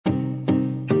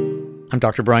I'm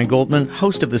Dr. Brian Goldman,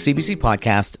 host of the CBC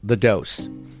podcast, The Dose.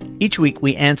 Each week,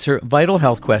 we answer vital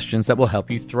health questions that will help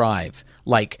you thrive,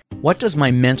 like, what does my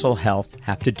mental health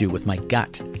have to do with my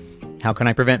gut? How can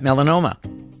I prevent melanoma?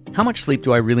 How much sleep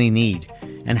do I really need?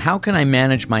 And how can I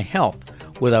manage my health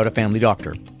without a family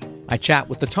doctor? I chat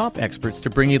with the top experts to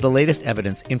bring you the latest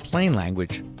evidence in plain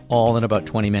language, all in about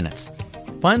 20 minutes.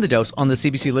 Find The Dose on the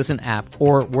CBC Listen app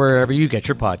or wherever you get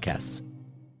your podcasts.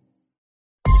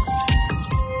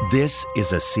 This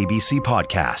is a CBC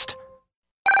podcast.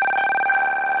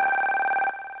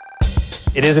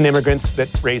 It isn't immigrants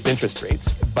that raised interest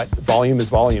rates, but volume is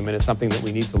volume, and it's something that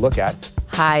we need to look at.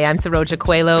 Hi, I'm Saroja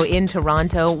Coelho in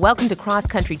Toronto. Welcome to Cross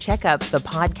Country Checkup, the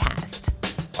podcast.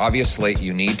 Obviously,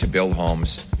 you need to build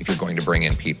homes if you're going to bring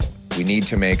in people. We need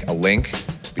to make a link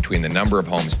between the number of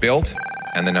homes built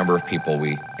and the number of people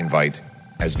we invite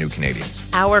as new Canadians.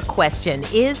 Our question,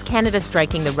 is Canada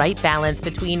striking the right balance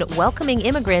between welcoming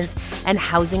immigrants and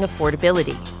housing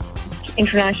affordability?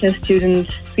 International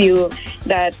students feel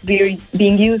that we're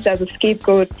being used as a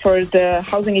scapegoat for the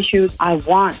housing issues. I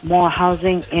want more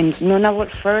housing in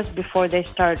Nunavut first before they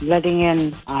start letting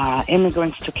in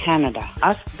immigrants to Canada.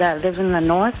 Us that live in the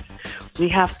north, we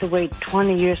have to wait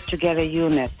 20 years to get a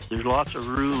unit. There's lots of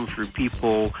room for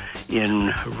people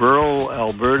in rural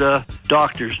Alberta,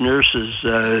 doctors, nurses,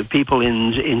 people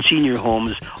in senior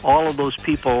homes. All of those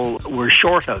people we're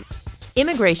short of.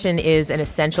 Immigration is an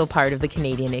essential part of the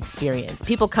Canadian experience.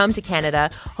 People come to Canada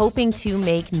hoping to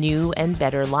make new and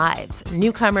better lives.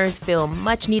 Newcomers fill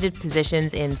much-needed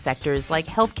positions in sectors like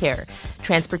healthcare,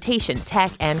 transportation, tech,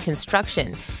 and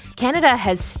construction. Canada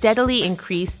has steadily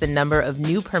increased the number of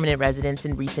new permanent residents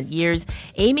in recent years,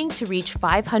 aiming to reach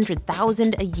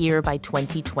 500,000 a year by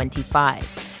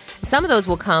 2025. Some of those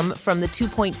will come from the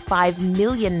 2.5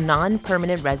 million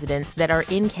non-permanent residents that are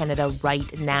in Canada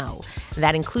right now.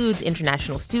 That includes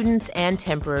international students and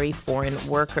temporary foreign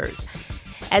workers.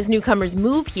 As newcomers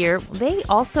move here, they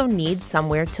also need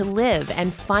somewhere to live,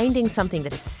 and finding something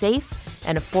that is safe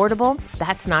and affordable,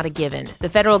 that's not a given. The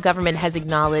federal government has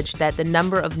acknowledged that the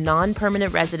number of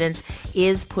non-permanent residents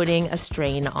is putting a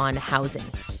strain on housing.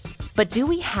 But do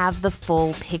we have the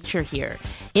full picture here?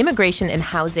 Immigration and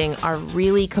housing are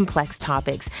really complex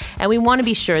topics, and we want to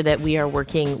be sure that we are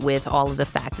working with all of the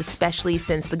facts, especially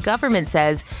since the government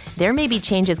says there may be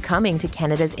changes coming to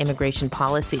Canada's immigration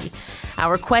policy.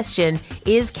 Our question,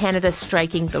 is Canada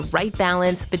striking the right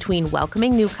balance between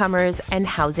welcoming newcomers and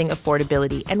housing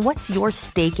affordability? And what's your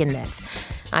stake in this?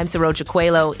 I'm Saroja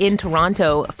Coelho in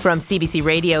Toronto from CBC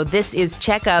Radio. This is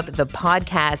Checkup, the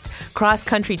podcast, Cross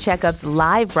Country Checkup's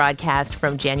live broadcast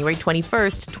from January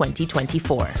 21st,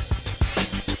 2024.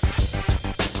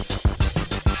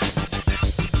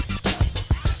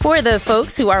 For the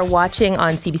folks who are watching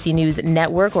on CBC News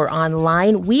Network or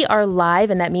online, we are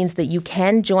live, and that means that you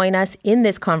can join us in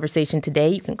this conversation today.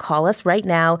 You can call us right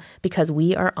now because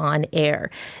we are on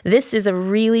air. This is a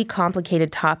really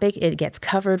complicated topic. It gets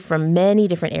covered from many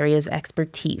different areas of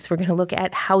expertise. We're going to look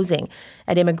at housing,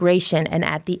 at immigration, and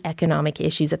at the economic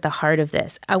issues at the heart of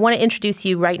this. I want to introduce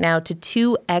you right now to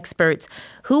two experts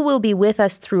who will be with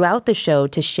us throughout the show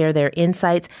to share their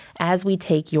insights as we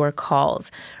take your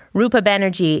calls. Rupa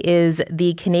Banerjee is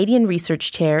the Canadian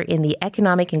Research Chair in the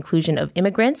Economic Inclusion of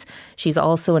Immigrants. She's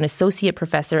also an associate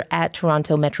professor at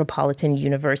Toronto Metropolitan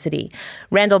University.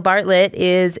 Randall Bartlett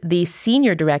is the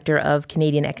Senior Director of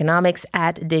Canadian Economics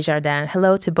at Desjardins.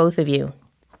 Hello to both of you.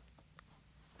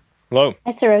 Hello.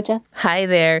 Hi, Saroja. Hi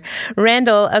there.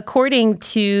 Randall, according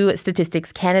to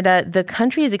Statistics Canada, the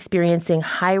country is experiencing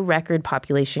high record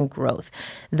population growth,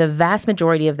 the vast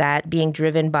majority of that being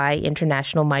driven by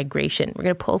international migration. We're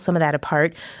going to pull some of that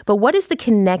apart. But what is the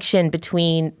connection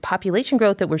between population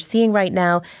growth that we're seeing right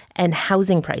now and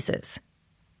housing prices?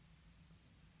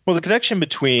 Well, the connection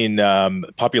between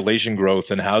population growth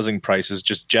and housing prices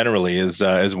just generally is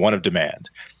one of demand.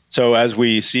 So as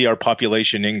we see our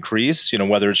population increase,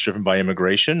 whether it's driven by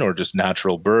immigration or just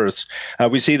natural births,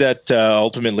 we see that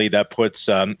ultimately that puts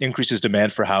increases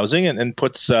demand for housing and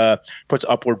puts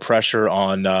upward pressure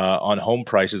on home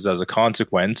prices as a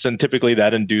consequence. And typically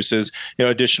that induces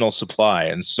additional supply.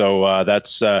 And so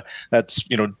that's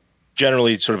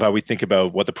generally sort of how we think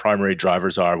about what the primary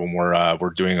drivers are when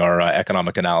we're doing our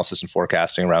economic analysis and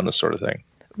forecasting around this sort of thing.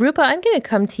 Rupa, I'm going to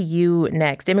come to you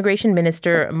next. Immigration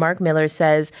Minister Mark Miller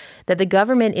says that the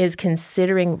government is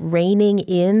considering reining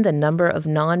in the number of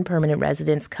non-permanent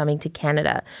residents coming to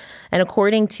Canada. And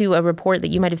according to a report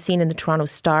that you might have seen in the Toronto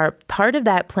Star, part of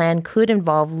that plan could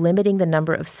involve limiting the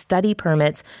number of study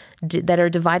permits that are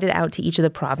divided out to each of the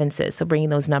provinces, so bringing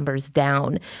those numbers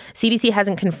down. CBC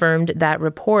hasn't confirmed that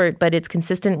report, but it's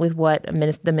consistent with what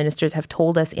the ministers have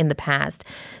told us in the past.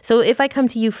 So if I come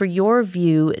to you for your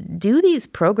view, do these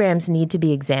programs need to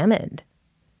be examined?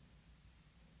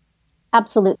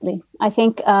 Absolutely. I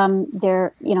think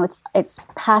it's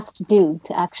past due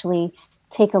to actually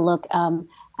take a look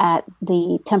at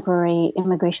the temporary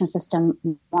immigration system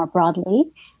more broadly,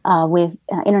 with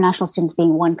international students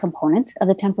being one component of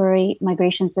the temporary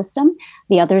migration system,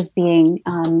 the others being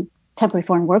temporary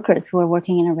foreign workers who are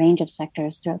working in a range of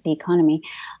sectors throughout the economy.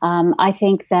 I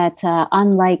think that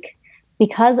unlike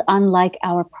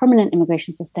our permanent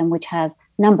immigration system, which has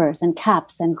numbers and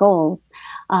caps and goals,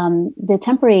 the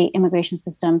temporary immigration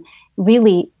system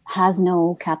really has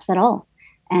no caps at all.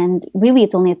 And really,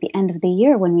 it's only at the end of the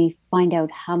year when we find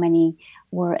out how many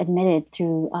were admitted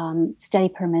through study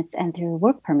permits and through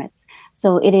work permits.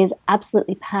 So it is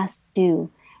absolutely past due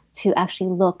to actually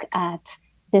look at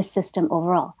this system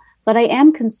overall. But I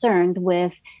am concerned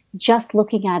with just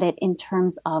looking at it in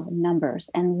terms of numbers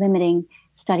and limiting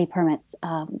study permits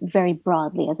very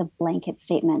broadly as a blanket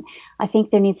statement. I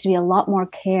think there needs to be a lot more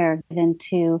care given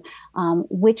to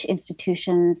which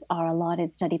institutions are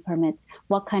allotted study permits,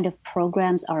 what kind of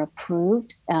programs are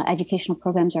approved, educational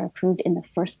programs are approved in the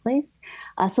first place.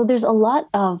 So there's a lot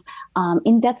of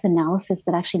in-depth analysis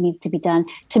that actually needs to be done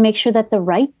to make sure that the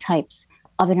right types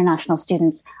of international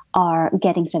students are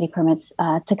getting study permits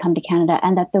to come to Canada,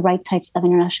 and that the right types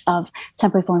of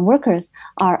temporary foreign workers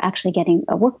are actually getting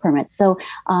work permits. So,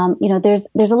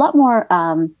 there's a lot more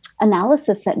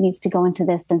analysis that needs to go into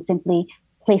this than simply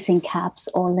placing caps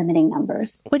or limiting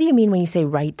numbers. What do you mean when you say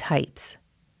right types?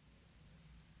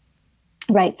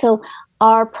 Right. So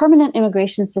our permanent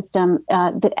immigration system,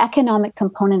 the economic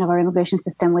component of our immigration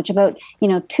system, which about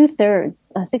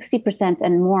 2/3, 60%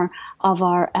 and more of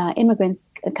our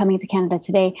immigrants coming to Canada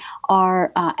today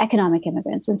are economic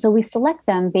immigrants, and so we select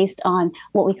them based on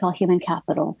what we call human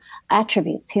capital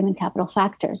attributes, human capital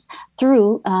factors,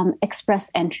 through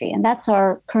express entry, and that's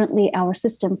currently our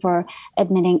system for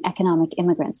admitting economic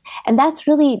immigrants, and that's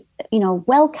really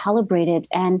well calibrated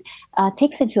and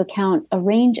takes into account a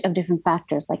range of different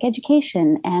factors like education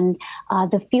and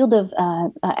the field of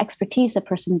expertise a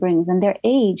person brings and their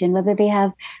age and whether they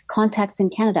have contacts in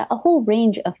Canada, a whole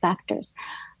range of factors.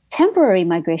 Temporary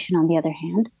migration, on the other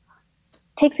hand,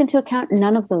 takes into account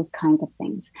none of those kinds of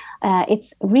things.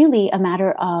 It's really a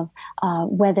matter of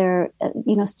whether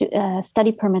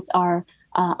study permits are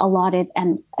allotted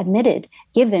and admitted,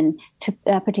 given to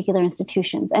particular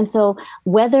institutions. And so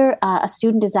whether a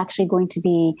student is actually going to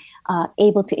be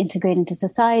able to integrate into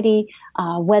society,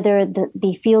 whether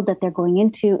the field that they're going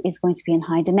into is going to be in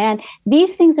high demand,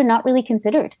 these things are not really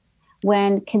considered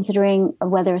when considering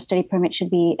whether a study permit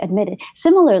should be admitted.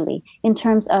 Similarly, in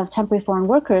terms of temporary foreign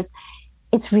workers,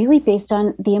 it's really based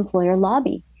on the employer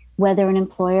lobby, whether an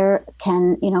employer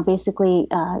can,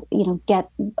 get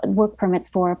work permits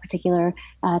for a particular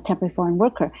temporary foreign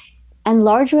worker. And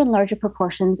larger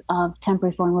proportions of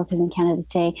temporary foreign workers in Canada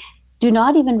today do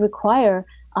not even require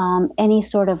any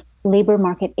sort of labor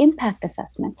market impact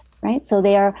assessment, right? So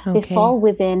they fall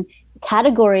within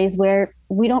categories where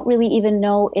we don't really even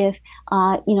know if,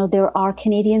 there are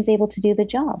Canadians able to do the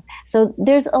job. So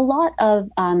there's a lot of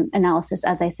analysis,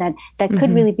 as I said, that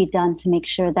could really be done to make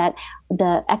sure that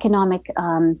the economic,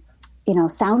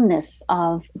 soundness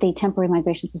of the temporary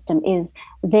migration system is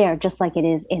there, just like it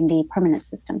is in the permanent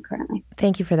system currently.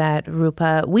 Thank you for that,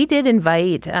 Rupa. We did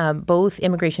invite both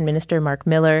Immigration Minister Mark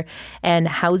Miller and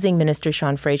Housing Minister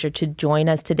Sean Fraser to join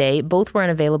us today. Both were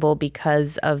unavailable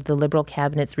because of the Liberal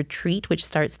Cabinet's retreat, which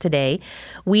starts today.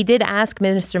 We did ask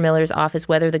Minister Miller's office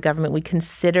whether the government would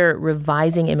consider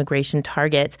revising immigration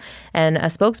targets, and a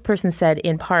spokesperson said,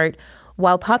 in part,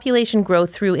 while population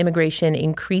growth through immigration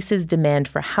increases demand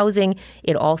for housing,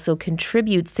 it also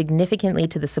contributes significantly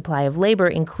to the supply of labor,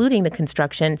 including the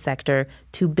construction sector,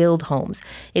 to build homes.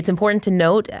 It's important to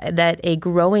note that a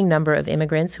growing number of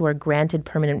immigrants who are granted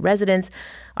permanent residence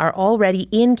are already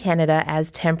in Canada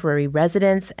as temporary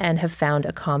residents and have found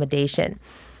accommodation.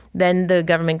 Then the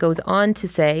government goes on to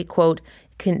say, quote,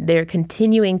 they're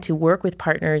continuing to work with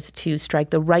partners to strike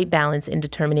the right balance in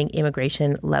determining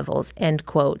immigration levels, end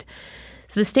quote.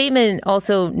 So the statement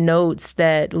also notes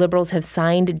that Liberals have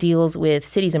signed deals with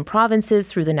cities and provinces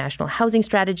through the National Housing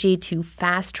Strategy to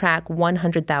fast-track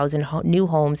 100,000 new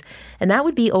homes, and that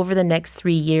would be over the next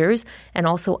 3 years, and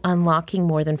also unlocking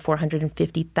more than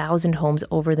 450,000 homes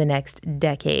over the next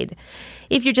decade.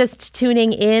 If you're just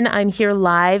tuning in, I'm here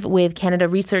live with Canada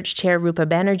Research Chair Rupa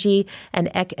Banerjee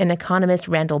and economist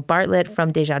Randall Bartlett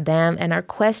from Desjardins, and our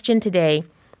question today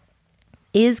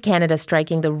Is Canada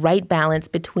striking the right balance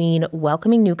between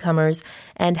welcoming newcomers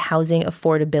and housing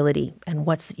affordability? And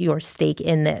what's your stake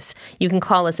in this? You can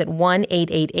call us at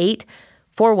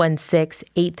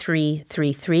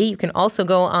 1-888-416-8333. You can also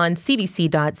go on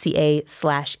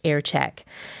cbc.ca/aircheck.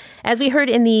 As we heard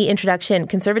in the introduction,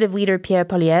 Conservative leader Pierre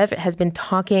Poilievre has been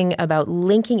talking about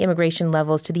linking immigration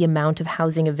levels to the amount of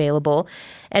housing available.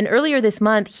 And earlier this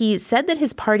month, he said that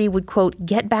his party would, quote,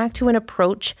 get back to an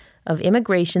approach of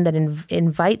immigration that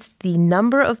invites the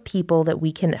number of people that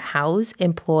we can house,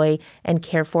 employ, and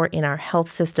care for in our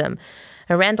health system.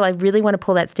 Now, Randall, I really want to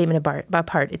pull that statement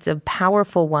apart. It's a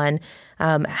powerful one,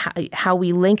 how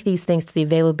we link these things to the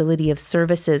availability of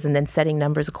services and then setting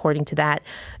numbers according to that.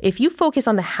 If you focus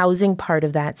on the housing part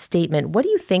of that statement, what do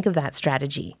you think of that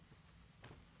strategy?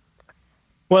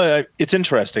 Well, it's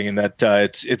interesting in that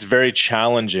it's very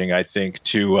challenging, I think,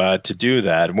 to do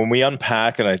that. When we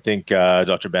unpack, and I think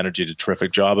Dr. Banerjee did a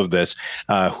terrific job of this,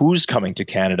 who's coming to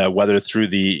Canada, whether through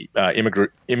the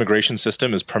immigration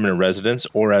system as permanent residents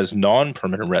or as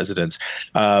non-permanent residents.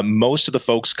 Most of the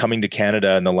folks coming to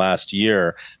Canada in the last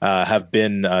year have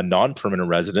been non-permanent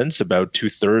residents, about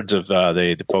 2/3 of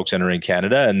the folks entering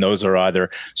Canada, and those are either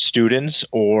students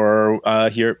or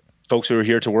folks who are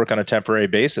here to work on a temporary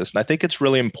basis. And I think it's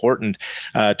really important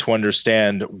to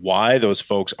understand why those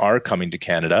folks are coming to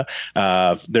Canada.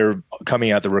 They're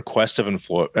coming at the request of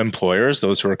employers,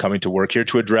 those who are coming to work here,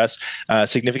 to address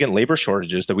significant labor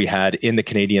shortages that we had in the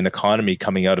Canadian economy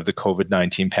coming out of the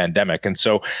COVID-19 pandemic. And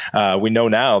so we know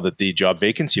now that the job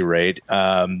vacancy rate,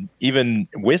 even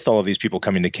with all of these people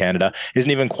coming to Canada, isn't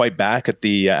even quite back at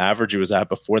the average it was at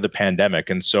before the pandemic.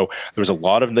 And so there was a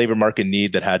lot of labor market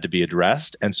need that had to be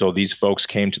addressed. And so these folks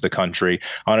came to the country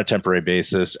on a temporary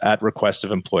basis at request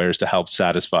of employers to help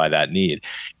satisfy that need.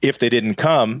 If they didn't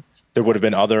come, there would have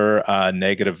been other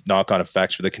negative knock-on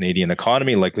effects for the Canadian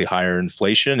economy, likely higher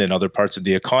inflation in other parts of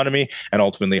the economy, and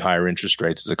ultimately higher interest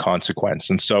rates as a consequence.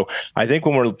 And so I think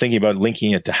when we're thinking about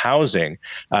linking it to housing,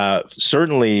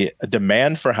 certainly a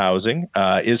demand for housing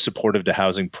is supportive to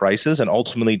housing prices and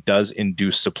ultimately does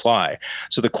induce supply.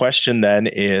 So the question then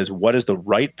is, what is the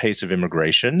right pace of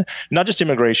immigration, not just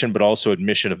immigration, but also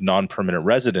admission of non-permanent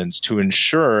residents, to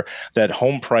ensure that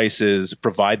home prices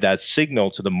provide that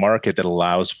signal to the market that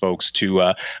allows folks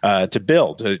to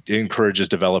build. It encourages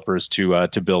developers to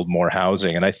build more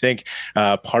housing, and I think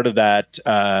part of that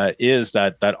is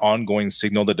that ongoing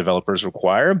signal that developers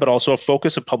require, but also a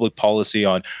focus of public policy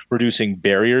on reducing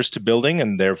barriers to building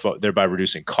and thereby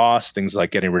reducing costs. Things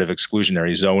like getting rid of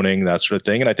exclusionary zoning, that sort of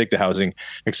thing. And I think the Housing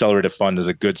Accelerative Fund is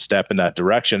a good step in that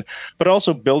direction. But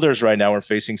also, builders right now are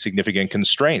facing significant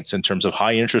constraints in terms of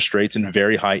high interest rates and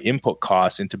very high input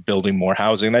costs into building more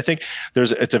housing. And I think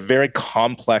it's a very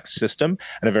complex system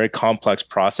and a very complex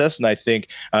process. And I think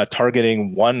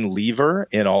targeting one lever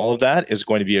in all of that is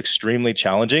going to be extremely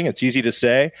challenging. It's easy to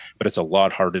say, but it's a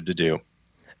lot harder to do.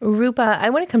 Rupa,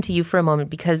 I want to come to you for a moment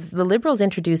because the Liberals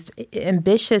introduced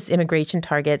ambitious immigration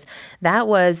targets. That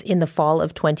was in the fall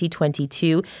of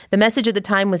 2022. The message at the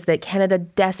time was that Canada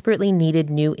desperately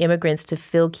needed new immigrants to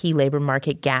fill key labor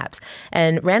market gaps.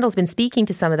 And Randall's been speaking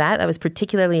to some of that. That was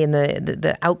particularly in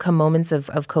the outcome moments of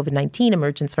COVID-19,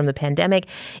 emergence from the pandemic.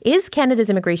 Is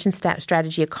Canada's immigration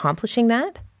strategy accomplishing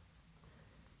that?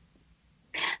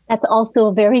 That's also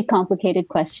a very complicated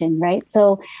question, right?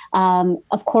 So,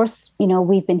 of course,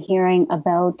 we've been hearing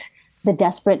about the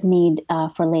desperate need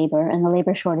for labor and the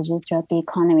labor shortages throughout the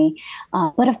economy.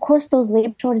 But of course, those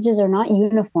labor shortages are not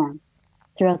uniform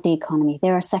throughout the economy.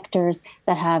 There are sectors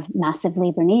that have massive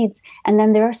labor needs. And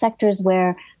then there are sectors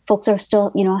where folks are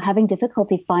still, having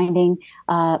difficulty finding,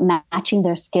 matching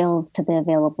their skills to the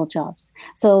available jobs.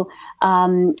 So,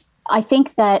 I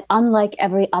think that unlike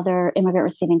every other immigrant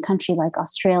receiving country like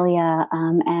Australia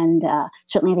and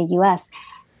certainly the US,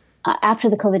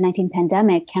 after the COVID-19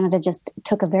 pandemic, Canada just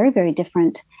took a very, very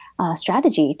different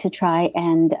strategy to try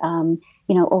and,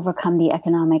 overcome the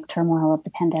economic turmoil of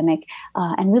the pandemic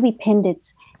and really pinned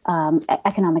its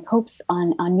economic hopes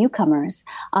on newcomers,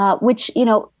 which,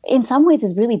 in some ways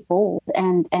is really bold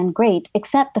and great,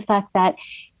 except the fact that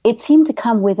it seemed to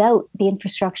come without the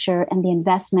infrastructure and the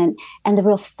investment and the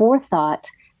real forethought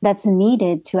that's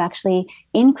needed to actually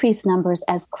increase numbers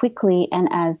as quickly and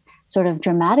as sort of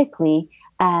dramatically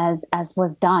as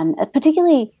was done,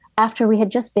 particularly after we had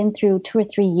just been through 2 or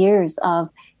 3 years of,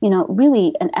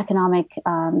 really an economic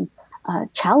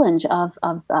challenge of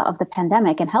the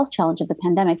pandemic and health challenge of the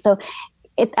pandemic. So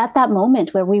at that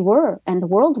moment where we were, and the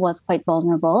world was quite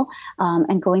vulnerable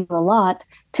and going through a lot,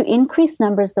 to increase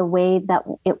numbers the way that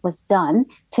it was done,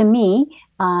 to me,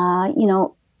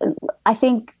 I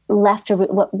think what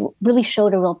really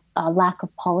showed a real lack of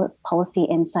policy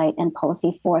insight and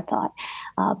policy forethought.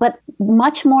 But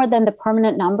much more than the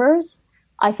permanent numbers,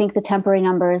 I think the temporary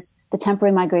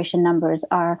migration numbers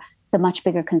are the much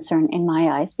bigger concern in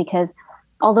my eyes, because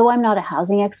although I'm not a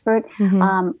housing expert,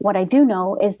 what I do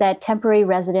know is that temporary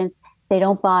residents, they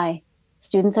don't buy.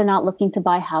 Students are not looking to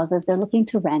buy houses, they're looking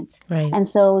to rent. Right. And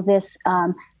so this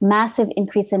massive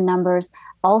increase in numbers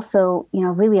also,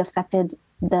 really affected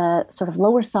the sort of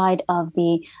lower side of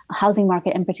the housing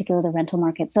market, in particular the rental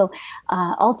market. So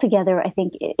altogether, I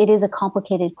think it is a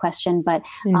complicated question, but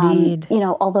Indeed.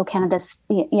 Although Canada's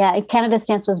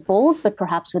stance was bold, but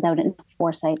perhaps without enough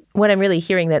foresight. What I'm really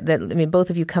hearing that both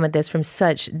of you come at this from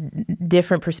such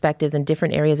different perspectives and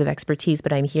different areas of expertise,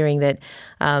 but I'm hearing that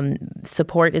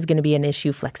support is going to be an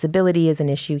issue, flexibility is an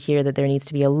issue here, that there needs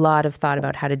to be a lot of thought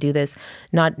about how to do this,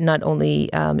 not only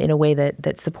in a way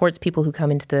that supports people who come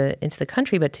into the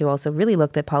country, but to also really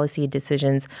look that policy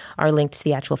decisions are linked to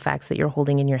the actual facts that you're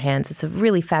holding in your hands. It's a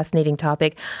really fascinating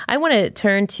topic. I want to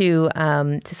turn to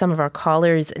some of our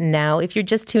callers now. If you're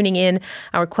just tuning in,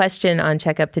 our question on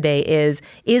Checkup today is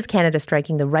Canada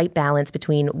striking the right balance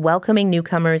between welcoming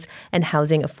newcomers and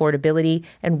housing affordability?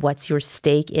 And what's your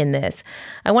stake in this?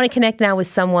 I want to connect now with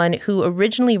someone who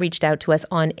originally reached out to us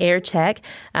on AirCheck.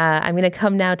 I'm going to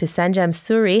come now to Sanjam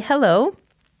Suri. Hello.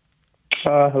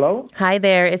 Hello. Hi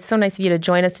there. It's so nice of you to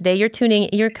join us today.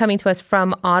 You're coming to us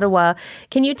from Ottawa.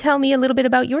 Can you tell me a little bit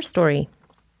about your story?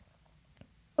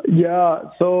 Yeah.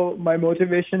 So my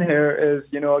motivation here is,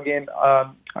 again,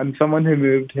 I'm someone who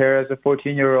moved here as a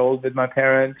 14-year-old with my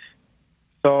parents.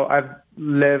 So I've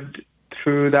lived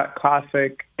through that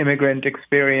classic immigrant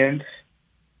experience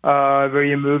where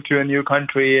you move to a new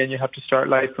country and you have to start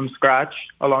life from scratch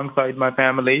alongside my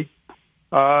family.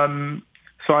 So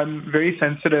I'm very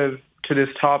sensitive to this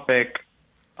topic.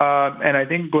 And I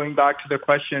think going back to the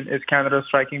question, is Canada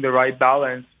striking the right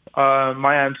balance?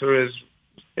 My answer is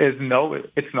no,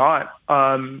 it's not.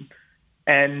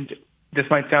 And this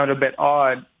might sound a bit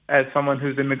odd as someone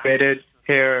who's immigrated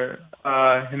here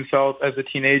himself as a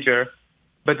teenager,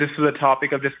 but this is a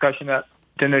topic of discussion at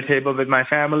dinner table with my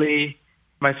family,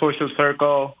 my social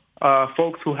circle,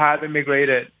 folks who have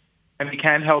immigrated. And we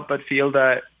can't help but feel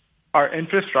that our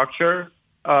infrastructure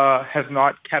has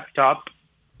not kept up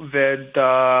with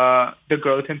the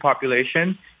growth in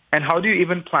population. And how do you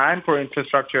even plan for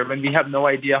infrastructure when we have no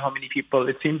idea how many people?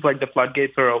 It seems like the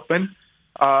floodgates are open.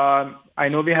 I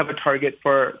know we have a target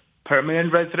for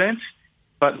permanent residents,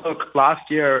 but look, last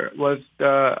year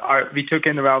we took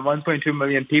in around 1.2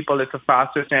 million people. It's the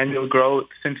fastest annual growth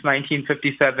since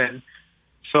 1957.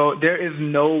 So there is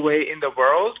no way in the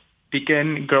world we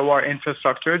can grow our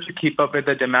infrastructure to keep up with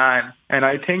the demand. And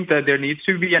I think that there needs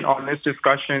to be an honest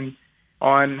discussion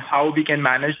on how we can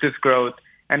manage this growth.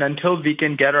 And until we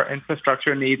can get our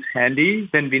infrastructure needs handy,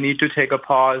 then we need to take a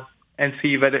pause and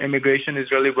see whether immigration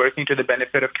is really working to the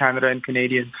benefit of Canada and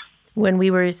Canadians. When we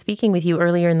were speaking with you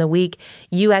earlier in the week,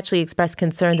 you actually expressed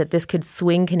concern that this could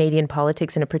swing Canadian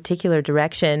politics in a particular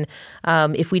direction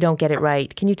if we don't get it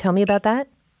right. Can you tell me about that?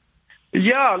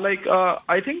 Yeah,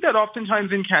 I think that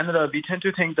oftentimes in Canada, we tend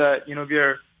to think that,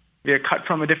 we're cut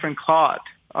from a different cloth.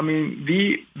 I mean,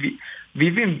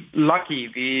 we've been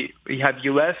lucky. We have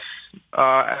U.S.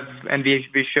 And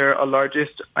we share a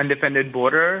largest undefended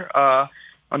border.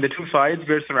 On the two sides,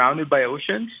 we're surrounded by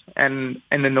oceans, and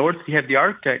in the north, we have the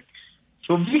Arctic.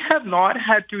 So we have not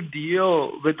had to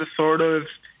deal with the sort of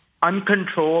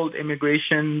uncontrolled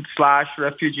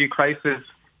immigration/refugee crisis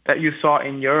that you saw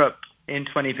in Europe in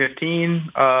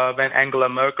 2015 when Angela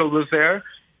Merkel was there.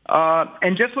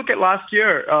 And just look at last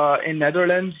year in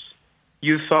Netherlands,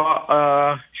 you saw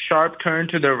a sharp turn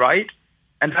to the right.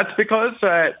 And that's because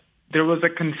there was a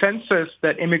consensus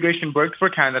that immigration worked for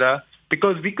Canada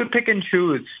because we could pick and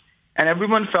choose. And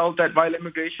everyone felt that while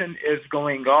immigration is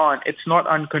going on, it's not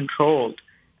uncontrolled.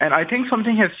 And I think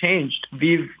something has changed.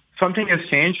 Something has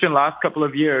changed in the last couple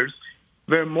of years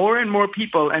where more and more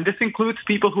people, and this includes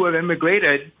people who have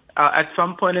immigrated at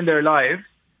some point in their lives,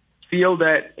 feel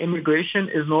that immigration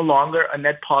is no longer a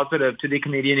net positive to the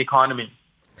Canadian economy.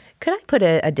 Could I put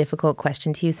a difficult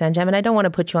question to you, Sanjam? And I don't want to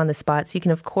put you on the spot, so you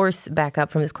can, of course, back up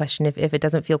from this question if it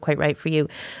doesn't feel quite right for you.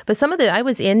 But I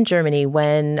was in Germany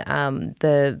when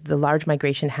the large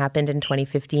migration happened in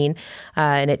 2015,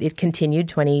 and it continued.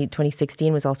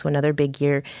 2016 was also another big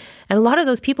year. And a lot of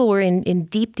those people were in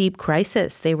deep, deep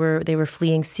crisis. They were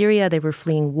fleeing Syria. They were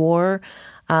fleeing war.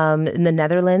 In the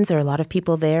Netherlands, there are a lot of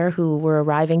people there who were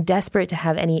arriving desperate to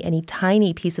have any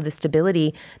tiny piece of the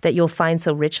stability that you'll find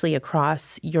so richly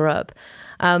across Europe.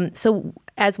 So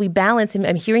as we balance,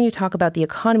 I'm hearing you talk about the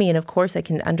economy, and of course I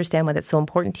can understand why that's so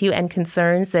important to you, and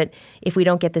concerns that if we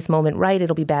don't get this moment right,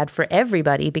 it'll be bad for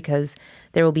everybody because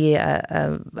there will be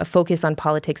a focus on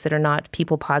politics that are not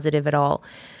people positive at all.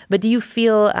 But do you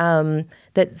feel how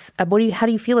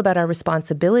do you feel about our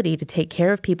responsibility to take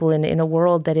care of people in a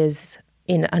world that is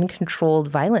in uncontrolled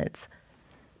violence?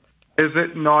 Is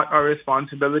it not our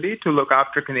responsibility to look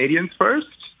after Canadians first?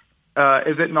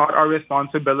 Is it not our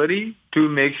responsibility to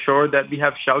make sure that we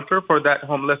have shelter for that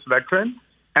homeless veteran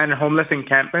and homeless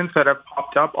encampments that have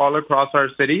popped up all across our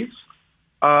cities?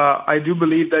 I do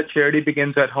believe that charity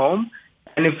begins at home.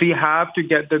 And if we have to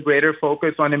get the greater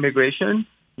focus on immigration,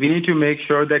 we need to make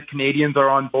sure that Canadians are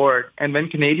on board. And when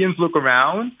Canadians look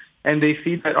around and they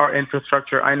see that our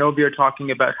infrastructure, I know we are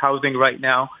talking about housing right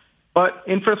now, but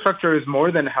infrastructure is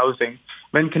more than housing.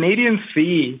 When Canadians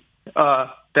see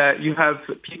that you have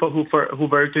people who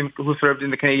served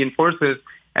in the Canadian Forces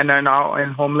and are now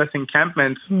in homeless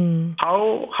encampments,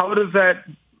 how does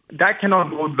that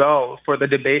cannot bode well for the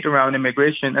debate around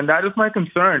immigration? And that is my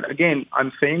concern. Again,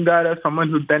 I'm saying that as someone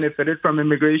who benefited from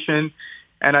immigration,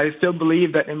 and I still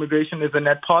believe that immigration is a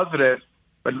net positive.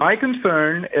 But my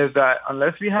concern is that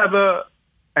unless we have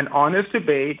an honest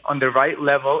debate on the right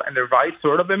level and the right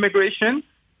sort of immigration,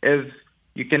 is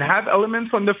you can have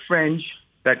elements on the fringe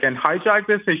that can hijack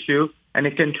this issue, and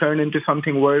it can turn into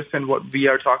something worse than what we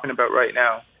are talking about right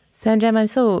now. Sanjam, I'm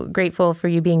so grateful for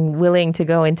you being willing to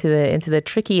go into the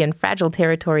tricky and fragile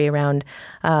territory around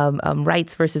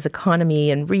rights versus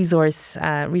economy and resource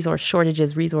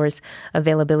shortages, resource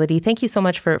availability. Thank you so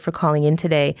much for calling in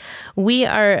today. We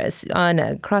are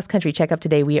on Cross Country Checkup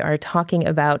today. We are talking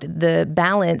about the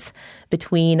balance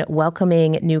between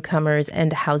welcoming newcomers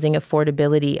and housing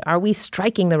affordability. Are we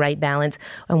striking the right balance?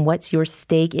 And what's your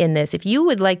stake in this? If you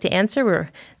would like to answer, we're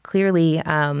clearly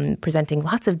presenting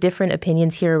lots of different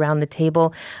opinions here around the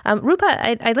table.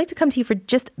 Rupa, I'd like to come to you for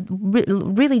just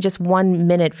really just 1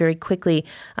 minute very quickly,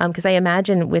 because I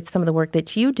imagine with some of the work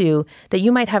that you do, that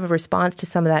you might have a response to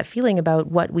some of that feeling about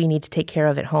what we need to take care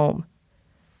of at home.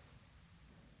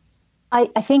 I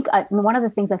think one of the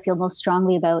things I feel most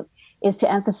strongly about is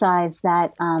to emphasize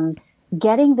that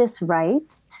getting this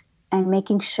right and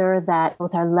making sure that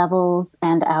both our levels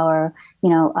and our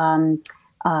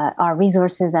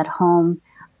resources at home,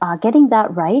 getting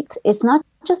that right, it's not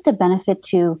just a benefit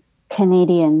to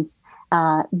Canadians,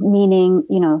 meaning,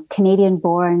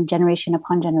 Canadian-born, generation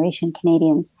upon generation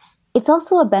Canadians. It's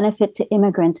also a benefit to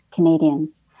immigrant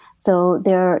Canadians. So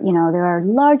there are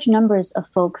large numbers of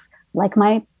folks like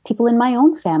people in my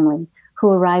own family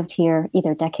who arrived here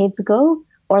either decades ago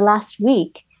or last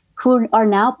week, who are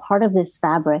now part of this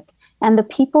fabric. And the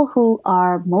people who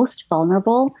are most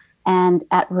vulnerable and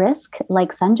at risk,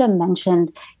 like Sanjam mentioned,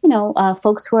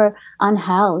 folks who are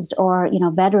unhoused or,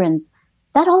 veterans,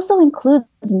 that also includes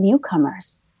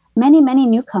newcomers, many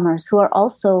newcomers who are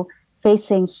also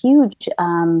facing huge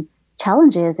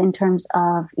challenges in terms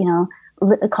of,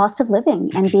 cost of living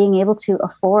and being able to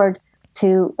afford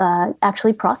to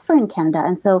actually prosper in Canada.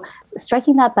 And so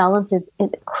striking that balance is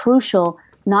crucial,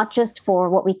 not just for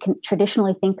what we can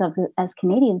traditionally think of as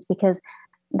Canadians, because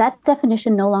that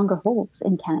definition no longer holds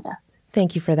in Canada.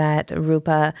 Thank you for that,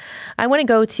 Rupa. I want to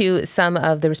go to some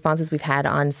of the responses we've had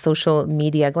on social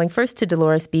media. Going first to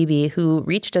Dolores Beebe, who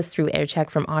reached us through AirCheck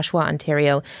from Oshawa,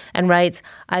 Ontario, and writes,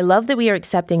 I love that we are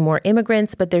accepting more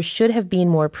immigrants, but there should have been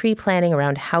more pre-planning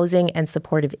around housing and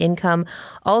supportive income.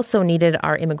 Also needed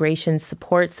are immigration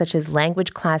support, such as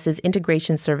language classes,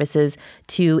 integration services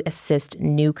to assist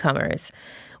newcomers.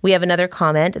 We have another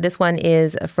comment. This one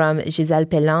is from Giselle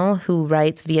Pellan, who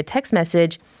writes via text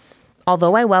message,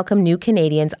 although I welcome new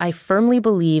Canadians, I firmly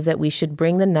believe that we should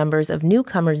bring the numbers of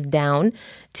newcomers down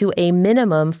to a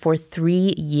minimum for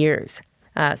 3 years.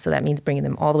 So that means bringing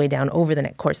them all the way down over the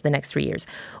course of the next 3 years.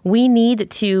 We need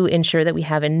to ensure that we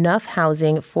have enough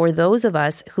housing for those of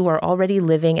us who are already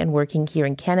living and working here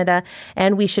in Canada,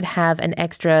 and we should have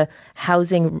extra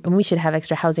housing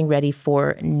ready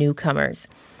for newcomers.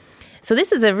 So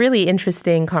this is a really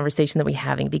interesting conversation that we're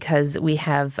having, because we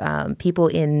have people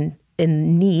in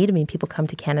need. I mean, people come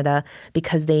to Canada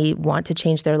because they want to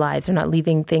change their lives. They're not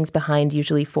leaving things behind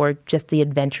usually for just the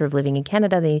adventure of living in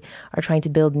Canada. They are trying to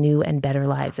build new and better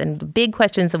lives. And the big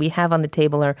questions that we have on the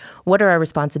table are, what are our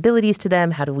responsibilities to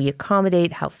them? How do we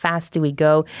accommodate? How fast do we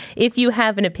go? If you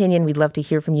have an opinion, we'd love to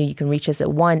hear from you. You can reach us at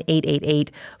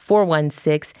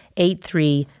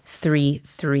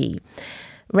 1-888-416-8333.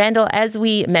 Randall, as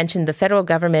we mentioned, the federal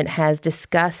government has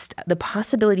discussed the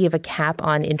possibility of a cap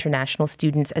on international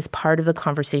students as part of the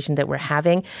conversation that we're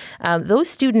having. Those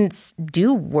students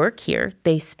do work here.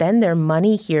 They spend their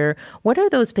money here. What are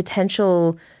those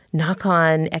potential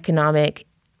knock-on economic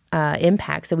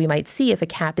impacts that we might see if a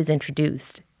cap is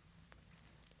introduced?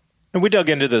 And we dug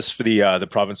into this for the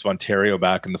province of Ontario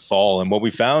back in the fall, and what we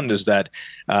found is that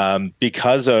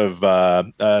because of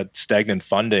stagnant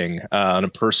funding on a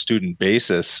per-student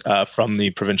basis from the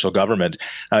provincial government,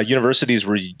 universities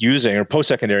were using, or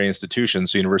post-secondary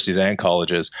institutions, so universities and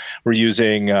colleges, were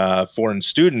using foreign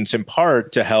students in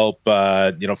part to help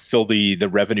fill the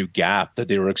revenue gap that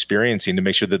they were experiencing to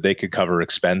make sure that they could cover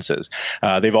expenses.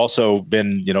 They've also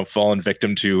been fallen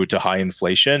victim to high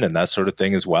inflation and that sort of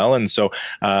thing as well, and so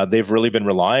they've really been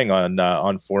relying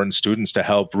on foreign students to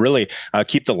help really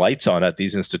keep the lights on at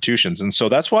these institutions. And so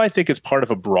that's why I think it's part of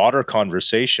a broader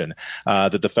conversation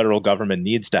that the federal government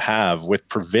needs to have with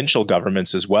provincial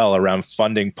governments as well around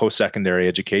funding post-secondary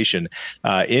education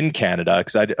in Canada,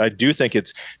 because I do think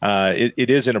it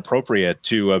is inappropriate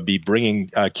to be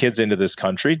bringing kids into this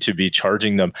country, to be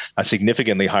charging them a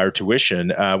significantly higher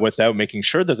tuition without making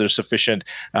sure that there's sufficient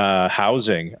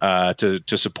housing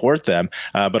to support them,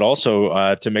 but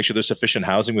also to make sure there's sufficient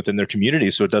housing within their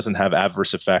community so it doesn't have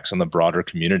adverse effects on the broader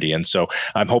community. And so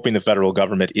I'm hoping the federal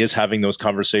government is having those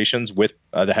conversations with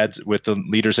the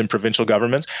leaders in provincial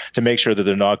governments to make sure that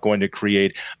they're not going to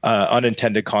create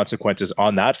unintended consequences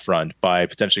on that front by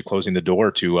potentially closing the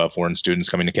door to foreign students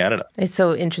coming to Canada. It's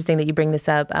so interesting that you bring this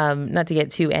up. Not to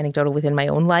get too anecdotal within my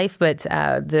own life, but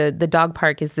the dog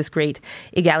park is this great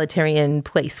egalitarian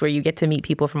place where you get to meet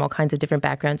people from all kinds of different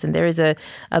backgrounds. And there is a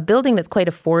building that's quite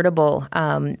affordable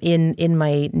in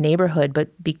my neighborhood, but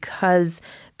because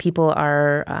people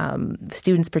are,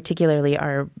 students particularly,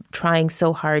 are trying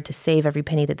so hard to save every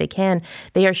penny that they can,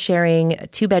 they are sharing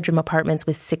 2-bedroom apartments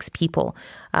with 6 people,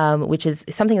 which is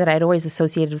something that I'd always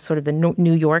associated with sort of the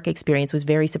New York experience. It was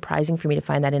very surprising for me to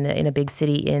find that in a big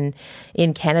city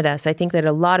in Canada. So I think that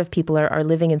a lot of people are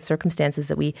living in circumstances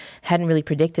that we hadn't really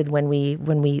predicted when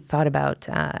we thought about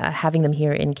having them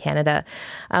here in Canada.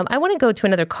 I want to go to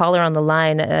another caller on the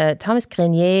line. Thomas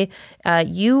Grenier,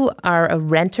 you are a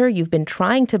renter. You've been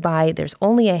trying to buy. There's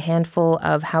only a handful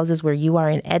of houses where you are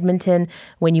in Edmonton.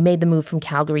 When you made the move from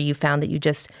Calgary, you found that you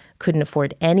just couldn't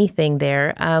afford anything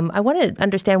there. I want to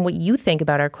understand what you think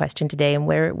about our question today and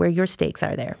where your stakes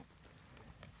are there.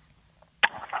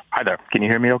 Hi there. Can you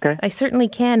hear me okay? I certainly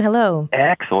can. Hello.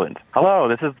 Excellent. Hello.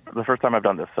 This is the first time I've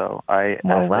done this, so I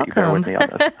ask that you bear with me on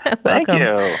this. Thank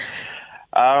you.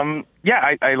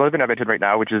 I live in Edmonton right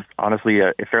now, which is honestly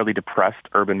a fairly depressed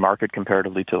urban market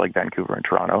comparatively to like Vancouver and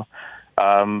Toronto.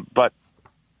 But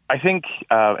I think,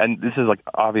 and this is like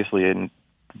obviously a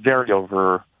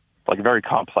very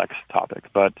complex topic,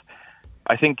 but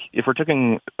I think if we're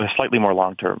taking a slightly more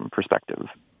long-term perspective,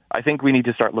 I think we need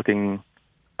to start looking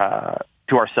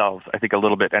to ourselves, I think, a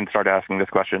little bit and start asking this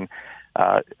question.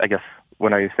 I guess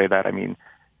when I say that, I mean,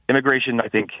 immigration, I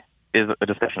think, is a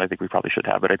discussion I think we probably should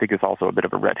have, but I think it's also a bit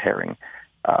of a red herring.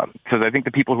 Because I think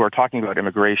the people who are talking about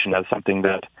immigration as something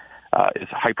that is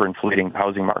hyperinflating the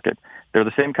housing market, they're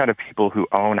the same kind of people who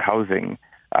own housing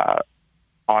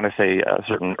on, a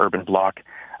certain urban block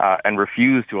and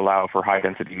refuse to allow for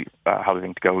high-density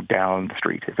housing to go down the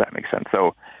street, if that makes sense.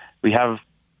 So we have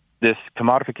this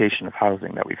commodification of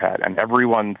housing that we've had, and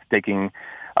everyone's taking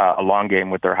a long game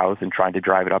with their house and trying to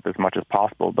drive it up as much as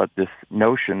possible. But this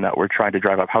notion that we're trying to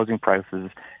drive up housing prices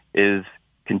is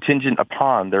contingent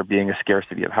upon there being a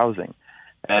scarcity of housing.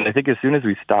 And I think as soon as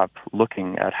we stop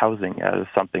looking at housing as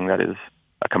something that is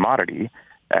a commodity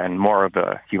and more of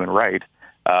a human right,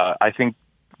 I think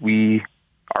we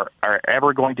are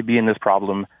ever going to be in this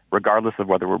problem regardless of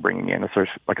whether we're bringing in a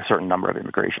certain number of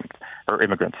immigrants.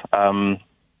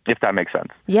 If that makes sense.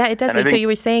 Yeah, it does. So you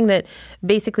were saying that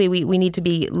basically we need to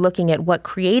be looking at what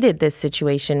created this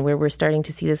situation where we're starting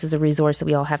to see this as a resource that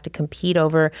we all have to compete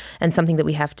over and something that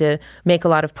we have to make a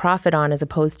lot of profit on, as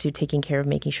opposed to taking care of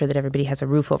making sure that everybody has a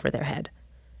roof over their head.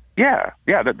 Yeah,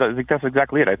 I think that's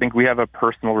exactly it. I think we have a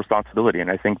personal responsibility,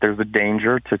 and I think there's a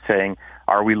danger to saying,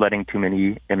 are we letting too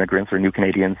many immigrants or new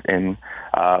Canadians in?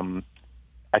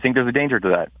 I think there's a danger to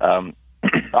that.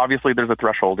 Obviously, there's a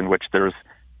threshold in which there's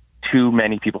too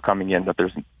many people coming in that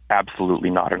there's absolutely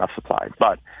not enough supply.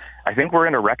 But I think we're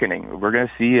in a reckoning. We're going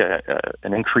to see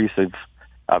an increase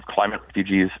of climate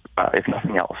refugees, if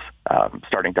nothing else,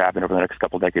 starting to happen over the next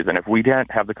couple of decades. And if we didn't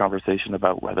have the conversation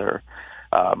about whether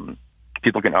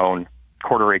people can own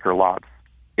quarter-acre lots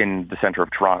in the center of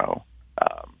Toronto,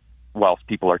 whilst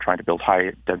people are trying to build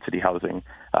high-density housing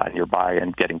nearby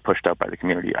and getting pushed out by the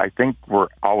community, I think we're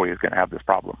always going to have this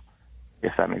problem,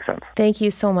 if that makes sense. Thank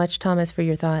you so much, Thomas, for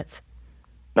your thoughts.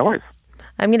 No worries.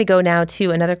 I'm going to go now to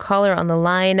another caller on the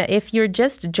line. If you're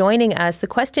just joining us, the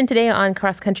question today on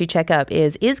Cross Country Checkup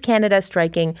is Canada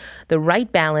striking the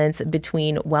right balance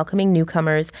between welcoming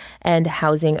newcomers and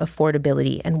housing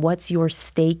affordability? And what's your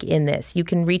stake in this? You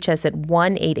can reach us at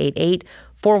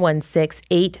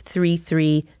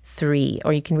 1-888-416-8333.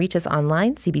 Or you can reach us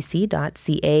online,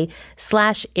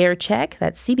 cbc.ca/aircheck.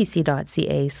 That's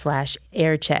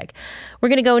cbc.ca/aircheck. We're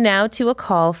going to go now to a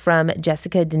call from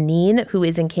Jessica Deneen, who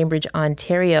is in Cambridge,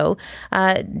 Ontario.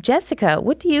 Jessica,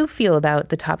 what do you feel about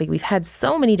the topic? We've had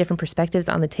so many different perspectives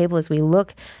on the table as we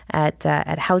look at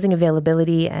housing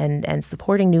availability and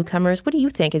supporting newcomers. What do you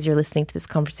think as you're listening to this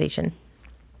conversation?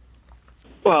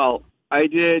 Well, I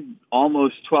did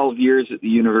almost 12 years at the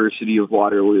University of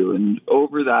Waterloo, and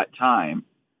over that time,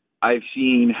 I've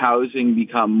seen housing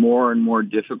become more and more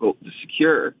difficult to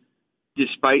secure,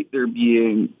 despite there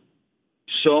being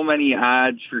so many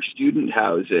ads for student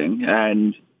housing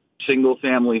and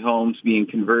single-family homes being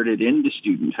converted into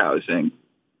student housing.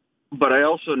 But I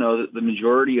also know that the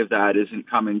majority of that isn't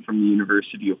coming from the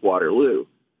University of Waterloo,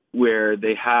 where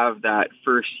they have that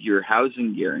first-year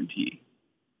housing guarantee.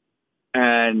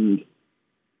 And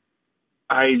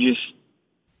I've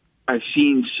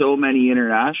seen so many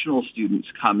international students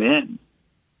come in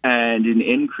and an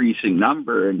increasing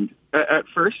number. And at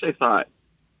first I thought,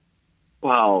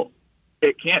 well,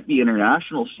 it can't be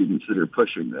international students that are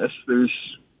pushing this. There's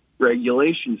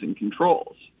regulations and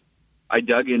controls. I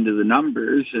dug into the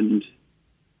numbers and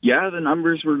yeah, the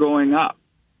numbers were going up.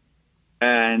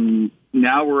 And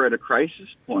now we're at a crisis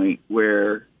point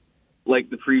where, like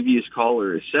the previous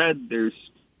caller has said, there's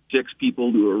 6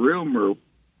 people to a room, or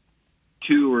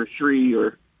 2 or 3,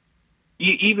 or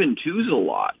even 2's a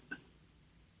lot.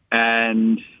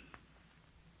 And,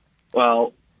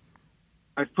 well,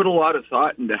 I've put a lot of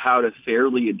thought into how to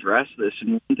fairly address this,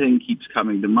 and one thing keeps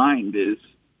coming to mind is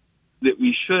that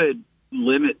we should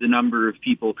limit the number of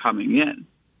people coming in.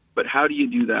 But how do you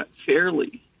do that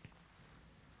fairly?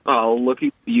 Well, looking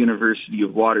at the University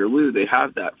of Waterloo, they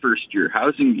have that first-year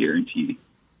housing guarantee.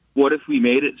 What if we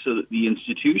made it so that the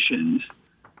institutions,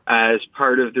 as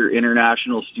part of their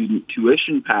international student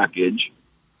tuition package,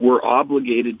 were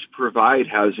obligated to provide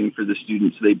housing for the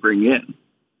students they bring in?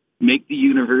 Make the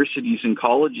universities and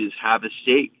colleges have a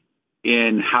stake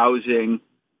in housing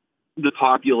the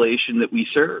population that we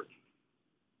serve.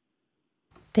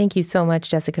 Thank you so much,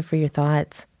 Jessica, for your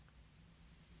thoughts.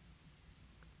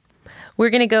 We're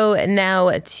going to go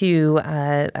now to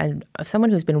someone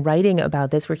who's been writing about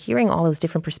this. We're hearing all those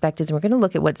different perspectives, and we're going to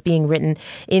look at what's being written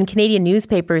in Canadian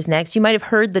newspapers next. You might have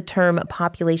heard the term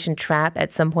population trap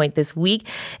at some point this week,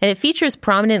 and it features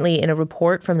prominently in a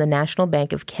report from the National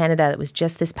Bank of Canada that was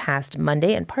just this past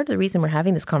Monday. And part of the reason we're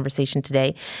having this conversation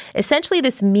today, essentially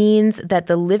this means that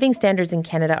the living standards in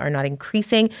Canada are not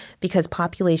increasing because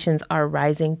populations are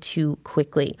rising too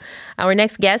quickly. Our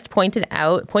next guest pointed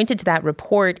to that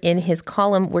report in his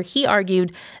column where he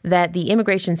argued that the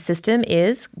immigration system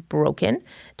is broken.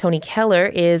 Tony Keller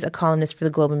is a columnist for the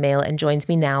Globe and Mail and joins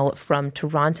me now from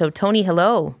Toronto. Tony,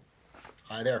 hello.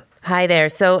 Hi there. Hi there.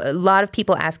 So a lot of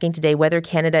people asking today whether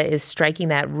Canada is striking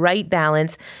that right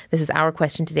balance. This is our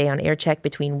question today on AirCheck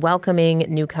between welcoming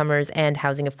newcomers and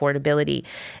housing affordability.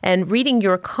 And reading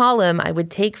your column, I would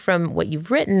take from what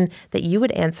you've written that you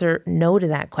would answer no to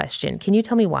that question. Can you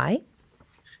tell me why?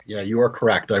 Yeah, you are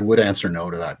correct. I would answer no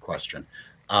to that question.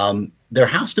 There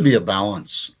has to be a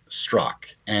balance struck.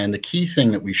 And the key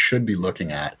thing that we should be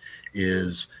looking at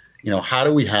is, how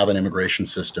do we have an immigration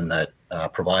system that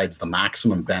provides the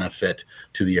maximum benefit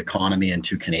to the economy and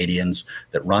to Canadians,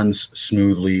 that runs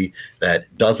smoothly,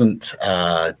 that doesn't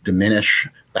diminish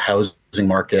the housing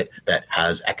market, that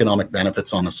has economic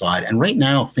benefits on the side. And right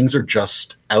now, things are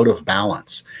just out of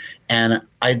balance. And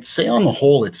I'd say on the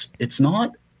whole, it's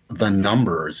not the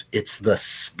numbers, it's the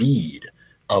speed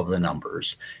of the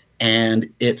numbers. And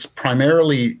it's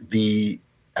primarily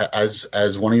as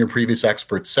one of your previous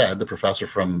experts said, the professor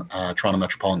from Toronto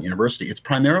Metropolitan University, it's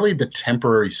primarily the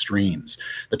temporary streams,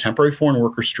 the temporary foreign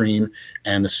worker stream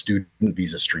and the student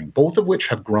visa stream, both of which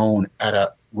have grown at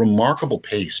a remarkable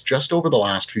pace just over the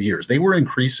last few years. They were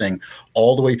increasing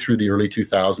all the way through the early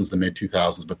 2000s, the mid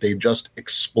 2000s, but they've just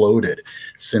exploded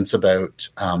since about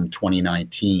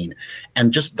 2019.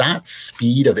 And just that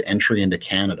speed of entry into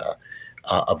Canada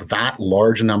of that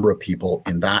large number of people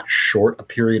in that short a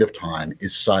period of time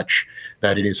is such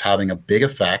that it is having a big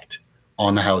effect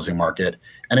on the housing market.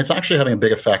 And it's actually having a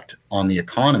big effect on the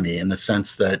economy in the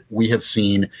sense that we have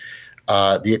seen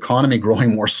the economy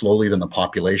growing more slowly than the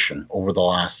population over the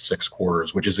last 6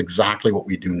 quarters, which is exactly what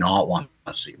we do not want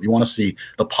to see. We want to see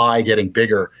the pie getting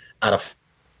bigger at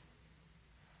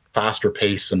a faster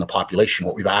pace in the population.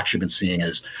 What we've actually been seeing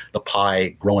is the pie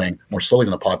growing more slowly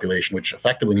than the population, which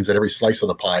effectively means that every slice of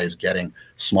the pie is getting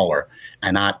smaller.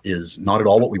 And that is not at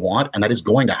all what we want. And that is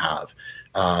going to have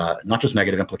not just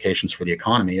negative implications for the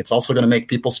economy, it's also going to make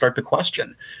people start to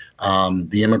question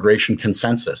the immigration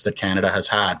consensus that Canada has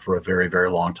had for a very, very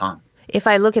long time. If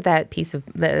I look at that piece of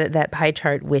that pie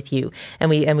chart with you, and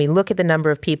we look at the number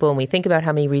of people, and we think about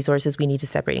how many resources we need to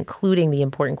separate, including the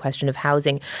important question of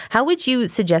housing, how would you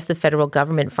suggest the federal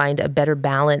government find a better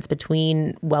balance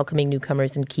between welcoming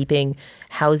newcomers and keeping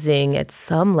housing at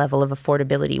some level of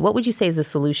affordability? What would you say is the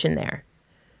solution there?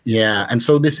 Yeah, and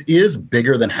so this is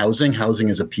bigger than housing. Housing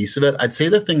is a piece of it. I'd say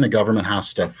the thing the government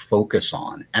has to focus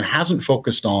on, and hasn't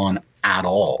focused on at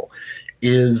all,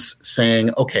 is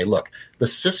saying, okay, look,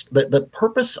 the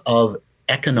purpose of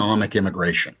economic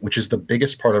immigration, which is the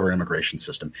biggest part of our immigration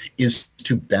system, is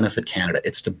to benefit Canada.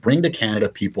 It's to bring to Canada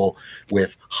people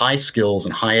with high skills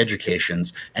and high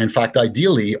educations. And in fact,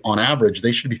 ideally, on average,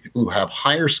 they should be people who have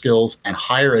higher skills and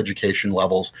higher education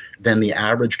levels than the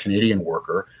average Canadian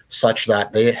worker, such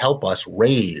that they help us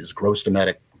raise gross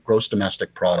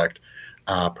domestic product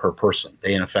per person.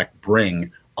 They, in effect,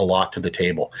 bring a lot to the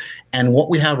table. And what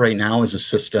we have right now is a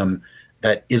system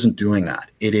that isn't doing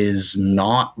that. It is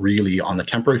not really, on the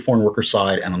temporary foreign worker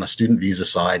side and on the student visa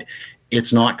side,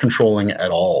 it's not controlling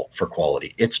at all for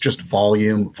quality. It's just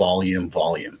volume, volume,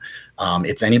 volume.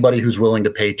 It's anybody who's willing to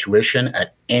pay tuition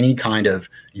at any kind of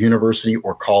university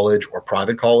or college or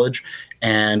private college.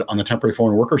 And on the temporary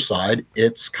foreign worker side,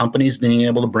 it's companies being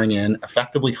able to bring in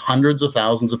effectively hundreds of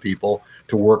thousands of people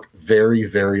to work very,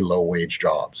 very low wage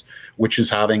jobs, which is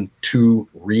having two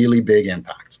really big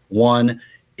impacts. One,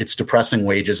 it's depressing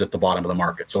wages at the bottom of the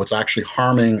market. So it's actually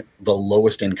harming the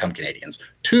lowest income Canadians.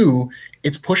 Two,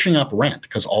 it's pushing up rent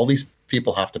because all these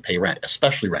people have to pay rent,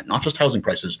 especially rent, not just housing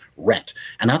prices, rent.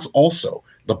 And that's also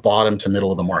the bottom to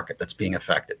middle of the market that's being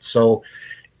affected. So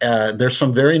there's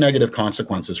some very negative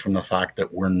consequences from the fact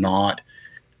that we're not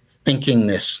thinking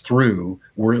this through.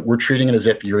 We're treating it as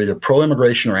if you're either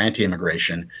pro-immigration or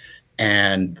anti-immigration.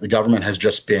 And the government has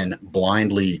just been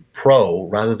blindly pro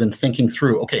rather than thinking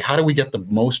through, okay, how do we get the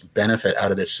most benefit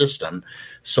out of this system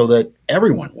so that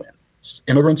everyone wins?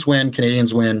 Immigrants win,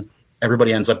 Canadians win,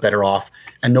 everybody ends up better off,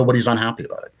 and nobody's unhappy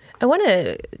about it. I want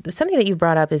to, something that you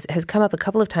brought up has come up a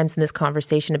couple of times in this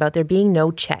conversation about there being no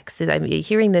checks. I'm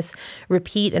hearing this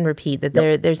repeat and repeat, that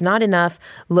there's not enough,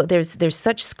 there's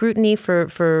such scrutiny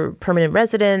for permanent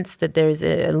residents, that there's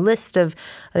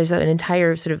there's an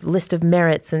entire sort of list of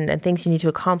merits and things you need to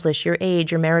accomplish, your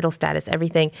age, your marital status,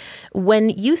 everything. When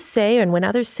you say, and when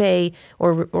others say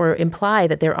or imply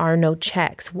that there are no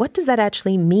checks, what does that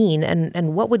actually mean,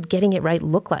 and what would getting it right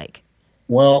look like?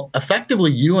 Well, effectively,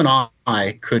 you and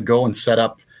I could go and set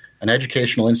up an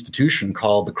educational institution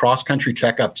called the Cross Country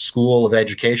Checkup School of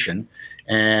Education.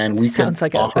 And we sounds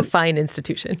like a fine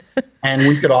institution. And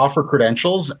we could offer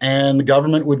credentials, and the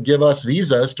government would give us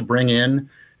visas to bring in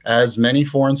as many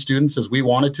foreign students as we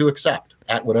wanted to accept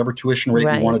at whatever tuition rate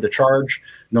we wanted to charge,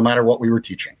 no matter what we were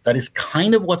teaching. That is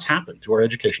kind of what's happened to our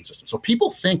education system. So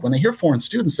people think, when they hear foreign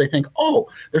students, they think, oh,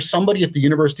 there's somebody at the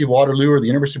University of Waterloo or the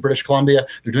University of British Columbia,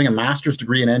 they're doing a master's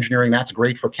degree in engineering, that's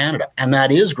great for Canada. And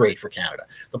that is great for Canada.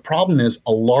 The problem is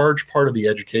a large part of the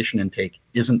education intake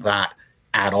isn't that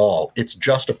at all. It's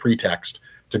just a pretext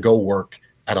to go work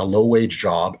at a low-wage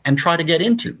job and try to get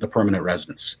into the permanent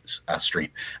residence stream.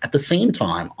 At the same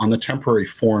time, on the temporary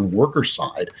foreign worker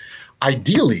side,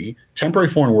 ideally, temporary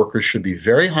foreign workers should be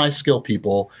very high-skilled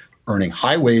people earning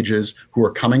high wages who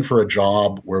are coming for a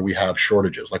job where we have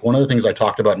shortages. Like one of the things I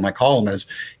talked about in my column is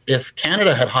if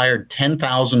Canada had hired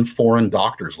 10,000 foreign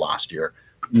doctors last year,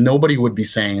 nobody would be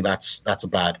saying that's a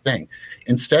bad thing.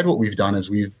 Instead, what we've done is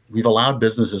we've allowed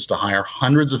businesses to hire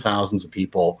hundreds of thousands of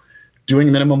people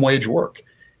doing minimum wage work.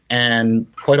 And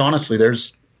quite honestly,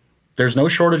 there's no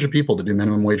shortage of people to do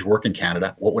minimum wage work in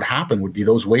Canada. What would happen would be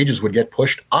those wages would get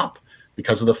pushed up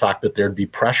because of the fact that there'd be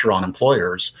pressure on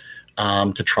employers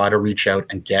to try to reach out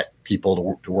and get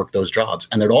people to work those jobs.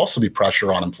 And there'd also be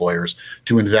pressure on employers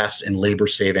to invest in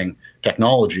labor-saving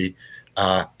technology,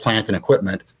 plant and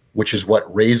equipment, which is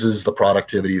what raises the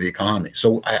productivity of the economy.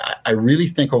 So I really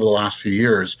think over the last few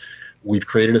years, we've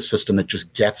created a system that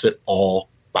just gets it all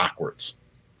backwards.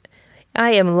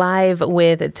 I am live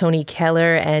with Tony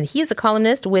Keller, and he is a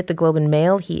columnist with the Globe and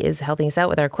Mail. He is helping us out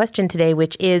with our question today,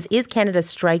 which is Canada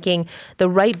striking the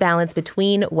right balance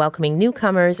between welcoming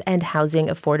newcomers and housing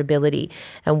affordability?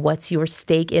 And what's your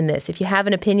stake in this? If you have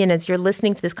an opinion as you're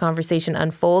listening to this conversation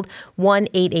unfold,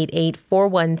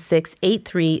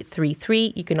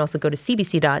 1-888-416-8333. You can also go to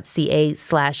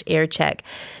cbc.ca/aircheck.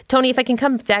 Tony, if I can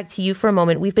come back to you for a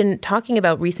moment, we've been talking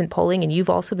about recent polling, and you've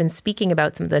also been speaking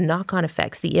about some of the knock-on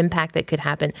effects, the impact that could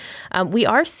happen. We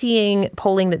are seeing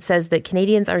polling that says that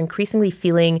Canadians are increasingly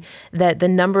feeling that the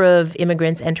number of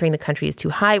immigrants entering the country is too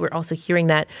high. We're also hearing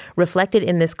that reflected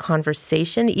in this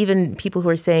conversation. Even people who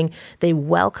are saying they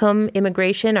welcome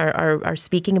immigration are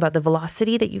speaking about the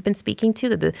velocity that you've been speaking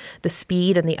to, that the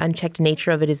speed and the unchecked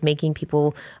nature of it is making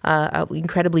people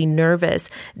incredibly nervous.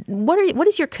 What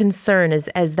is your concern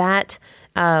as that?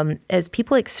 As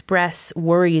people express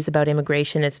worries about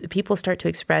immigration, as people start to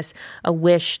express a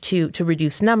wish to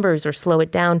reduce numbers or slow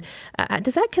it down,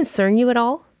 does that concern you at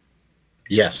all?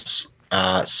 Yes.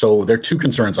 So there are two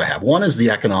concerns I have. One is the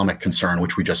economic concern,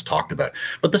 which we just talked about.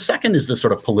 But the second is the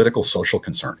sort of political social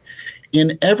concern.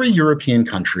 In every European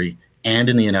country and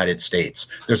in the United States,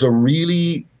 there's a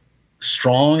really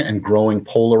strong and growing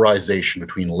polarization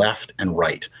between left and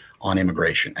right on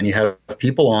immigration. And you have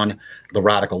people on the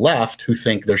radical left who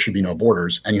think there should be no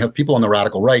borders, and you have people on the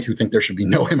radical right who think there should be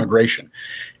no immigration.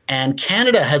 And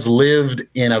Canada has lived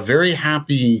in a very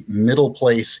happy middle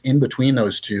place in between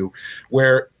those two,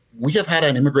 where we have had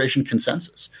an immigration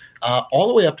consensus all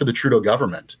the way up to the Trudeau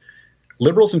government.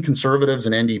 Liberals and Conservatives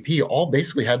and NDP all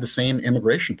basically had the same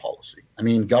immigration policy. I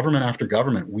mean, government after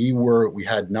government, we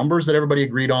had numbers that everybody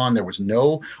agreed on. There was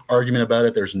no argument about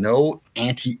it. There's no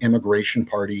anti-immigration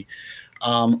party.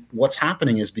 What's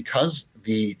happening is because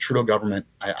the Trudeau government,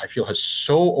 I feel, has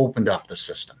so opened up the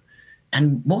system,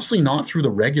 and mostly not through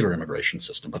the regular immigration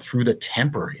system, but through the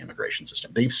temporary immigration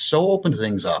system. They've so opened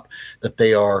things up that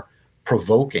they are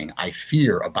provoking, I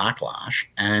fear, a backlash.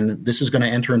 And this is going to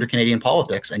enter into Canadian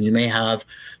politics. And you may have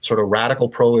sort of radical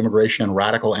pro-immigration and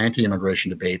radical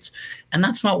anti-immigration debates. And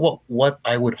that's not what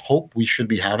I would hope we should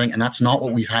be having. And that's not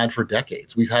what we've had for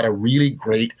decades. We've had a really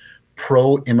great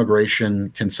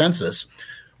pro-immigration consensus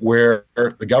where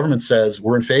the government says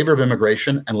we're in favor of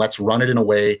immigration and let's run it in a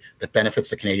way that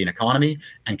benefits the Canadian economy.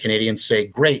 And Canadians say,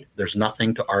 great, there's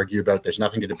nothing to argue about. There's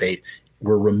nothing to debate.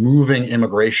 We're removing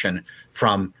immigration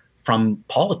from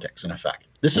politics, in effect.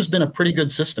 This has been a pretty good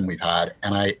system we've had,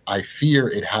 and I fear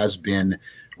it has been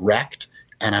wrecked,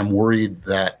 and I'm worried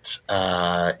that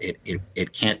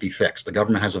it can't be fixed. The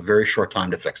government has a very short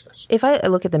time to fix this. If I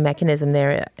look at the mechanism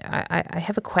there, I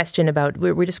have a question about,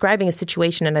 we're describing a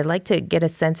situation, and I'd like to get a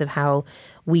sense of how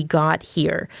we got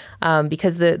here,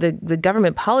 because the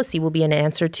government policy will be an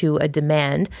answer to a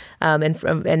demand,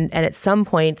 and at some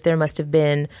point there must have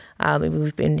been.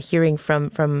 We've been hearing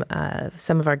from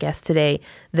some of our guests today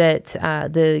that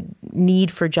the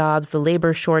need for jobs, the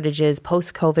labor shortages,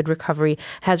 post-COVID recovery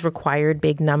has required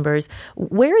big numbers.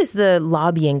 Where is the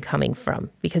lobbying coming from?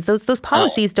 Because those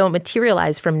policies don't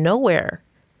materialize from nowhere.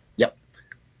 Yep.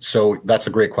 So that's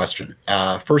a great question.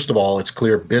 First of all, it's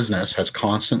clear business has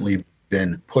constantly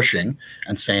been pushing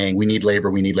and saying we need labor,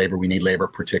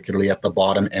 particularly at the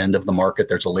bottom end of the market.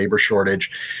 There's a labor shortage.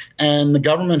 And the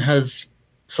government has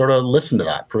sort of listened to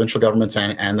that. Provincial governments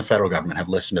and the federal government have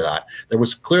listened to that. There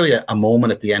was clearly a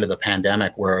moment at the end of the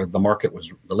pandemic where the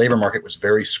labor market was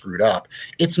very screwed up.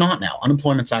 It's not now.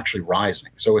 Unemployment's actually rising.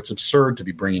 So it's absurd to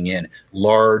be bringing in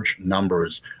large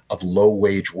numbers of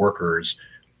low-wage workers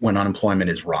when unemployment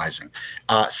is rising.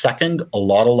 Second, a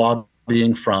lot of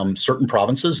lobbying from certain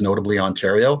provinces, notably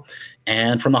Ontario,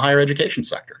 and from the higher education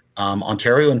sector.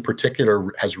 Ontario in particular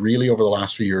has really, over the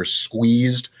last few years,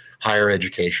 squeezed higher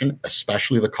education,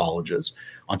 especially the colleges.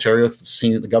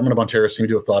 The government of Ontario seemed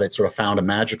to have thought it sort of found a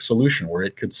magic solution where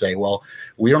it could say, well,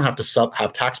 we don't have to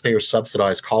have taxpayers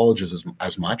subsidize colleges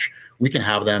as much. We can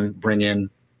have them bring in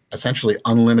essentially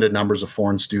unlimited numbers of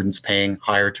foreign students paying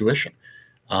higher tuition.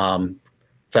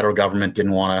 Federal government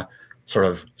didn't want to sort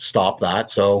of stop that,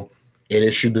 so it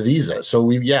issued the visa. So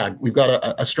we've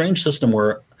got a strange system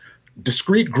where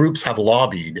discrete groups have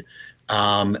lobbied,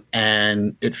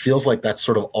 and it feels like that's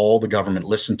sort of all the government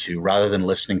listened to, rather than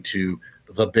listening to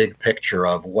the big picture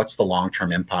of what's the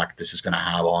long-term impact this is going to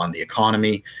have on the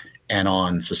economy and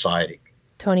on society.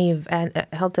 Tony, you've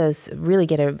helped us really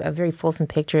get a very fulsome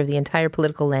picture of the entire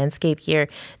political landscape here.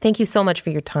 Thank you so much for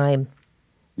your time.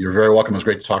 You're very welcome. It was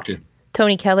great to talk to you.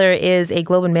 Tony Keller is a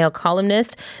Globe and Mail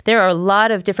columnist. There are a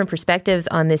lot of different perspectives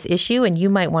on this issue, and you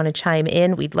might want to chime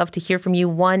in. We'd love to hear from you.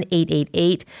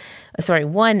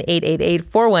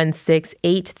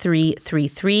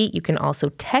 1-888-416-8333. You can also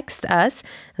text us.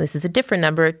 This is a different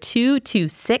number,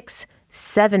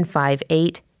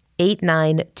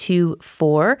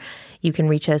 226-758-8924. You can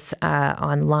reach us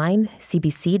online,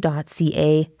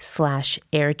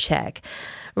 cbc.ca/aircheck.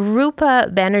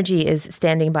 Rupa Banerjee is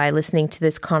standing by listening to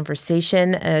this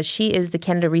conversation. She is the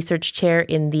Canada Research Chair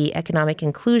in the Economic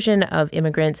Inclusion of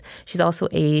Immigrants. She's also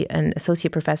an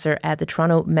associate professor at the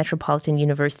Toronto Metropolitan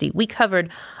University. We covered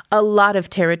a lot of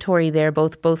territory there,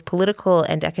 both political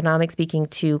and economic, speaking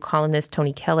to columnist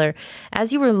Tony Keller.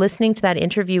 As you were listening to that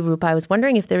interview, Rupa, I was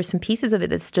wondering if there were some pieces of it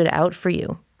that stood out for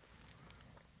you.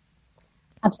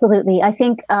 Absolutely. I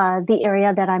think the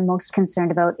area that I'm most concerned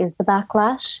about is the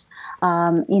backlash.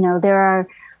 There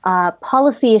are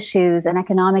policy issues and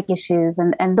economic issues,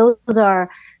 and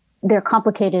they're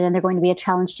complicated and they're going to be a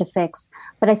challenge to fix.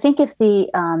 But I think if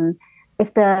the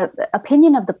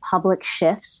opinion of the public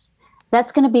shifts,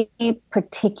 that's going to be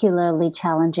particularly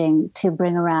challenging to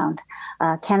bring around.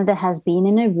 Canada has been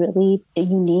in a really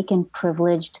unique and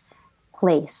privileged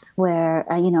place where,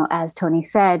 as Tony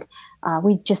said,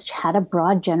 we just had a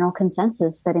broad general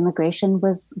consensus that immigration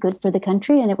was good for the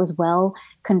country and it was well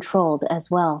controlled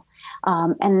as well.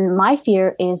 And my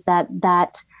fear is that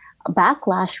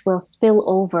backlash will spill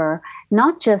over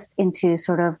not just into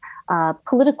sort of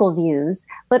political views,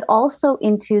 but also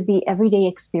into the everyday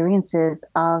experiences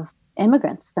of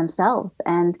immigrants themselves,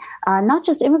 and not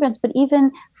just immigrants, but even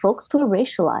folks who are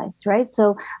racialized, right?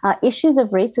 So issues of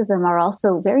racism are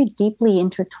also very deeply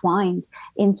intertwined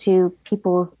into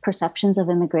people's perceptions of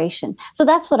immigration. So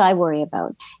that's what I worry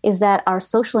about, is that our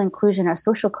social inclusion, our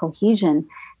social cohesion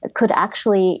could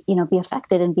actually, be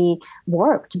affected and be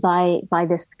warped by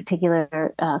this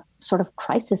particular sort of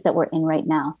crisis that we're in right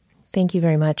now. Thank you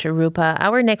very much, Rupa.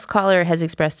 Our next caller has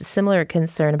expressed a similar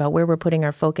concern about where we're putting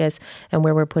our focus and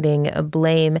where we're putting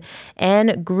blame.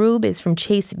 Anne Grube is from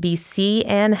Chase, BC.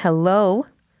 Anne, hello.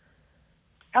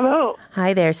 Hello.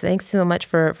 Hi there. So thanks so much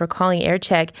for calling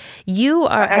AirCheck. You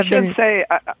are. I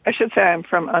should say I'm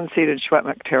from unceded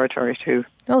Secwepemc territory too.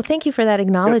 Oh, thank you for that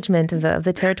acknowledgement of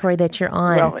the territory that you're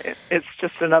on. Well, it's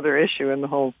just another issue in the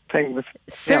whole thing.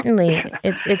 Certainly,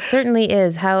 it certainly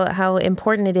is how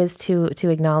important it is to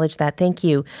acknowledge that. Thank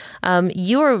you. And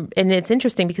it's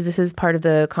interesting because this is part of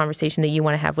the conversation that you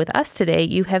want to have with us today.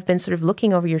 You have been sort of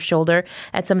looking over your shoulder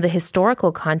at some of the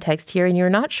historical context here, and you're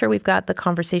not sure we've got the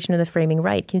conversation or the framing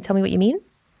right. Can you tell me what you mean?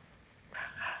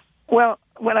 Well,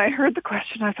 when I heard the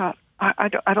question, I thought, I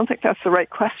don't think that's the right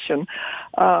question.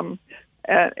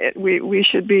 We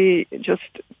should be just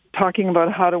talking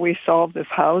about how do we solve this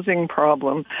housing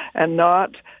problem and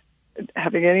not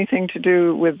having anything to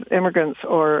do with immigrants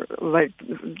or like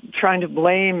trying to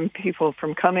blame people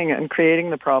from coming and creating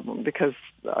the problem because,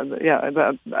 one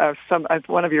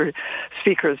of your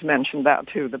speakers mentioned that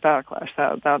too, the backlash.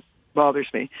 That bothers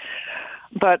me.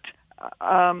 But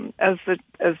as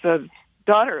the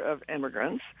daughter of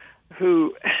immigrants,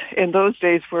 who in those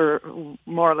days were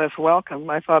more or less welcome.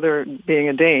 My father being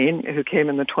a Dane who came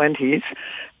in the 1920s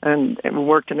and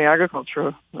worked in the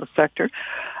agricultural sector,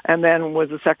 and then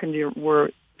was a Second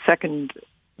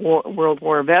World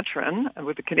War veteran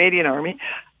with the Canadian Army,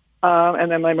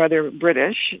 and then my mother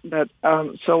British. But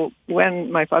so when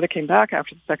my father came back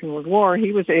after the Second World War,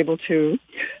 he was able to,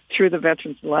 through the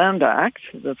Veterans Land Act,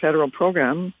 the federal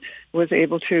program, was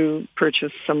able to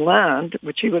purchase some land,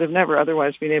 which he would have never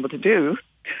otherwise been able to do.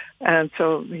 And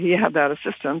so he had that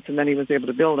assistance, and then he was able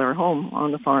to build our home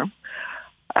on the farm.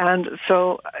 And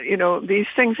so, these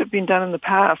things have been done in the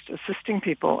past, assisting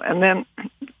people. And then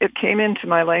it came into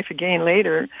my life again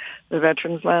later, the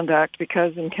Veterans Land Act,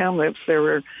 because in Kamloops there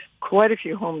were quite a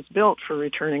few homes built for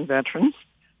returning veterans.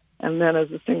 And then as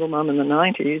a single mom in the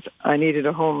 90s, I needed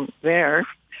a home there.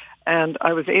 And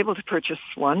I was able to purchase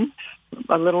one,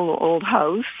 a little old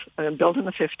house built in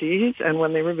the 50s. And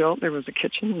when they were built, there was a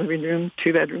kitchen, living room,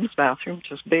 2 bedrooms, bathroom,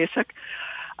 just basic.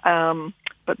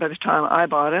 But by the time I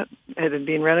bought it, it had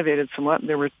been renovated somewhat.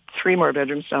 There were 3 more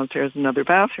bedrooms downstairs, another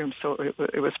bathroom, so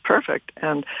it was perfect.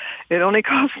 And it only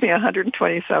cost me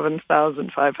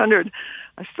 $127,500.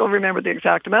 I still remember the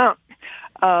exact amount.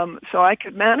 So I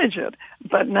could manage it.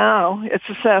 But now it's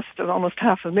assessed at almost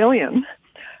 $500,000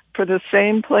 for the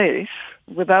same place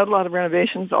without a lot of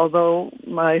renovations, although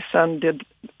my son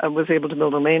was able to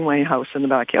build a laneway house in the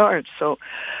backyard. So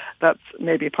that's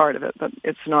maybe part of it, but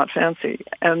it's not fancy.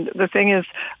 And the thing is,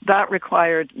 that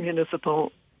required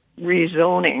municipal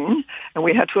rezoning, and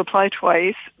we had to apply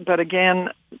twice. But again,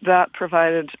 that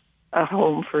provided a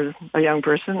home for a young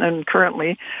person. And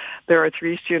currently, there are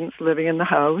 3 students living in the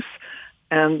house,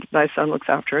 and my son looks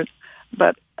after it.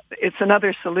 But it's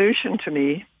another solution to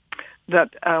me that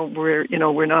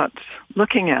we're not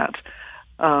looking at.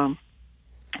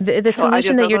 The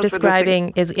solution that you're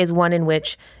describing is one in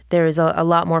which there is a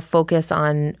lot more focus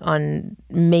on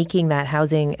making that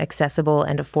housing accessible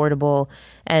and affordable,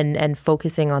 and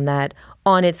focusing on that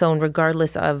on its own,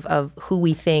 regardless of who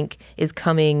we think is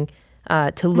coming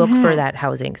to look for that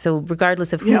housing. So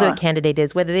regardless of who the candidate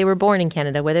is, whether they were born in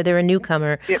Canada, whether they're a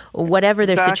newcomer, whatever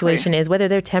their situation is, whether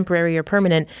they're temporary or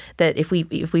permanent, that if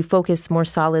we focus more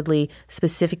solidly,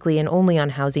 specifically and only on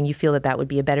housing, you feel that would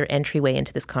be a better entryway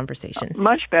into this conversation.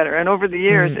 Much better. And over the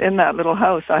years in that little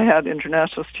house, I had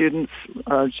international students,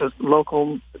 just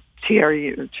local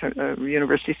TRU,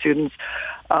 university students,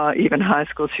 even high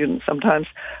school students sometimes,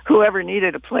 whoever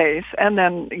needed a place, and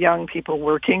then young people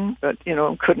working but,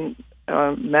 couldn't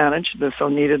manage this, so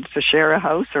needed to share a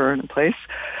house or a place.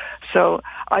 So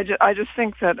I just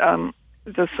think that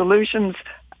the solutions,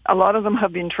 a lot of them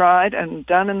have been tried and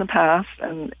done in the past,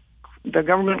 and the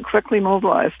government quickly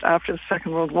mobilized after the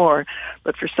Second World War,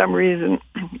 but for some reason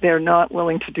they're not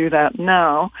willing to do that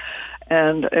now.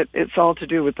 And it's all to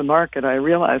do with the market. I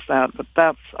realize that, but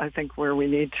that's, I think, where we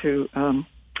need to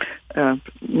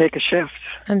make a shift.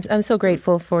 I'm so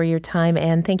grateful for your time,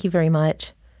 Anne. Thank you very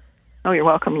much. Oh, you're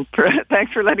welcome.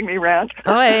 Thanks for letting me rant.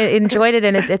 Oh, I enjoyed it,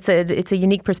 and it's a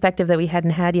unique perspective that we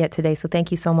hadn't had yet today. So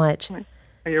thank you so much.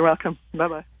 You're welcome.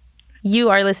 Bye-bye. You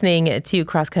are listening to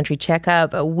Cross Country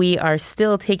Checkup. We are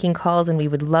still taking calls, and we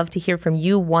would love to hear from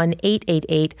you.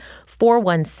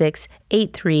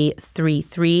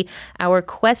 1-888-416-8333. Our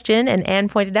question, and Anne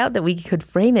pointed out that we could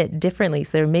frame it differently.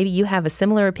 So maybe you have a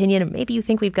similar opinion, and maybe you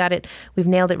think we've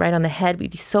nailed it right on the head. We'd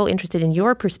be so interested in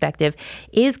your perspective.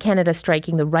 Is Canada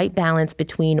striking the right balance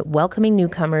between welcoming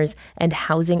newcomers and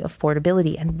housing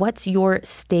affordability? And what's your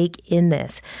stake in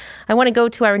this? I want to go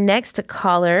to our next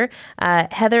caller,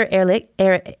 Heather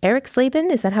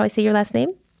Eriksleben. Is that how I say your last name?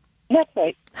 That's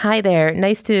right. Hi there.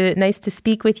 Nice to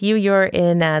speak with you. You're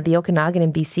in the Okanagan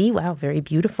in BC. Wow, very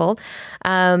beautiful.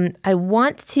 I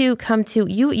want to come to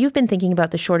you. You've been thinking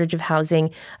about the shortage of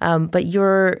housing, but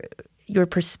your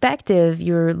perspective,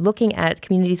 you're looking at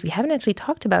communities we haven't actually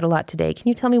talked about a lot today. Can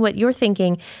you tell me what you're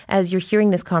thinking as you're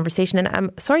hearing this conversation? And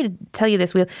I'm sorry to tell you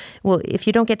this. Well, if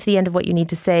you don't get to the end of what you need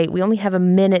to say, we only have a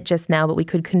minute just now, but we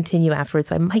could continue afterwards.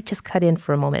 So I might just cut in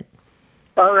for a moment.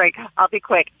 All right. I'll be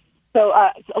quick. So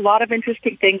a lot of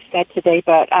interesting things said today,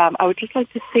 but I would just like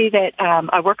to say that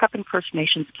I work up in First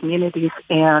Nations communities,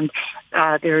 and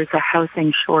there is a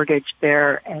housing shortage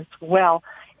there as well.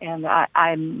 And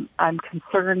I'm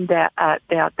concerned that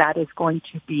that is going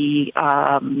to be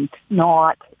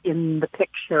not in the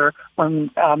picture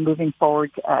when moving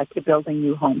forward to building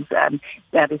new homes, and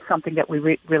that is something that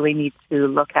we really need to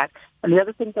look at. And the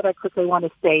other thing that I quickly want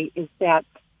to say is that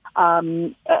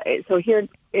so here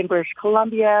in British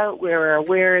Columbia, we're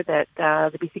aware that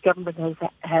the BC government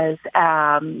has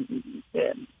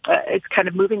it's kind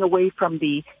of moving away from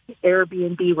the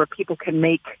Airbnb where people can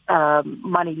make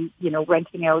money,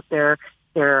 renting out their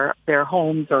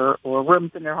homes or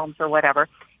rooms in their homes or whatever,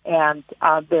 and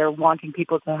they're wanting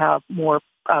people to have more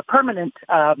permanent.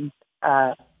 They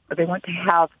want to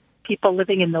have people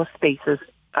living in those spaces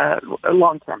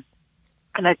long term,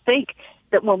 and I think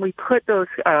that when we put those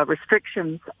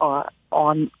restrictions on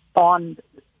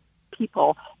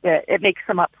people, it makes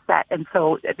them upset. And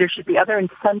so there should be other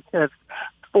incentives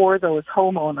for those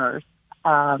homeowners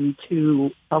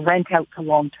to rent out to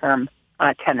long-term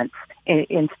tenants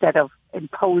instead of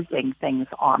imposing things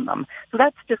on them. So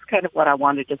that's just kind of what I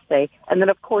wanted to say. And then,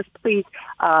 of course, please,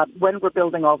 when we're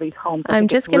building all these homes... I'm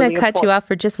just going to cut you off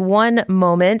for just one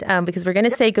moment because we're going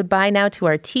to say goodbye now to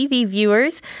our TV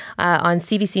viewers on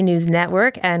CBC News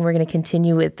Network, and we're going to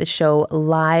continue with the show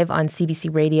live on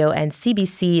CBC Radio and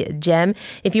CBC Gem.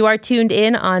 If you are tuned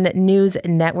in on News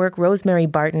Network, Rosemary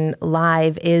Barton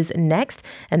Live is next,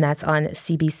 and that's on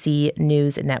CBC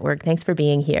News Network. Thanks for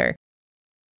being here.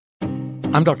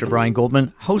 I'm Dr. Brian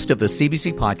Goldman, host of the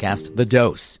CBC podcast, The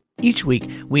Dose. Each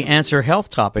week, we answer health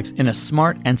topics in a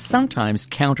smart and sometimes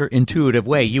counterintuitive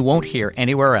way you won't hear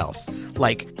anywhere else.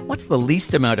 Like, what's the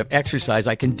least amount of exercise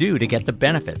I can do to get the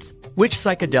benefits? Which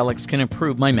psychedelics can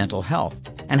improve my mental health?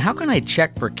 And how can I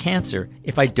check for cancer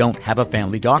if I don't have a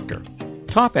family doctor?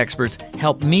 Top experts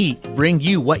help me bring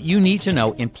you what you need to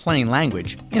know in plain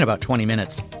language in about 20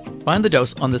 minutes. Find The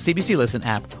Dose on the CBC Listen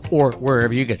app or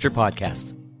wherever you get your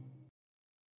podcasts.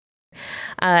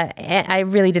 I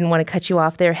really didn't want to cut you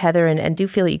off there, Heather, and do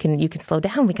feel that you can slow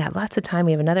down. We got lots of time.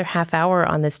 We have another half hour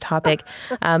on this topic,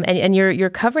 and you're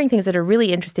covering things that are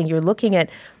really interesting. You're looking at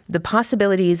the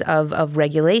possibilities of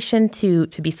regulation to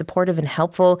be supportive and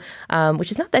helpful,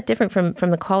 which is not that different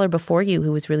from the caller before you,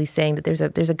 who was really saying that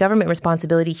there's a government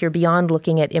responsibility here beyond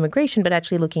looking at immigration, but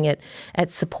actually looking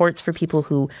at supports for people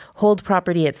who hold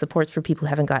property, at supports for people who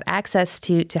haven't got access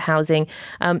to housing.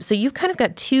 So you've kind of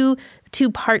got two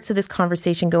parts of this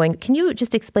conversation going. Can you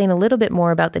just explain a little bit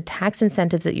more about the tax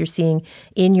incentives that you're seeing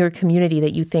in your community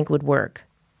that you think would work?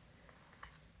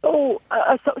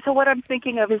 So what I'm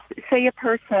thinking of is, say a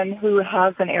person who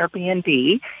has an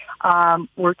Airbnb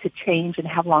were to change and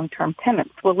have long-term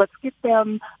tenants. Well, let's give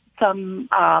them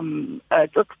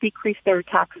let's decrease their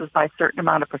taxes by a certain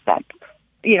amount of percent.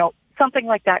 Something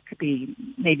like that could be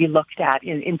maybe looked at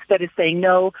instead of saying,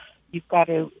 no, you've got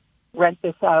to rent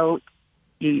this out.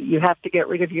 You have to get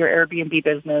rid of your Airbnb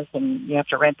business and you have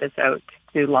to rent this out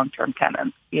to long-term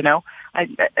tenants.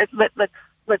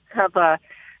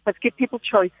 Let's give people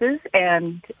choices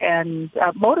and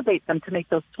motivate them to make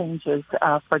those changes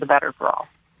for the better for all.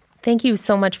 Thank you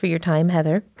so much for your time,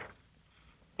 Heather.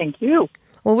 Thank you.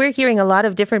 Well, we're hearing a lot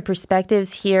of different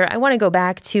perspectives here. I want to go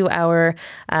back to our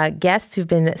guests who've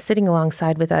been sitting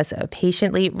alongside with us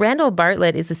patiently. Randall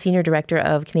Bartlett is the Senior Director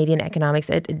of Canadian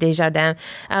Economics at Desjardins.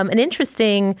 An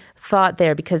interesting thought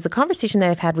there, because the conversation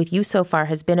that I've had with you so far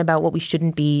has been about what we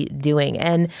shouldn't be doing.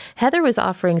 And Heather was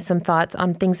offering some thoughts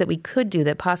on things that we could do,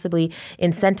 that possibly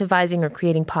incentivizing or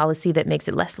creating policy that makes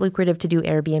it less lucrative to do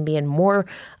Airbnb and more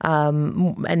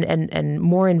and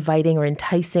more inviting or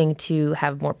enticing to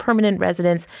have more permanent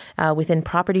residents within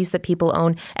properties that people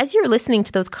own. As you're listening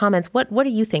to those comments, what are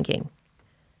you thinking?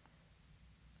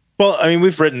 Well, I mean,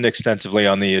 we've written extensively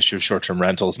on the issue of short-term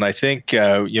rentals, and I think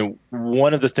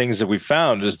one of the things that we've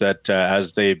found is that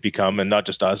as they become, and not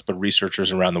just us, but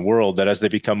researchers around the world, that as they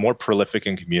become more prolific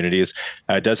in communities,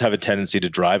 it does have a tendency to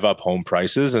drive up home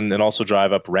prices and also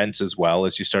drive up rents as well,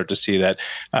 as you start to see that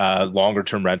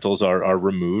longer-term rentals are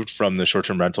removed from the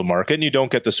short-term rental market, and you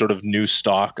don't get the sort of new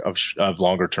stock of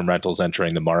longer-term rentals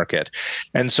entering the market.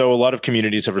 And so a lot of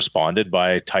communities have responded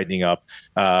by tightening up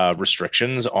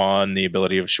restrictions on the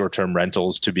ability of short-term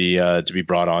rentals to be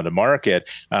brought onto market,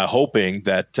 hoping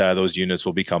that those units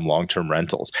will become long-term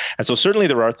rentals. And so certainly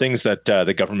there are things that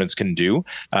the governments can do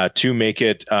to make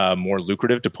it more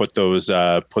lucrative to put those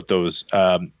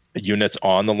units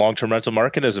on the long-term rental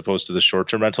market as opposed to the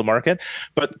short-term rental market.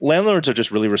 But landlords are just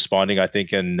really responding, I think,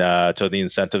 to the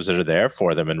incentives that are there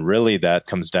for them. And really that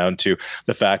comes down to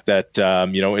the fact that,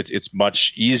 it's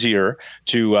much easier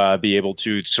to be able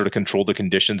to sort of control the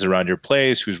conditions around your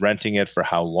place, who's renting it for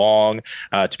how long,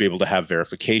 to be able to have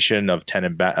verification of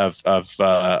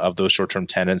of those short-term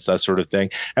tenants, that sort of thing.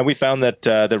 And we found that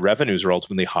the revenues are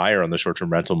ultimately higher on the short-term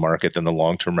rental market than the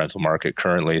long-term rental market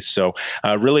currently. So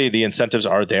really the incentives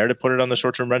are there to put it on the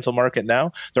short-term rental market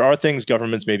now. There are things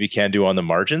governments maybe can do on the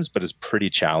margins, but it's pretty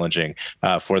challenging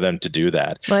for them to do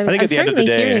that. Well, I think at the end of the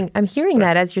day, I'm hearing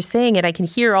that as you're saying it. I can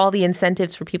hear all the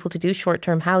incentives for people to do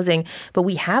short-term housing, but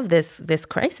we have this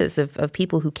crisis of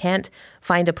people who can't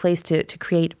find a place to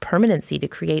create permanency, to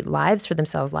create lives for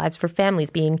themselves, lives for families,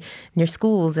 being near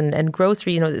schools and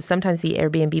grocery. Sometimes the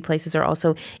Airbnb places are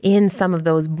also in some of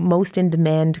those most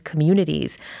in-demand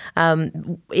communities.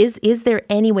 Is there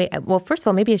any way? Well, first of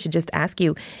all, maybe I should just ask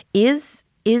you, is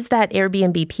that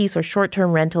Airbnb piece or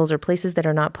short-term rentals or places that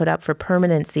are not put up for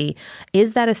permanency,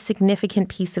 is that a significant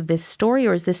piece of this story,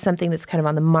 or is this something that's kind of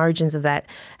on the margins of that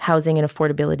housing and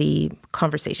affordability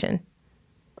conversation?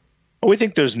 We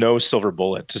think there's no silver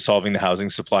bullet to solving the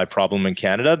housing supply problem in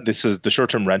Canada. This is the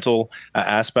short-term rental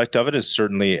aspect of it is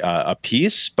certainly a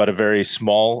piece, but a very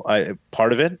small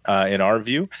part of it, in our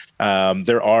view.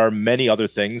 There are many other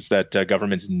things that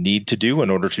governments need to do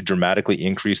in order to dramatically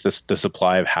increase the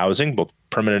supply of housing, both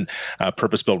permanent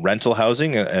purpose-built rental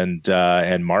housing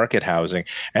and market housing.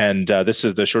 And this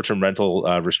is the short-term rental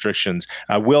restrictions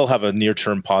will have a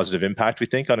near-term positive impact, we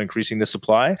think, on increasing the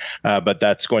supply. But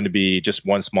that's going to be just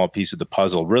one small piece of the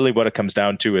puzzle. Really what it comes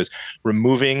down to is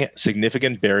removing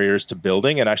significant barriers to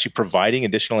building and actually providing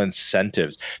additional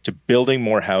incentives to building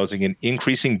more housing and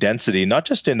increasing density, not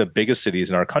just in the biggest cities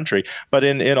in our country, but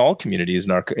in all communities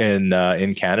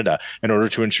in Canada, in order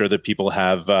to ensure that people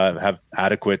have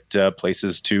adequate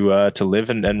places to live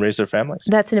and raise their families.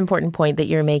 That's an important point that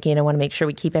you're making. I want to make sure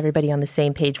we keep everybody on the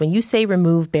same page. When you say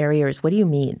remove barriers, what do you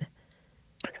mean?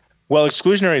 Well,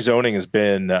 exclusionary zoning has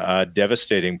been a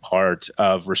devastating part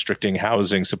of restricting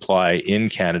housing supply in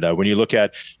Canada. When you look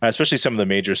at, especially some of the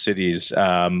major cities,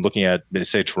 looking at,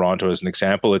 say, Toronto as an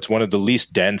example, it's one of the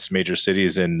least dense major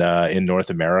cities in North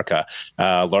America.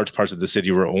 Large parts of the city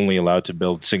were only allowed to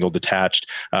build single detached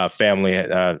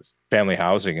family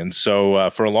housing. And so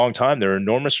for a long time, there are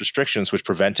enormous restrictions which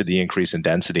prevented the increase in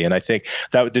density. And I think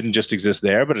that didn't just exist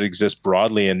there, but it exists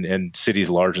broadly in cities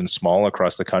large and small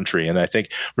across the country. And I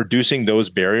think reducing those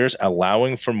barriers,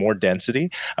 allowing for more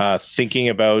density, thinking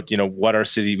about,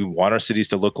 what we want our cities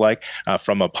to look like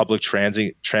from a public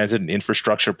transit and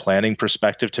infrastructure planning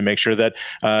perspective to make sure that,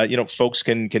 folks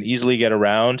can easily get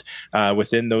around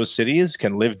within those cities,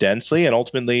 can live densely, and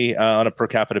ultimately on a per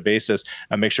capita basis,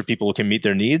 make sure people can meet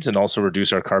their needs and also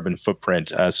reduce our carbon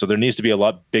footprint. So there needs to be a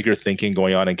lot bigger thinking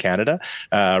going on in Canada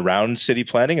around city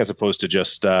planning, as opposed to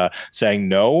just saying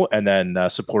no and then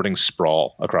supporting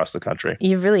sprawl across the country.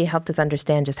 You've really helped us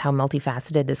understand just how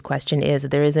multifaceted this question is.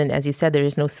 There isn't, as you said, there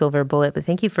is no silver bullet, but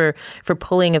thank you for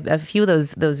pulling a few of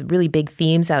those really big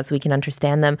themes out so we can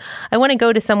understand them. I want to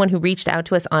go to someone who reached out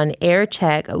to us on Air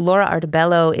Check. Laura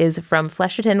Artabello is from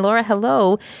Flesherton. Laura,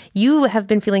 hello. You have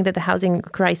been feeling that the housing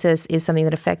crisis is something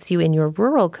that affects you in your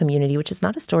rural community, which is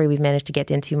not a story we've managed to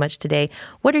get into much today.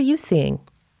 What are you seeing?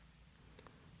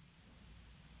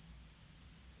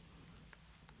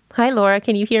 Hi, Laura.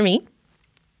 Can you hear me?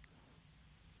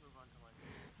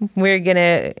 We're going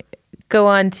to go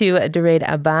on to Duraid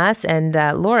Abbas. And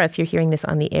Laura, if you're hearing this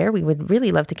on the air, we would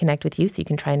really love to connect with you so you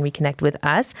can try and reconnect with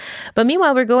us. But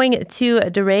meanwhile, we're going to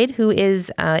Duraid, who is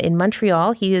in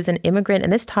Montreal. He is an immigrant,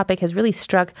 and this topic has really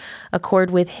struck a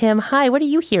chord with him. Hi, what are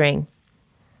you hearing?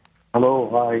 Hello,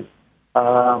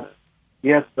 hi.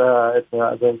 Yes, as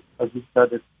you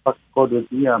said, it's struck a chord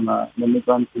with me. I'm an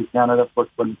immigrant in Canada for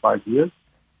 25 years.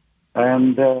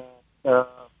 And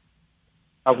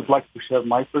I would like to share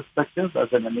my perspective as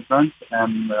an immigrant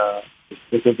and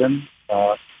citizen,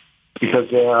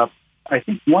 because I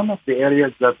think one of the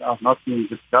areas that are not being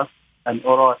discussed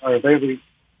or I rarely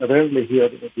hear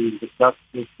it being discussed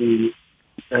is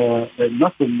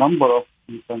not the number of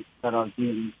immigrants that are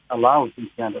being allowed in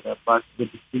Canada, but the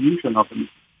distribution of them.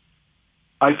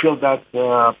 I feel that,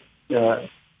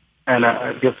 and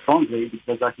I feel strongly,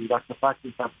 because I think that's the fact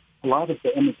is that a lot of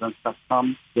the immigrants that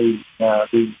come, they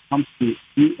come to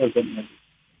see as an immigrant,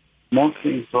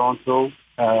 mostly in Toronto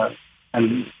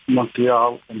and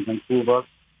Montreal and Vancouver,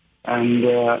 and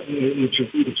which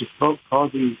is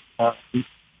causing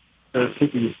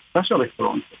cities, especially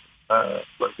Toronto,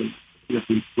 where the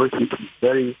situation is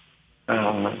very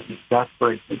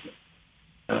exasperated.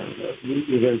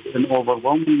 There's an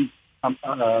overwhelming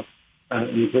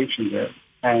immigration there,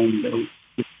 and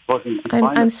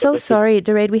I'm so sorry,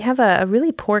 Duraid. We have a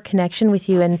really poor connection with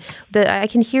you, and I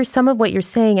can hear some of what you're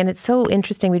saying, and it's so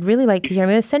interesting. We'd really like to hear. I'm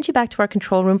going to send you back to our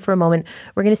control room for a moment.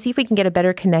 We're going to see if we can get a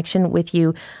better connection with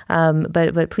you,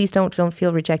 but please don't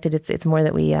feel rejected. It's more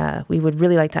that we would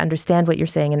really like to understand what you're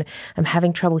saying, and I'm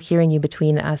having trouble hearing you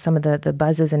between some of the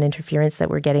buzzes and interference that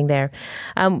we're getting there.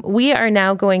 We are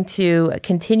now going to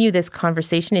continue this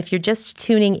conversation. If you're just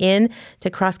tuning in to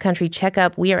Cross Country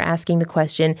Checkup, we are asking the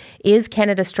question, is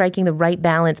Canada striking the right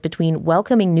balance between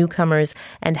welcoming newcomers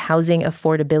and housing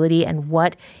affordability, and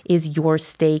what is your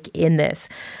stake in this?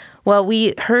 Well,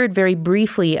 we heard very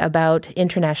briefly about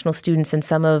international students and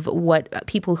some of what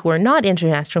people who are not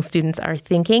international students are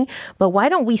thinking, but why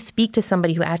don't we speak to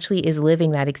somebody who actually is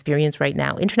living that experience right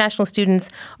now? International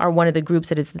students are one of the groups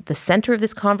that is at the center of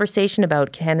this conversation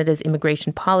about Canada's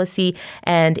immigration policy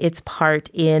and its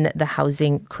part in the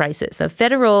housing crisis. The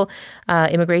federal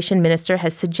immigration minister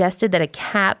has suggested that a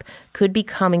cap could be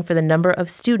coming for the number of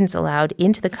students allowed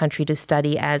into the country to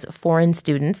study as foreign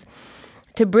students.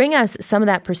 To bring us some of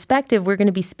that perspective, we're going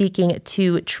to be speaking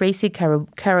to Tracy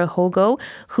Karahogo,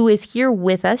 who is here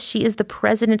with us. She is the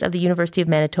president of the University of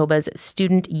Manitoba's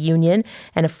Student Union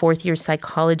and a fourth-year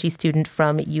psychology student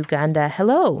from Uganda.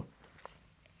 Hello.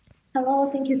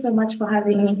 Hello, thank you so much for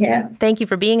having me here. Thank you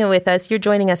for being with us. You're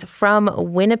joining us from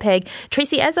Winnipeg.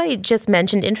 Tracy, as I just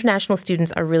mentioned, international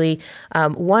students are really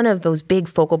one of those big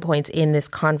focal points in this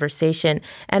conversation.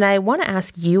 And I want to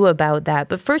ask you about that.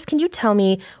 But first, can you tell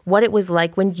me what it was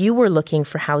like when you were looking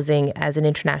for housing as an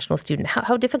international student?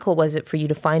 How difficult was it for you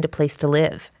to find a place to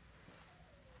live?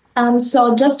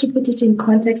 So just to put it in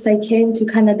context, I came to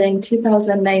Canada in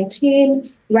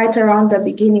 2019, right around the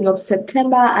beginning of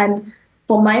September, and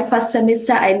for my first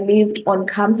semester, I lived on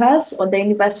campus on the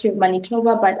University of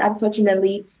Manitoba, but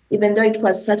unfortunately, even though it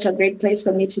was such a great place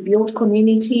for me to build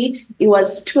community, it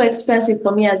was too expensive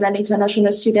for me as an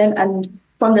international student. And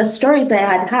from the stories I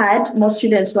had, most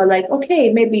students were like,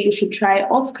 okay, maybe you should try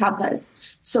off-campus.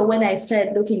 So when I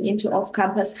started looking into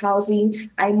off-campus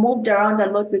housing, I moved around a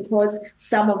lot because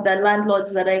some of the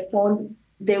landlords that I found,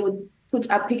 they would put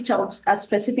a picture of a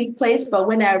specific place, but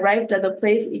when I arrived at the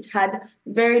place, it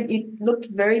looked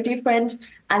very different.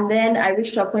 And then I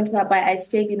reached a point whereby I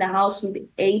stayed in a house with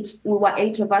 8. We were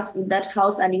 8 of us in that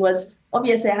house, and it was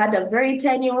obviously I had a very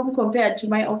tiny room compared to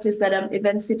my office that I'm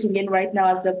even sitting in right now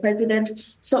as the president.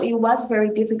 So it was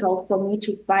very difficult for me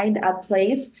to find a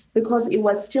place because it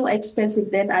was still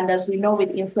expensive then. And as we know,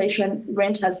 with inflation,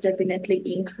 rent has definitely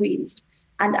increased.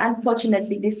 And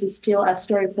unfortunately, this is still a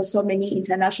story for so many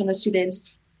international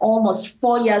students almost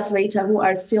 4 years later who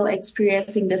are still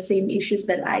experiencing the same issues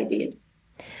that I did.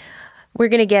 We're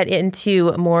going to get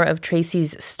into more of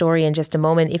Tracy's story in just a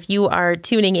moment. If you are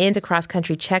tuning in to Cross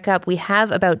Country Checkup, we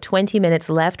have about 20 minutes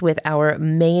left with our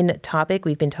main topic.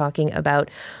 We've been talking about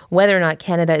whether or not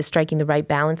Canada is striking the right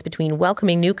balance between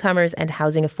welcoming newcomers and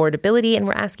housing affordability, and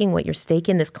we're asking what your stake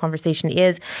in this conversation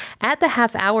is. At the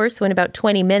half hour, so in about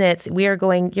 20 minutes, you're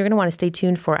going to want to stay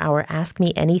tuned for our Ask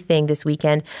Me Anything this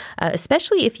weekend,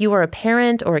 especially if you are a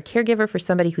parent or a caregiver for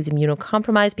somebody who's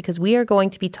immunocompromised, because we are going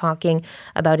to be talking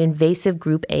about invasive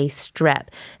group A strep.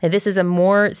 And this is a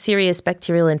more serious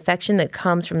bacterial infection that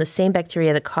comes from the same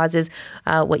bacteria that causes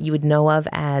what you would know of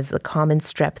as the common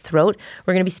strep throat.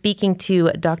 We're going to be speaking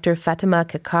to Dr. Fatima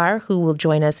Kakar, who will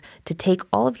join us to take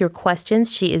all of your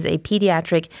questions. She is a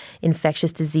pediatric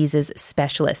infectious diseases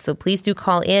specialist. So please do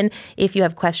call in if you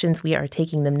have questions. We are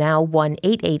taking them now,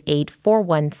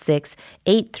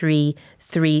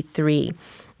 1-888-416-8333.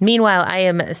 Meanwhile, I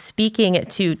am speaking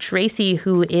to Tracy,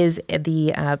 who is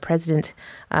the president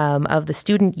of the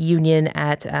student union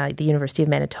at the University of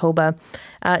Manitoba.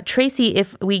 Tracy,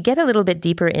 if we get a little bit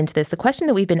deeper into this, the question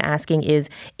that we've been asking is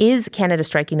Canada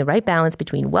striking the right balance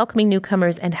between welcoming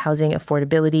newcomers and housing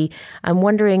affordability? I'm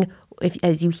wondering, if,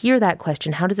 as you hear that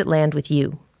question, how does it land with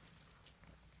you?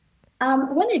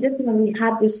 When I definitely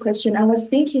had this question, I was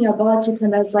thinking about it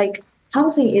and I was like,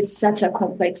 housing is such a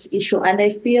complex issue, and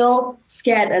I feel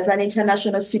scared as an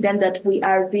international student that we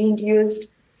are being used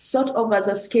sort of as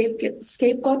a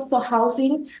scapegoat for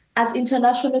housing. As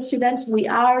international students, we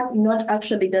are not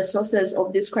actually the sources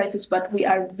of this crisis, but we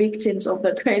are victims of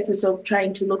the crisis of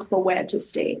trying to look for where to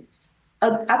stay.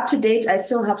 Up to date, I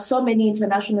still have so many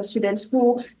international students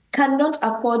who cannot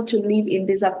afford to live in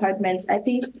these apartments. I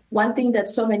think one thing that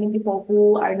so many people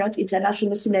who are not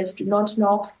international students do not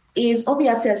know is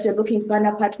obviously as you're looking for an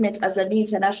apartment as a new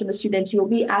international student, you'll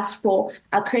be asked for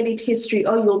a credit history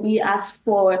or you'll be asked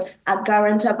for a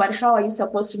guarantor. But how are you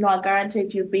supposed to know a guarantor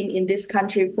if you've been in this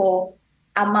country for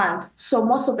a month? So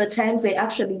most of the times they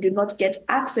actually do not get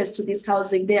access to this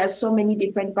housing. There are so many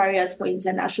different barriers for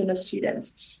international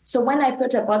students. So when I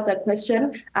thought about the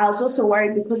question, I was also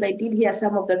worried because I did hear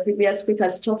some of the previous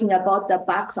speakers talking about the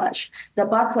backlash. The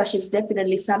backlash is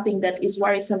definitely something that is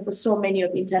worrisome for so many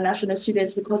of international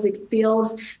students because it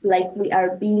feels like we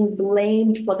are being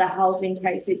blamed for the housing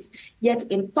crisis. Yet,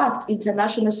 in fact,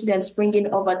 international students bring in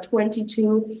over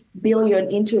 22 billion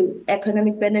into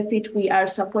economic benefit. We are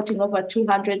supporting over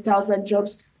 200,000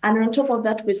 jobs. And on top of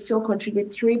that, we still contribute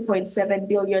 3.7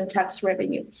 billion tax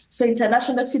revenue. So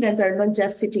international students are not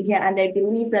just sitting here. And I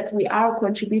believe that we are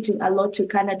contributing a lot to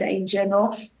Canada in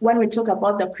general when we talk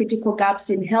about the critical gaps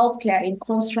in healthcare, in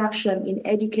construction, in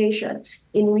education,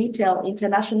 in retail.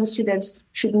 International students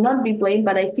should not be blamed,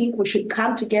 but I think we should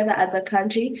come together as a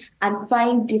country and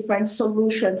find different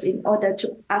solutions in order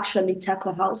to actually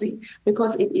tackle housing,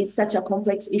 because it is such a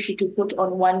complex issue to put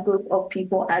on one group of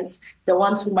people as the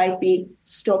ones who might be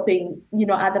stopping,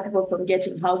 other people from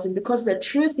getting housing. Because the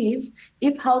truth is,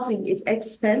 if housing is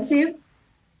expensive,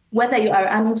 whether you are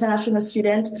an international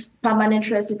student, permanent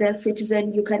resident,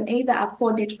 citizen, you can either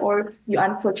afford it or you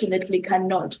unfortunately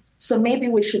cannot. So maybe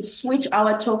we should switch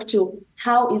our talk to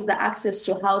how is the access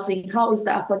to housing, how is the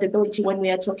affordability when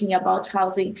we are talking about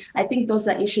housing. I think those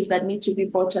are issues that need to be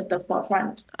brought at the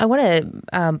forefront. I want to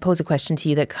pose a question to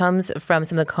you that comes from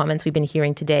some of the comments we've been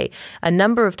hearing today. A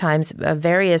number of times,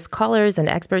 various callers and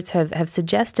experts have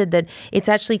suggested that it's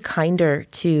actually kinder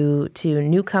to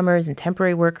newcomers and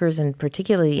temporary workers, and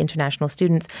particularly international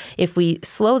students, if we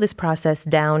slow this process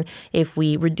down, if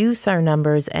we reduce our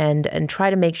numbers and try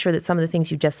to make sure that some of the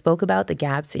things you just spoke about, the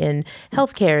gaps in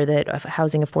healthcare, that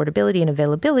housing affordability and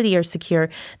availability are secure,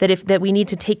 that we need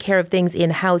to take care of things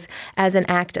in-house as an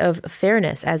act of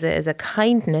fairness, as a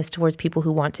kindness towards people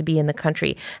who want to be in the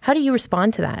country. How do you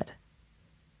respond to that?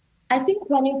 I think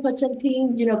one important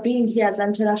thing, being here as an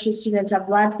international student, I've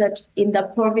learned that in the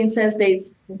provinces, there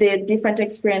are different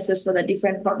experiences for the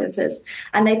different provinces.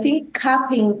 And I think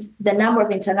capping the number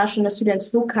of international students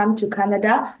who come to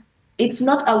Canada, it's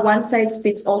not a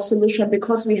one-size-fits-all solution,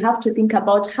 because we have to think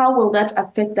about how will that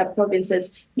affect the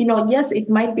provinces. Yes, it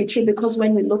might be true, because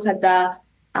when we look at the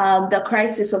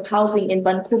crisis of housing in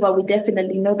Vancouver, we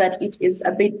definitely know that it is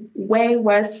a bit way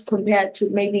worse compared to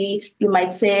maybe you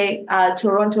might say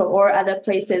Toronto or other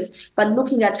places. But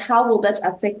looking at how will that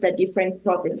affect the different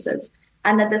provinces.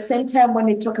 And at the same time, when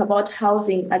we talk about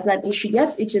housing as an issue,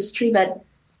 yes, it is true that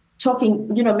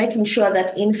making sure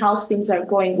that in-house things are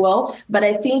going well. But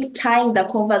I think tying the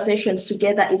conversations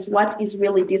together is what is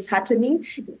really disheartening,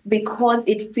 because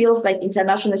it feels like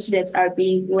international students are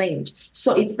being blamed.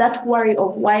 So it's that worry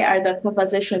of why are the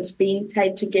conversations being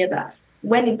tied together?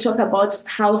 When you talk about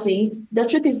housing, the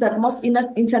truth is that most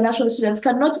international students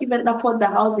cannot even afford the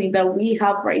housing that we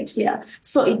have right here.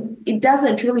 So it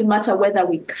doesn't really matter whether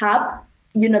we cap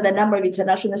the number of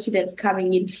international students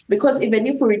coming in, because even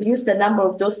if we reduce the number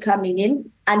of those coming in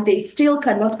and they still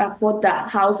cannot afford the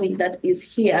housing that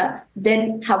is here,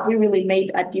 then have we really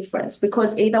made a difference?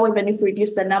 Because either way, even if we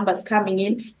reduce the numbers coming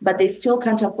in, but they still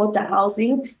can't afford the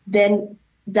housing, then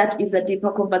that is a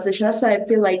deeper conversation. That's why I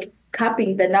feel like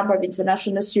capping the number of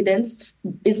international students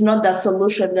is not the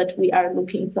solution that we are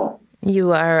looking for.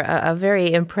 You are a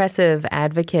very impressive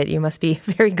advocate. You must be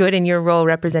very good in your role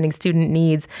representing student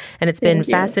needs. And it's been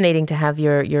fascinating to have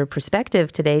your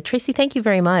perspective today. Tracy, thank you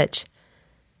very much.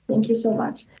 Thank you so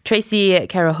much. Tracy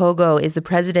Karahogo is the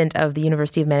president of the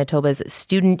University of Manitoba's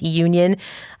Student Union.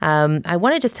 I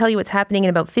want to just tell you what's happening in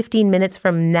about 15 minutes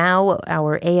from now.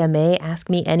 Our AMA, Ask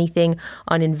Me Anything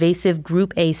on invasive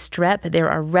Group A strep. There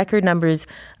are record numbers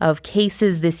of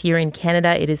cases this year in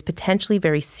Canada. It is potentially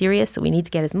very serious, so we need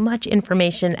to get as much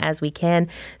information as we can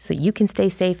so that you can stay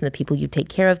safe and the people you take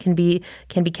care of can be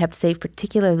kept safe,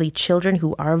 particularly children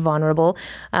who are vulnerable.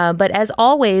 But as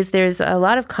always, there's a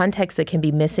lot of context that can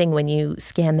be missing when you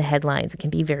scan the headlines. It can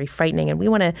be very frightening, and we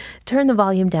want to turn the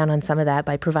volume down on some of that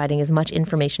by providing as much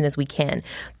information as we can.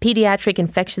 Pediatric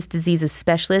infectious diseases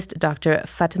specialist Dr.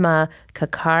 Fatima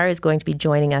Kakar is going to be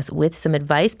joining us with some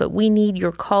advice, but we need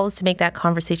your calls to make that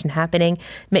conversation happening.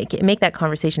 Make that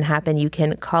conversation happen. You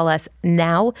can call us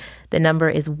now. The number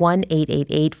is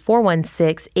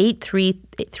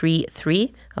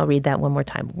 1-888-416-8333. I'll read that one more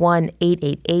time.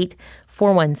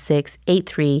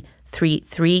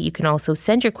 1-888-416-8333. You can also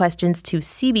send your questions to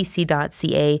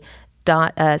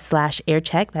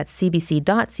cbc.ca/aircheck. That's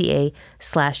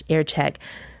cbc.ca/aircheck.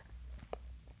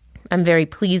 I'm very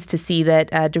pleased to see that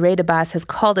Duray Abbas has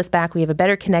called us back. We have a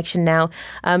better connection now.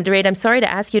 Duray, I'm sorry to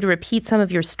ask you to repeat some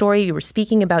of your story. You were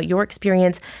speaking about your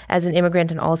experience as an immigrant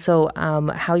and also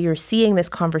how you're seeing this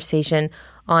conversation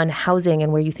on housing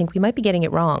and where you think we might be getting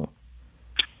it wrong.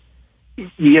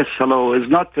 Yes, hello. It's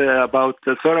not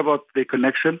sorry about the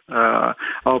connection.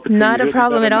 Not a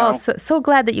problem at all. So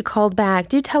glad that you called back.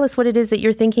 Do tell us what it is that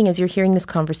you're thinking as you're hearing this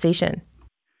conversation.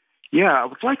 Yeah, I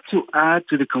would like to add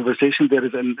to the conversation. There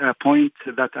is a point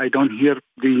that I don't hear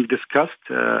being discussed,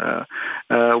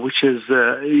 which is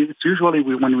it's usually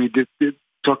when we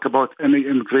talk about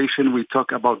immigration, we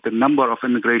talk about the number of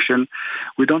immigration.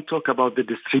 We don't talk about the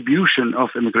distribution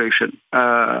of immigration.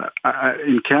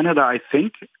 In Canada, I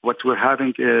think what we're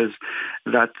having is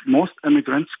that most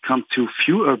immigrants come to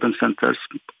few urban centers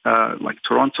like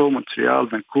Toronto, Montreal,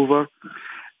 Vancouver,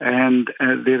 and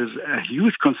there is a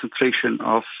huge concentration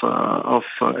of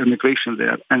immigration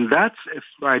there. And that's,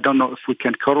 I don't know if we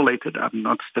can correlate it, I'm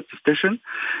not a statistician,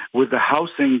 with the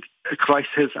housing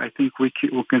crisis. I think we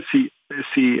can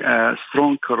see a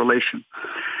strong correlation.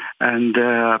 And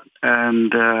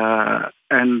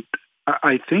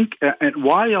I think, and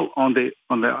while on the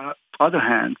other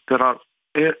hand, there are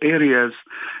areas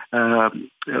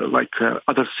like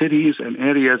other cities and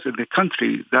areas in the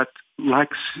country that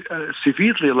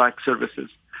severely lack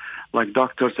services, like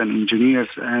doctors and engineers,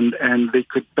 and they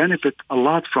could benefit a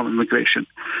lot from immigration.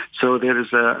 So there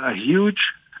is a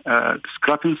huge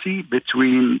discrepancy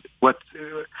between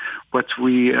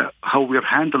how we're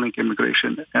handling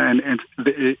immigration, and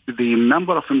the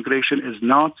number of immigration is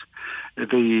not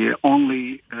the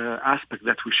only aspect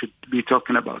that we should be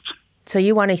talking about. So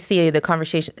you want to see the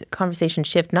conversation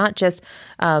shift, not just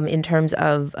in terms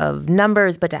of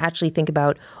numbers, but to actually think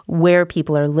about where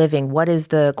people are living. What is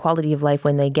the quality of life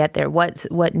when they get there? What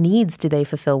needs do they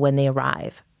fulfill when they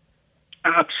arrive?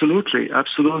 Absolutely.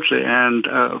 And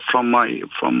from my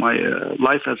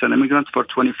life as an immigrant for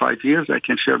 25 years, I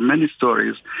can share many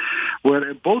stories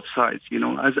where both sides,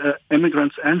 as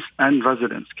immigrants and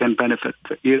residents, can benefit.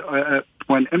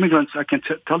 When immigrants, I can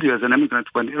tell you as an immigrant,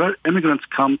 when immigrants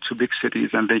come to big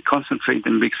cities and they concentrate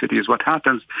in big cities, what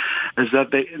happens is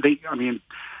that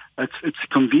it's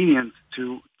convenient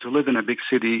to live in a big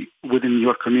city within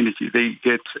your community. They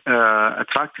get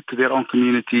attracted to their own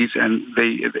communities, and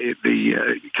they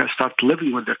can start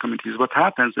living with their communities. What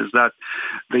happens is that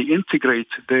they integrate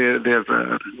their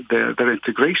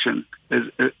integration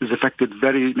is affected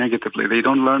very negatively. They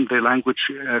don't learn their language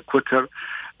quicker.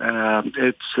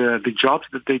 The jobs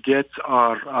that they get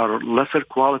are lesser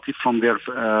quality from their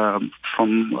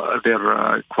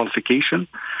qualification.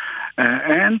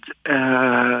 And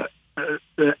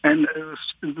the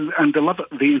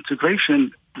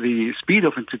integration, the speed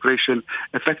of integration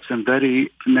affects them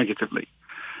very negatively.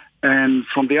 And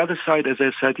from the other side, as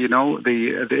I said,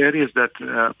 the areas that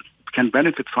can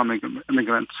benefit from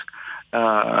immigrants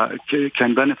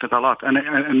can benefit a lot.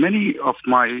 And many of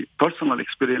my personal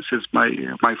experiences,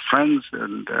 my friends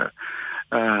and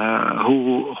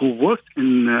who worked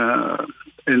in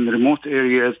remote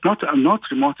areas, not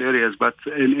remote areas, but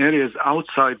in areas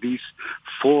outside these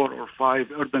 4 or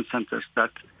 5 urban centers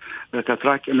that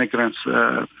attract immigrants.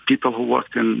 People who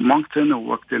worked in Moncton, who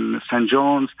worked in St.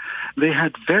 John's, they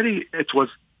had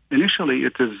initially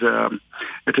it is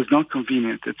not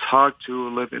convenient. It's hard to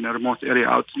live in a remote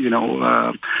area.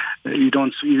 You're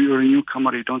a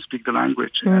newcomer. You don't speak the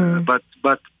language.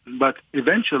 But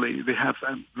eventually they have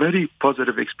a very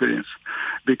positive experience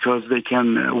because they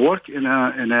can work in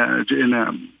a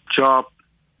job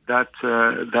that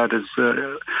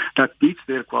meets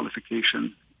their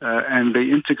qualification, and they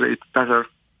integrate better,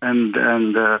 and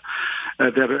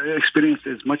their experience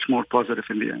is much more positive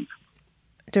in the end.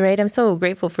 Duraid, I'm so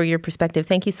grateful for your perspective.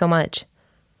 Thank you so much.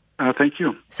 Thank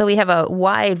you. So we have a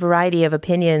wide variety of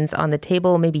opinions on the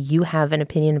table. Maybe you have an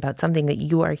opinion about something that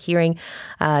you are hearing.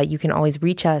 You can always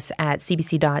reach us at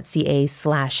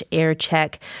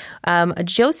cbc.ca/aircheck.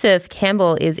 Joseph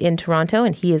Campbell is in Toronto,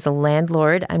 and he is a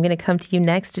landlord. I'm going to come to you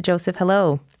next. Joseph,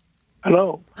 hello.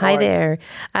 Hello. Hi there.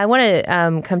 I want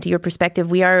to come to your perspective.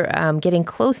 We are getting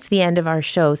close to the end of our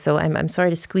show, so I'm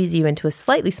sorry to squeeze you into a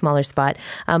slightly smaller spot,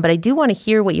 but I do want to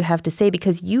hear what you have to say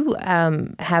because you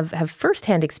have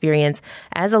firsthand experience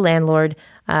as a landlord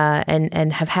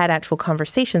and have had actual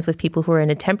conversations with people who are in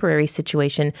a temporary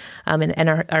situation and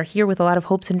are here with a lot of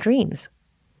hopes and dreams.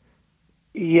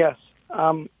 Yes.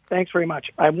 Thanks very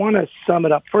much. I want to sum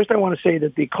it up. First, I want to say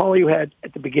that the caller you had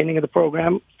at the beginning of the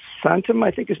program, Santam,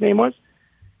 I think his name was,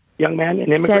 young man,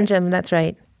 an immigrant. Sanjam, that's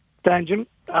right. Sanjam.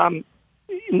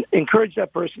 Encourage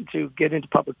that person to get into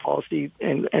public policy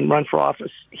and run for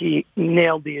office. He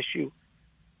nailed the issue,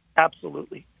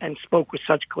 absolutely, and spoke with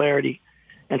such clarity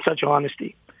and such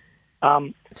honesty.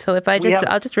 So if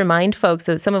I'll just remind folks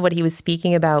that some of what he was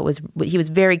speaking about was he was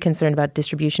very concerned about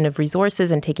distribution of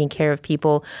resources and taking care of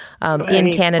people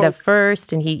in Canada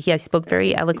first. And he spoke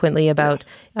very eloquently about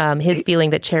his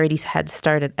feeling that charities had to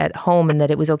start at home and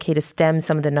that it was okay to stem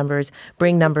some of the numbers,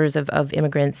 bring numbers of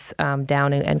immigrants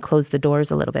down and close the doors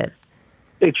a little bit.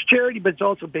 It's charity, but it's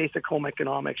also basic home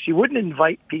economics. You wouldn't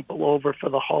invite people over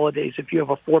for the holidays if you have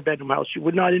a 4-bedroom house. You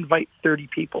would not invite 30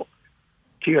 people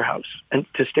to your house and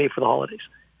to stay for the holidays.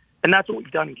 And that's what we've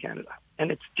done in Canada.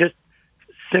 And it's just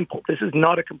simple. This is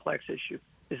not a complex issue.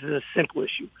 This is a simple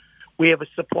issue. We have a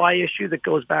supply issue that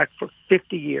goes back for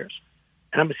 50 years.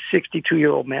 And I'm a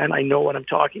 62-year-old man. I know what I'm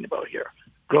talking about here,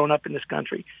 grown up in this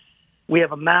country. We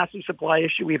have a massive supply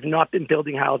issue. We have not been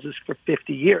building houses for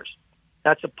 50 years.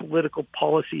 That's a political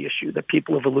policy issue that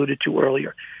people have alluded to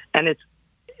earlier. And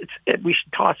we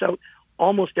should toss out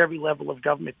almost every level of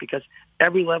government because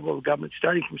every level of government,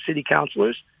 starting from city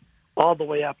councillors all the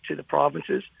way up to the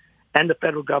provinces and the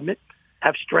federal government,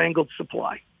 have strangled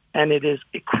supply. And it is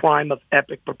a crime of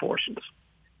epic proportions.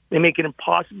 They make it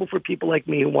impossible for people like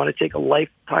me who want to take a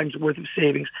lifetime's worth of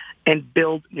savings and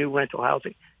build new rental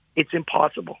housing. It's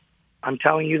impossible. I'm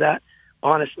telling you that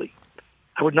honestly.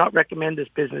 I would not recommend this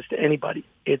business to anybody.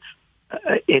 It's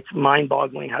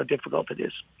mind-boggling how difficult it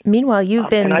is. Meanwhile, you've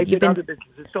been other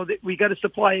businesses, so that we got a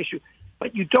supply issue.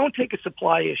 But you don't take a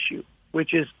supply issue,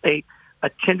 which is a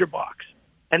tinderbox,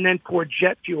 and then pour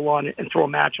jet fuel on it and throw a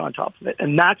match on top of it.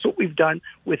 And that's what we've done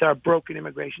with our broken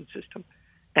immigration system.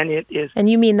 And it is. And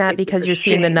you mean that because you're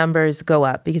seeing the numbers go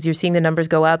up? Because you're seeing the numbers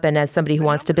go up, and as somebody who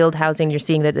wants to build housing, you're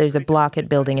seeing that there's a block at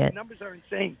building it. The numbers are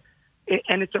insane,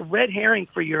 and it's a red herring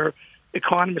for your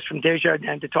economists from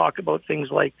Desjardins to talk about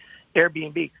things like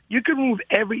Airbnb. You could remove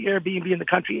every Airbnb in the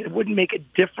country, and it wouldn't make a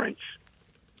difference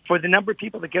for the number of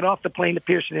people that get off the plane to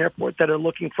Pearson Airport that are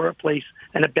looking for a place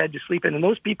and a bed to sleep in. And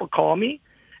those people call me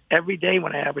every day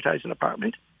when I advertise an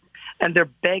apartment, and they're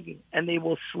begging, and they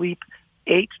will sleep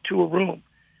 8 to a room.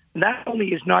 And that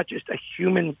only is not just a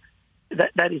human,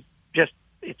 that is just,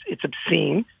 it's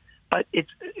obscene, but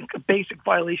it's a basic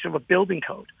violation of a building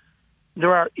code.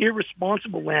 There are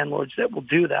irresponsible landlords that will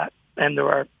do that, and there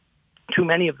are too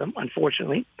many of them,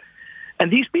 unfortunately. And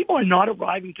these people are not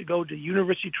arriving to go to the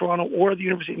University of Toronto or the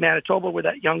University of Manitoba, where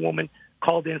that young woman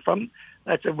called in from.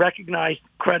 That's a recognized,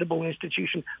 credible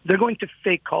institution. They're going to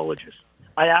fake colleges.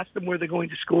 I asked them where they're going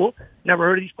to school. Never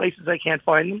heard of these places. I can't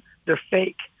find them. They're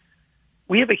fake.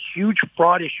 We have a huge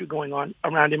fraud issue going on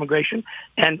around immigration.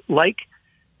 And like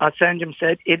Sanjam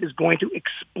said, it is going to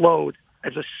explode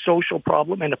as a social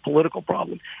problem and a political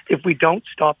problem if we don't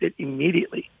stop it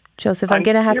immediately. Joseph, I'm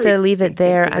going to have to leave it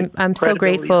there. I'm so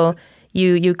grateful.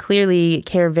 You clearly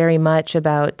care very much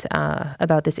about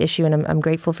this issue, and I'm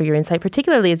grateful for your insight,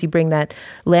 particularly as you bring that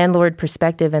landlord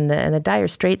perspective and the dire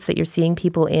straits that you're seeing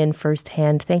people in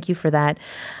firsthand. Thank you for that.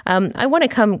 I want to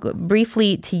come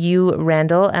briefly to you,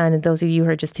 Randall, and those of you who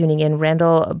are just tuning in.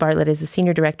 Randall Bartlett is the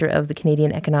Senior Director of the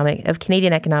Canadian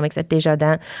Economics at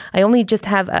Desjardins. I only just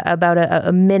have about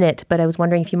a minute, but I was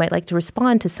wondering if you might like to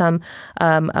respond to some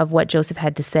of what Joseph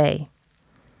had to say.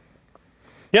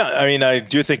 Yeah, I mean, I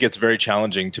do think it's very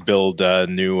challenging to build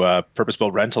new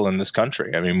purpose-built rental in this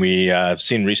country. I mean, we have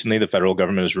seen recently the federal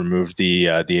government has removed the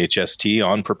HST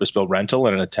on purpose-built rental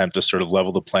in an attempt to sort of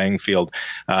level the playing field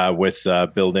with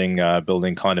building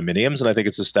condominiums, and I think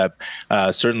it's a step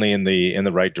certainly in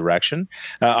the right direction.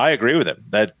 I agree with him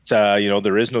that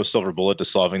there is no silver bullet to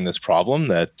solving this problem.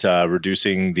 That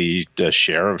reducing the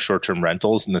share of short-term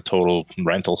rentals and the total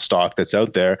rental stock that's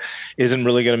out there isn't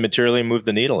really going to materially move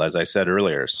the needle, as I said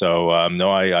earlier. So no,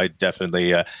 I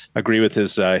definitely agree with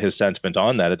his sentiment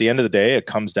on that. At the end of the day, it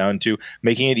comes down to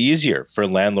making it easier for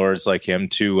landlords like him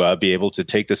to be able to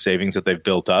take the savings that they've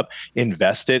built up,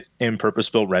 invest it in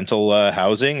purpose-built rental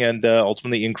housing, and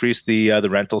ultimately increase the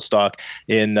rental stock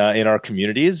in our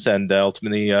communities. And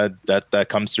ultimately, that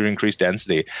comes through increased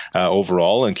density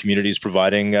overall, and communities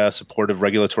providing a supportive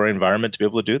regulatory environment to be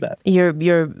able to do that.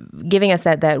 You're giving us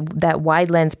that wide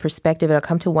lens perspective. I'll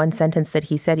come to one sentence that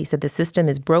he said. He said the system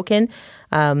is broken,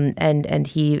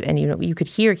 and you could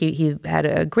hear he had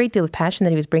a great deal of passion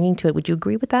that he was bringing to it. Would you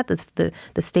agree with that?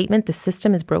 The statement, the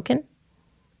system is broken?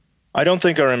 I don't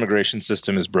think our immigration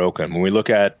system is broken. When we look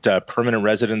at permanent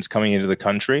residents coming into the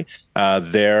country,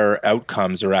 their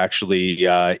outcomes are actually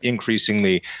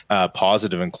increasingly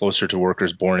positive and closer to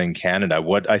workers born in Canada.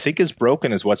 What I think is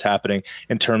broken is what's happening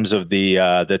in terms of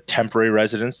the temporary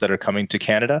residents that are coming to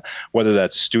Canada, whether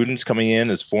that's students coming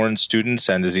in as foreign students.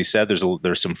 And as he said,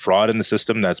 there's some fraud in the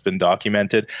system that's been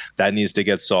documented. That needs to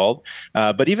get solved.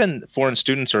 But even foreign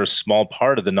students are a small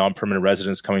part of the non-permanent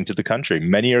residents coming to the country.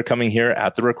 Many are coming here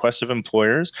at the request of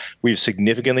employers. We've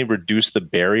significantly reduced the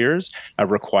barriers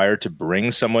required to bring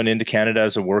someone into Canada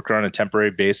as a worker on a temporary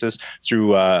basis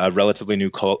through a relatively new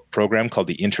program called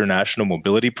the International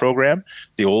Mobility Program.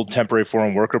 The old temporary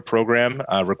foreign worker program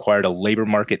required a labor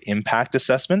market impact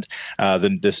assessment.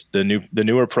 The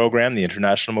newer program, the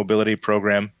International Mobility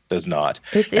Program, does not.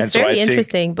 It's very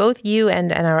interesting. Both you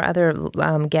and our other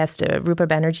guest, Rupa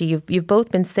Banerjee, you've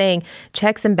both been saying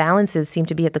checks and balances seem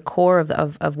to be at the core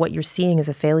of what you're seeing as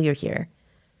a failure here.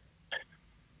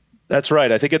 That's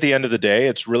right. I think at the end of the day,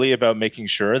 it's really about making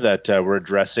sure that we're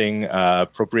addressing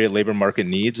appropriate labor market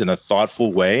needs in a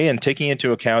thoughtful way and taking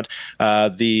into account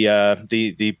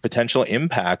the potential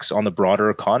impacts on the broader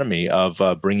economy of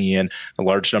bringing in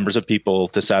large numbers of people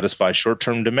to satisfy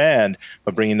short-term demand,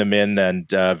 but bringing them in and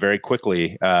very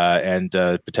quickly and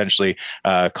potentially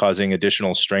causing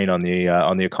additional strain on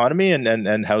the economy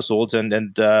and households and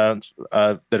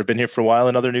that have been here for a while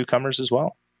and other newcomers as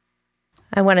well.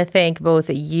 I want to thank both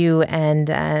you and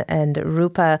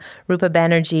Rupa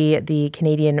Banerjee, the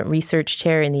Canadian Research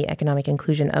Chair in the Economic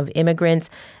Inclusion of Immigrants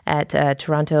at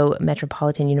Toronto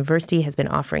Metropolitan University, has been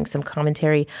offering some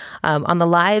commentary on the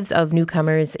lives of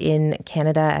newcomers in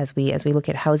Canada as we look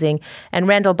at housing. And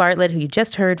Randall Bartlett, who you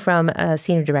just heard from,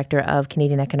 Senior Director of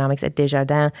Canadian Economics at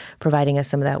Desjardins, providing us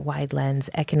some of that wide lens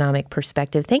economic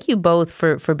perspective. Thank you both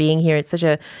for being here. It's such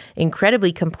an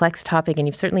incredibly complex topic, and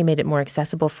you've certainly made it more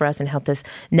accessible for us and helped us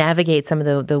navigate some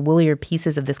of the woollier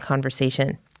pieces of this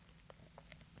conversation.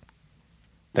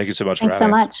 Thank you so much for having us.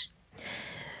 Thanks so much.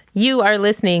 You are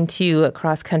listening to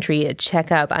Cross Country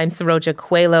Checkup. I'm Saroja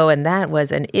Coelho, and that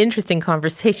was an interesting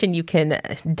conversation. You can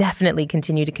definitely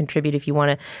continue to contribute if you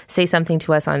want to say something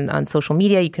to us on social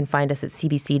media. You can find us at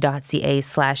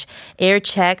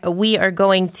cbc.ca/aircheck. We are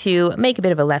going to make a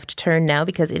bit of a left turn now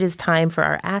because it is time for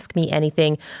our Ask Me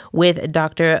Anything with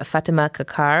Dr. Fatima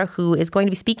Kakar, who is going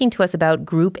to be speaking to us about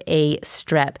Group A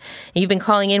strep. And you've been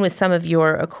calling in with some of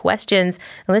your questions,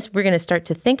 and we're going to start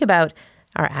to think about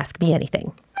our Ask Me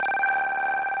Anything.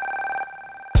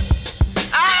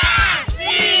 Ask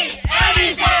me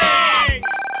anything!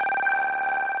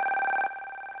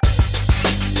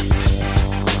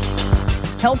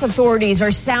 Health authorities are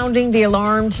sounding the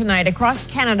alarm tonight. Across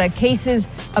Canada, cases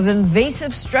of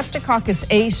invasive Streptococcus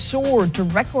A soared to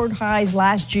record highs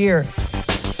last year.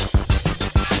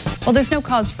 Well, there's no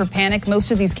cause for panic.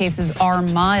 Most of these cases are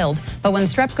mild, but when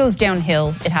strep goes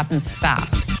downhill, it happens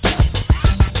fast.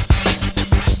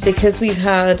 Because we've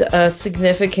had a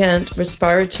significant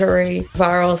respiratory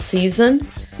viral season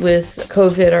with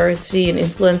COVID, RSV, and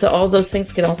influenza, all those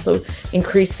things can also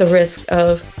increase the risk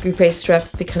of Group A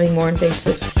strep becoming more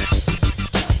invasive.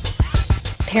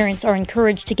 Parents are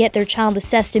encouraged to get their child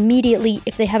assessed immediately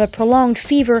if they have a prolonged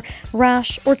fever,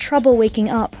 rash, or trouble waking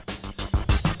up.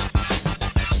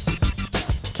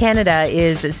 Canada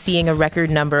is seeing a record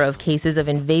number of cases of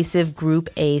invasive Group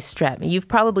A strep. You've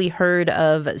probably heard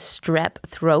of strep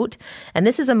throat, and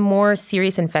this is a more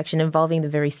serious infection involving the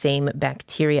very same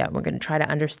bacteria. We're going to try to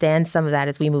understand some of that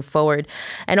as we move forward.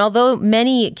 And although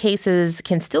many cases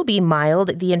can still be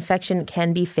mild, the infection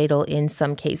can be fatal in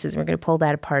some cases. We're going to pull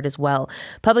that apart as well.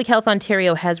 Public Health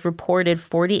Ontario has reported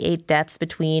 48 deaths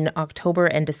between October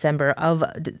and December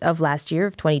of last year,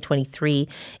 of 2023,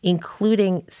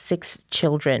 including 6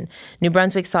 children. New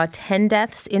Brunswick saw 10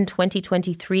 deaths in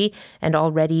 2023 and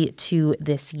already 2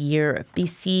 this year.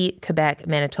 BC, Quebec,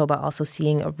 Manitoba also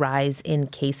seeing a rise in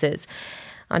cases.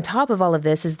 On top of all of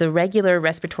this is the regular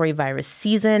respiratory virus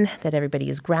season that everybody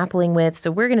is grappling with.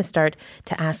 So we're going to start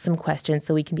to ask some questions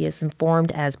so we can be as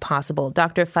informed as possible.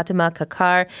 Dr. Fatima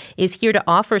Kakar is here to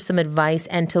offer some advice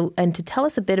and to tell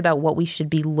us a bit about what we should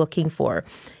be looking for.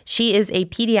 She is a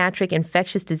pediatric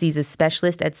infectious diseases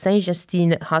specialist at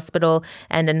Saint-Justine Hospital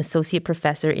and an associate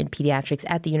professor in pediatrics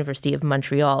at the University of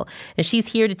Montreal. And she's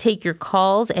here to take your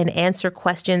calls and answer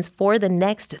questions for the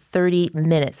next 30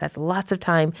 minutes. That's lots of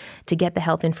time to get the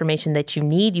health information that you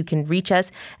need. You can reach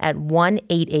us at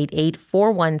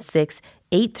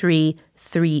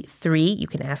 1-888-416-8333. You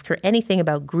can ask her anything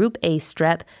about Group A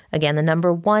strep. Again, the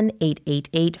number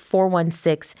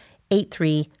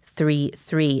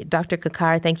 1-888-416-8333. Dr.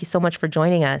 Kakar, thank you so much for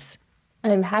joining us.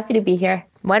 I'm happy to be here.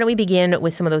 Why don't we begin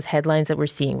with some of those headlines that we're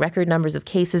seeing? Record numbers of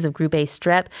cases of Group A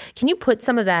strep. Can you put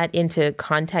some of that into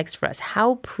context for us?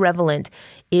 How prevalent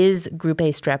is Group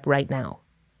A strep right now?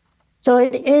 So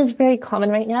it is very common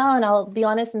right now, and I'll be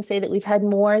honest and say that we've had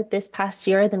more this past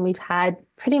year than we've had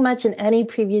pretty much in any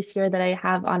previous year that I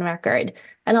have on record.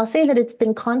 And I'll say that it's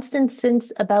been constant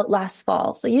since about last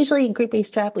fall. So usually Group A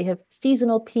strep, we have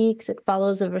seasonal peaks. It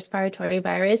follows a respiratory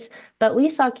virus, but we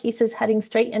saw cases heading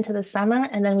straight into the summer,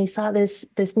 and then we saw this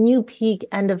new peak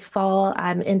end of fall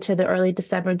into the early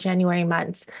December, January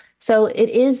months. So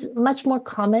it is much more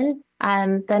common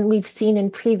than we've seen in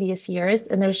previous years,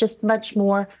 and there's just much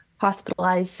more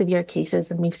hospitalized severe cases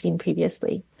than we've seen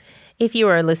previously. If you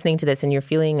are listening to this and you're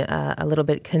feeling a little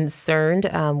bit concerned,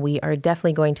 we are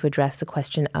definitely going to address the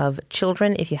question of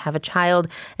children. If you have a child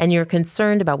and you're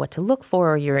concerned about what to look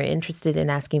for, or you're interested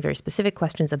in asking very specific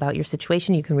questions about your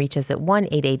situation, you can reach us at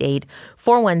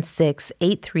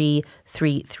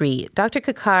 1-888-416-8333. Dr.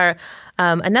 Kakar,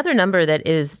 another number that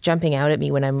is jumping out at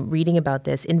me when I'm reading about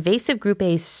this, invasive Group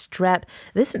A strep,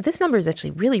 this number is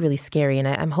actually really, really scary, and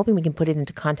I'm hoping we can put it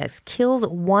into context. Kills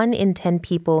 1 in 10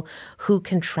 people who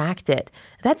contract it.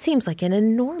 That seems like an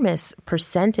enormous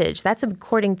percentage. That's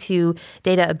according to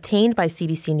data obtained by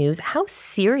CBC News. How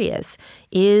serious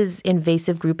is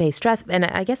invasive Group A strep? And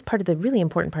I guess part of the really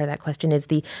important part of that question is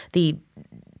the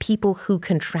people who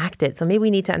contract it. So maybe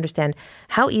we need to understand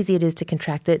how easy it is to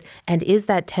contract it, and is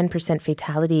that 10%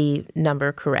 fatality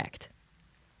number correct?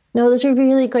 No, those are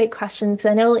really great questions,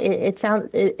 because I know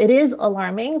it is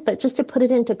alarming, but just to put it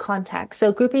into context.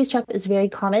 So Group A strep is very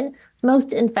common.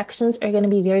 Most infections are going to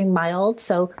be very mild,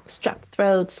 so strep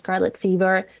throat, scarlet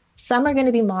fever. Some are going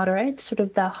to be moderate, sort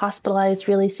of the hospitalized,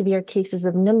 really severe cases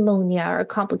of pneumonia or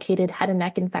complicated head and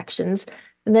neck infections.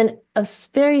 And then a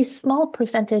very small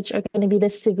percentage are going to be the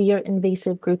severe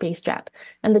invasive Group A strep.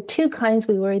 And the 2 kinds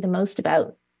we worry the most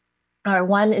about are,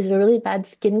 one is a really bad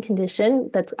skin condition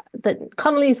that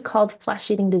commonly is called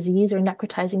flesh-eating disease or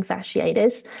necrotizing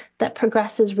fasciitis that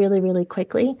progresses really, really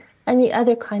quickly. And the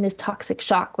other kind is toxic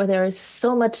shock, where there is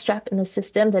so much strep in the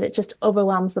system that it just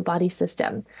overwhelms the body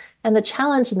system. And the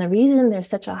challenge and the reason there's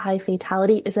such a high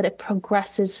fatality is that it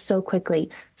progresses so quickly.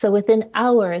 So within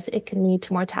hours, it can lead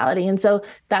to mortality. And so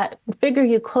that figure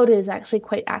you quoted is actually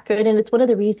quite accurate. And it's one of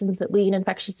the reasons that we in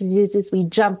infectious diseases, we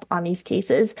jump on these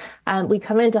cases. We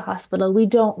come into hospital, we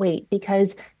don't wait,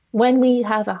 because when we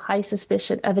have a high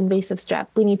suspicion of invasive strep,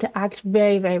 we need to act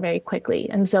very, very, very quickly.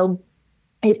 And so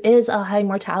it is a high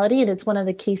mortality, and it's one of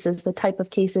the cases, the type of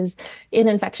cases in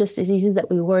infectious diseases that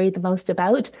we worry the most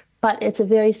about, but it's a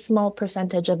very small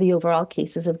percentage of the overall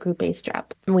cases of group A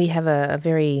strep. We have a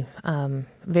very,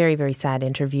 very sad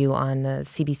interview on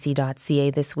cbc.ca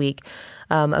this week.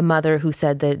 A mother who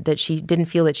said that she didn't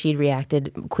feel that she'd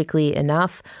reacted quickly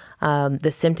enough.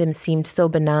 The symptoms seemed so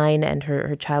benign and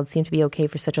her child seemed to be okay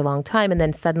for such a long time. And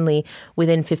then suddenly,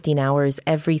 within 15 hours,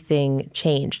 everything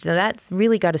changed. Now, that's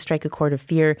really got to strike a chord of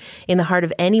fear in the heart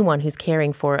of anyone who's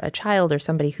caring for a child or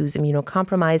somebody who's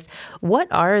immunocompromised. What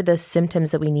are the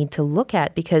symptoms that we need to look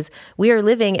at? Because we are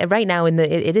living right now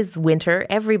it is winter.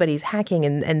 Everybody's hacking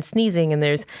and sneezing. And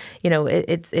there's,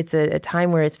 it's a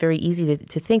time where it's very easy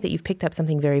to think that you've picked up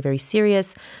something very, very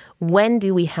serious. When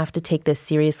do we have to take this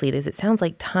seriously? Because it sounds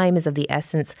like time is of the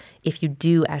essence if you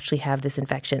do actually have this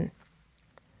infection.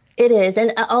 It is.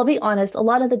 And I'll be honest, a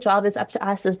lot of the job is up to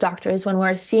us as doctors. When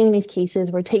we're seeing these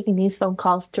cases, we're taking these phone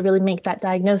calls to really make that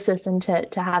diagnosis and to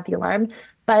have the alarm.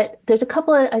 But there's a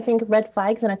couple of, I think, red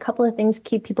flags and a couple of things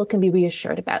people can be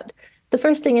reassured about. The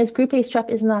first thing is group A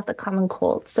strep is not the common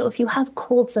cold. So if you have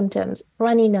cold symptoms,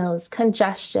 runny nose,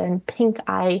 congestion, pink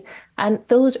eye, and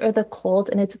those are the cold,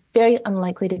 and it's very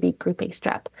unlikely to be group A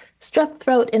strep. Strep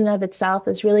throat in and of itself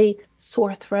is really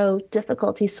sore throat,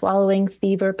 difficulty swallowing,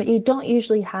 fever, but you don't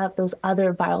usually have those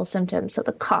other viral symptoms. So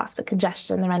the cough, the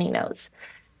congestion, the runny nose.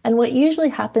 And what usually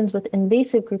happens with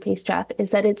invasive group A strep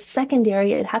is that it's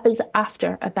secondary. It happens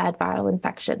after a bad viral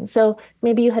infection. So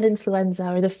maybe you had influenza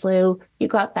or the flu, you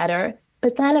got better,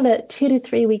 but then about 2 to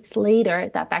 3 weeks later,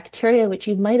 that bacteria, which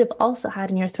you might have also had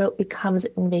in your throat, becomes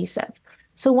invasive.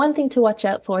 So one thing to watch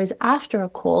out for is after a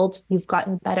cold, you've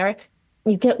gotten better,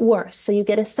 you get worse. So you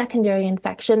get a secondary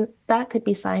infection. That could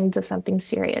be signs of something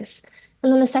serious.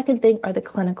 And then the second thing are the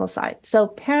clinical signs. So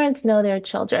parents know their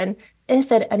children,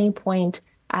 if at any point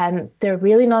they're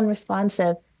really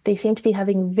non-responsive, they seem to be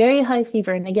having very high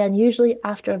fever. And again, usually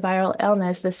after a viral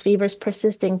illness, this fever is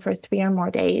persisting for 3 or more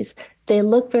days. They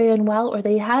look very unwell, or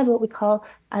they have what we call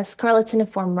a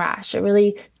scarletiniform rash, a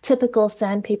really typical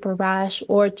sandpaper rash,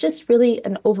 or just really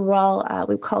an overall,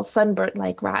 we call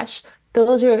sunburnt-like rash.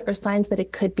 Those are signs that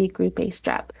it could be group A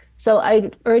strep. So I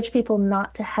urge people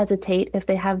not to hesitate if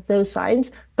they have those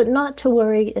signs, but not to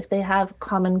worry if they have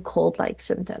common cold-like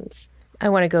symptoms. I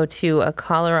want to go to a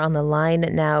caller on the line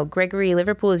now. Gregory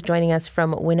Liverpool is joining us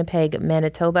from Winnipeg,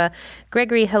 Manitoba.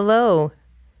 Gregory, hello.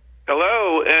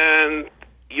 Hello, and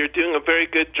you're doing a very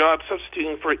good job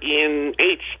substituting for Ian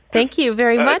H. Thank you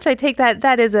very much. I take that.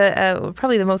 That is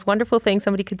probably the most wonderful thing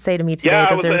somebody could say to me today. Yeah,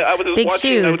 I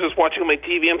was just watching on my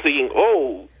TV. I'm thinking,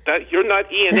 you're not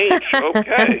Ian H.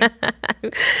 Okay.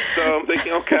 So I'm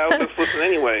thinking, okay, I'll just listen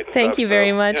anyway. Thank you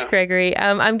very much, Gregory.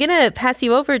 I'm going to pass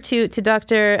you over to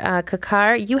Dr.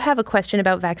 Kakar. You have a question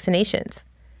about vaccinations.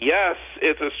 Yes,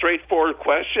 it's a straightforward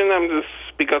question. I'm just,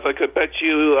 because I could bet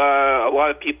you a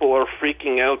lot of people are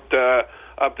freaking out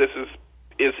of this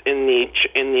is in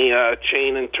the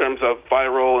chain in terms of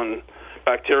viral and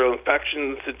bacterial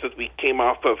infections, since we came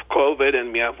off of COVID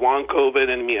and we have long COVID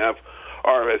and we have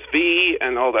RSV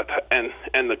and all that,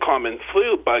 and the common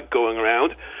flu bug going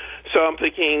around. So I'm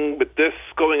thinking, with this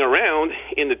going around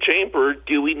in the chamber,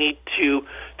 do we need to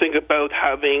think about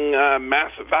having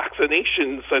mass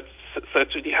vaccinations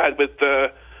such as you had with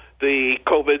the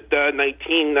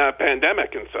COVID-19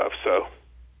 pandemic and stuff? So.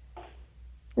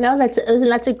 No, that's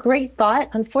a great thought.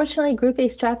 Unfortunately, group A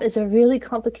strep is a really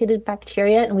complicated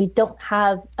bacteria, and we don't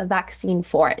have a vaccine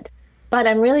for it. But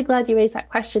I'm really glad you raised that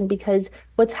question, because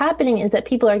what's happening is that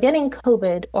people are getting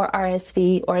COVID or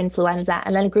RSV or influenza,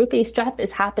 and then group A strep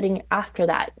is happening after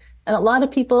that. And a lot of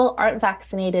people aren't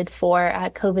vaccinated for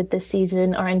COVID this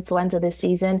season or influenza this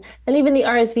season, and even the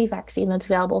RSV vaccine that's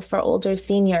available for older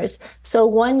seniors. So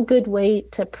one good way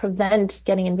to prevent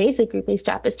getting invasive group A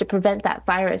strep is to prevent that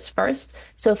virus first.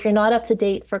 So if you're not up to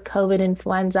date for COVID,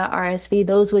 influenza, RSV,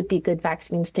 those would be good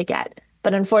vaccines to get.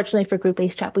 But unfortunately for group A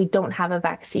strep, we don't have a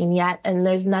vaccine yet, and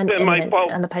there's none imminent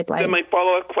on the pipeline. Then my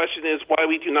follow-up question is why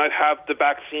we do not have the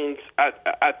vaccines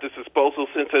at this disposal,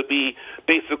 since we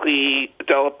basically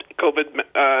developed COVID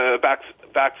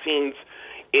vaccines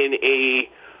in a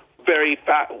very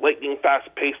lightning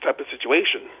fast-paced type of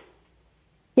situation.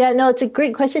 Yeah, no, it's a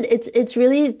great question. It's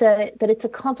really that it's a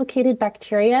complicated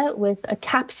bacteria with a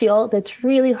capsule that's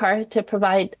really hard to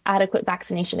provide adequate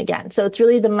vaccination against. So it's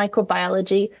really the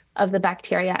microbiology of the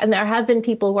bacteria. And there have been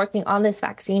people working on this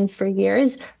vaccine for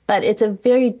years, but it's a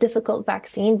very difficult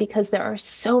vaccine because there are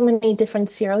so many different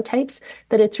serotypes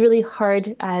that it's really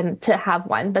hard to have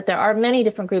one. But there are many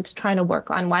different groups trying to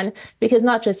work on one because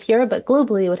not just here, but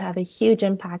globally, it would have a huge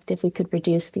impact if we could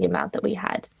reduce the amount that we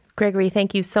had. Gregory,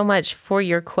 thank you so much for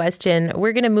your question.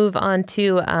 We're going to move on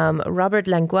to Robert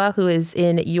Langlois, who is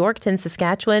in Yorkton,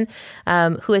 Saskatchewan,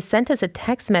 who has sent us a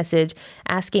text message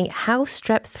asking how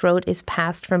strep throat is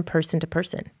passed from person to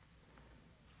person.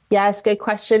 Yes, good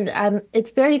question.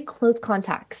 It's very close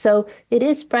contact. So it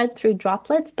is spread through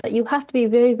droplets, but you have to be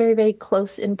very, very, very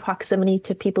close in proximity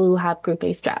to people who have group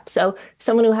A strep. So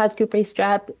someone who has group A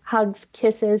strep, hugs,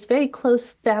 kisses, very close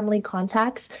family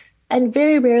contacts, and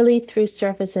very rarely through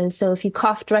surfaces. So if you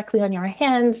cough directly on your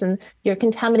hands and you're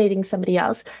contaminating somebody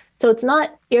else. So it's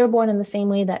not airborne in the same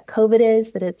way that COVID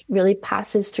is, that it really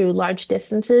passes through large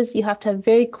distances. You have to have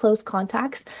very close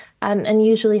contacts and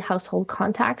usually household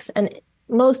contacts. And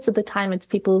most of the time, it's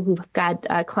people who've got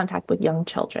contact with young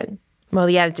children. Well,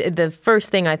 yeah, the first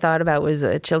thing I thought about was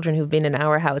children who've been in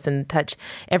our house and touch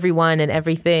everyone and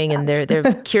everything. And their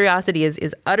curiosity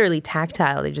is utterly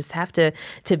tactile. They just have to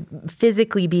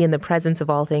physically be in the presence of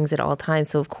all things at all times.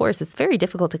 So, of course, it's very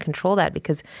difficult to control that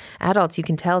because adults, you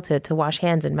can tell to wash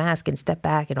hands and mask and step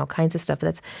back and all kinds of stuff.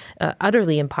 That's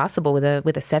utterly impossible with a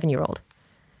 7-year-old.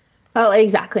 Oh,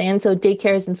 exactly. And so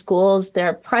daycares and schools,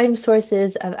 they're prime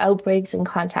sources of outbreaks and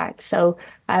contacts. So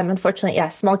unfortunately, yeah,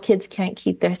 small kids can't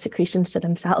keep their secretions to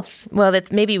themselves. Well,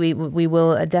 that's maybe we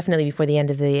will definitely before the end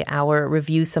of the hour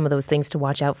review some of those things to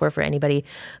watch out for anybody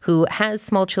who has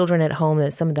small children at home.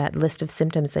 There's some of that list of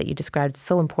symptoms that you described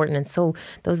so important, and so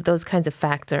those kinds of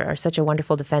facts are such a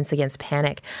wonderful defense against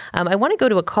panic. I want to go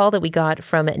to a call that we got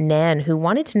from Nan, who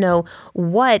wanted to know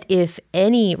what, if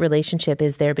any, relationship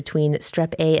is there between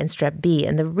strep A and strep B.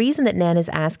 And the reason that Nan is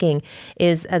asking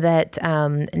is that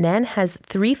Nan has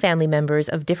 3 family members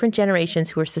of different generations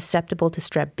who are susceptible to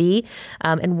strep B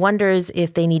and wonders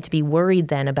if they need to be worried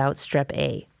then about strep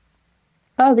A.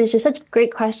 Oh, these are such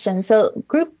great questions. So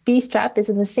group B strep is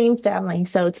in the same family.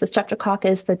 So it's the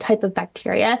streptococcus, the type of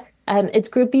bacteria. It's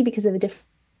group B because of a different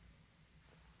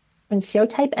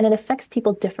serotype, and it affects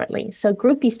people differently. So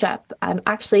group B strep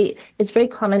actually is very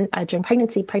common during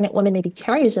pregnancy. Pregnant women may be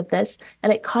carriers of this,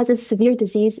 and it causes severe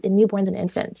disease in newborns and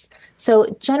infants.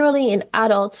 So generally in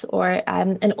adults or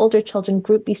in older children,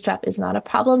 group B strep is not a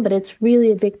problem, but it's really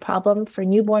a big problem for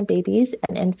newborn babies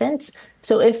and infants.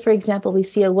 So if, for example, we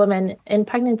see a woman in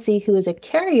pregnancy who is a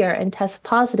carrier and tests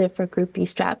positive for group B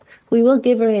strep, we will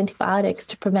give her antibiotics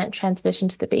to prevent transmission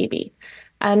to the baby.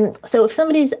 So if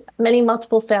somebody's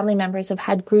multiple family members have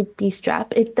had group B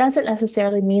strep, it doesn't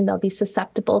necessarily mean they'll be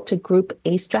susceptible to group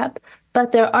A strep,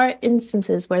 but there are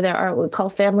instances where there are what we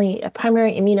call primary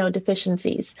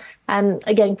immunodeficiencies.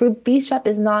 Again, group B strep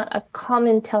is not a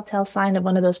common telltale sign of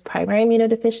one of those primary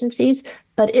immunodeficiencies,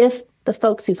 but if the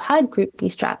folks who've had group B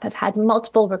strep have had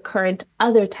multiple recurrent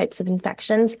other types of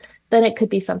infections, then it could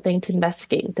be something to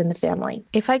investigate within the family.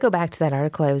 If I go back to that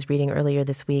article I was reading earlier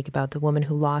this week about the woman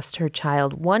who lost her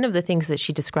child, one of the things that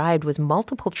she described was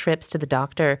multiple trips to the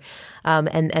doctor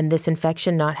and this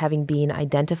infection not having been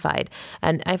identified.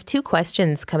 And I have 2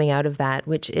 questions coming out of that,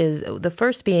 which is the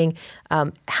first being,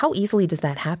 how easily does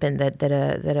that happen, that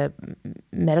a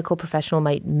medical professional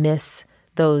might miss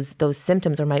those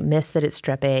symptoms or might miss that it's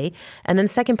strep A? And then the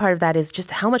second part of that is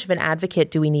just how much of an advocate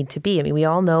do we need to be? I mean, we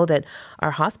all know that our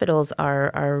hospitals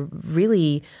are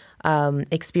really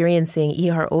experiencing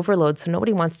ER overload, so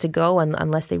nobody wants to go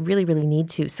unless they really, really need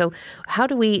to. So how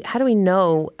do we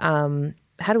know,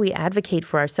 how do we advocate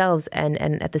for ourselves and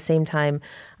at the same time,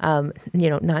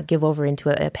 not give over into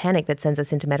a panic that sends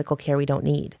us into medical care we don't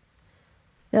need?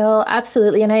 No,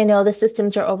 absolutely. And I know the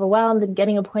systems are overwhelmed and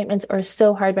getting appointments are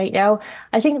so hard right now.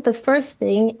 I think the first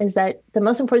thing is that the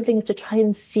most important thing is to try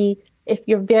and see, if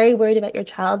you're very worried about your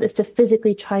child, is to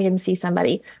physically try and see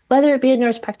somebody, whether it be a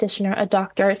nurse practitioner, a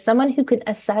doctor, someone who can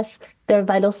assess their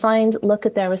vital signs, look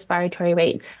at their respiratory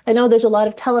rate. I know there's a lot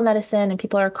of telemedicine and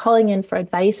people are calling in for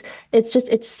advice.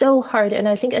 It's so hard. And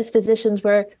I think as physicians,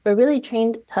 we're really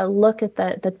trained to look at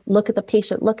the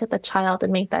patient, look at the child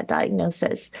and make that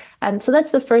diagnosis. So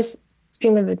that's the first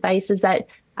stream of advice, is that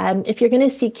if you're going to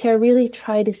seek care, really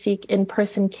try to seek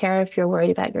in-person care if you're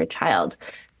worried about your child.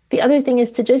 The other thing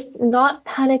is to just not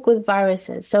panic with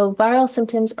viruses. So viral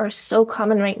symptoms are so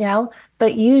common right now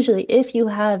But usually if you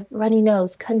have runny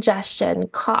nose, congestion,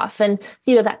 cough, and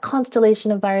that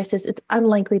constellation of viruses, it's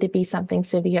unlikely to be something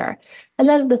severe. And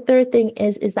then the third thing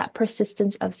is that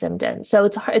persistence of symptoms. So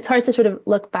it's hard to sort of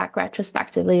look back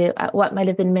retrospectively at what might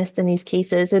have been missed in these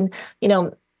cases. And,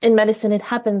 in medicine, it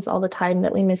happens all the time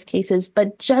that we miss cases.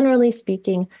 But generally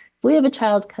speaking, if we have a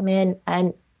child come in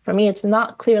and for me, it's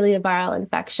not clearly a viral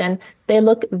infection, they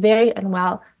look very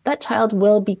unwell, that child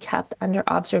will be kept under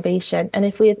observation. And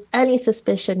if we have any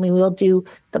suspicion, we will do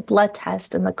the blood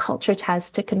test and the culture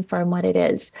test to confirm what it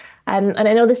is. And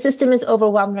I know the system is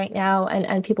overwhelmed right now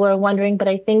and people are wondering, but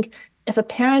I think if a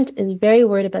parent is very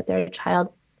worried about their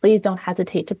child, please don't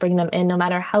hesitate to bring them in, no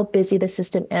matter how busy the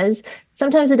system is.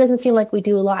 Sometimes it doesn't seem like we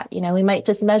do a lot. We might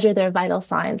just measure their vital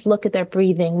signs, look at their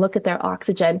breathing, look at their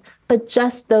oxygen. But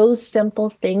just those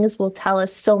simple things will tell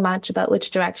us so much about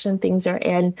which direction things are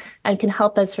in and can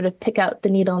help us sort of pick out the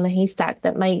needle in the haystack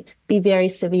that might be very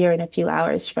severe in a few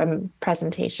hours from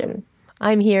presentation.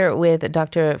 I'm here with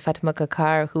Dr. Fatima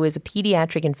Kakar, who is a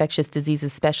pediatric infectious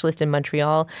diseases specialist in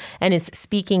Montreal and is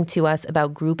speaking to us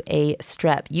about Group A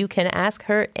strep. You can ask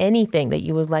her anything that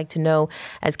you would like to know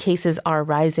as cases are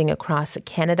rising across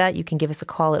Canada. You can give us a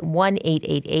call at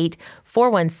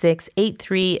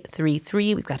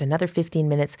 1-888-416-8333. We've got another 15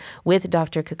 minutes with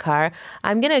Dr. Kakar.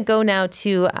 I'm going to go now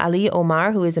to Ali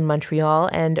Omar, who is in Montreal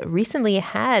and recently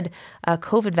had a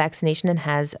COVID vaccination and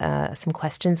has some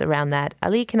questions around that.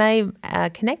 Ali, can I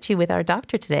connect you with our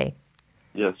doctor today?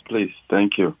 Yes, please.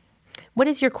 Thank you. What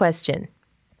is your question?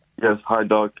 Yes, hi,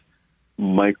 Doc.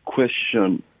 My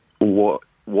question was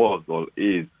or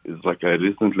is like I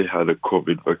recently had a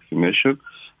COVID vaccination,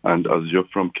 and as you're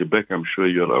from Quebec, I'm sure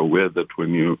you're aware that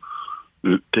when you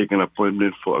take an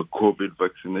appointment for a COVID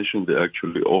vaccination, they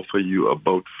actually offer you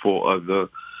about 4 other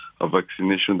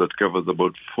vaccination that covers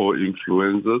about 4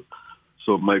 influenzas.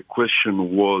 So my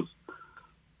question was,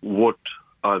 what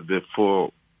are the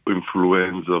 4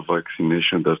 influenza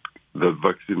vaccination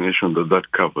that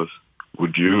covers?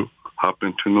 Would you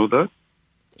happen to know that?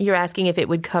 You're asking if it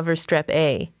would cover strep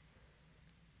A.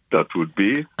 That would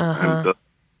be. And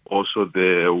also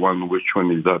the one, which one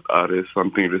is that? RS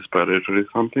something, respiratory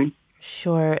something?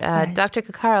 Sure. Right. Dr.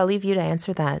 Kakar, I'll leave you to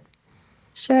answer that.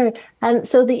 Sure.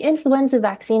 So the influenza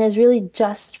vaccine is really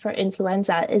just for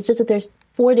influenza. It's just that there's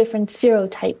 4 different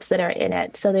serotypes that are in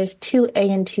it. So there's 2A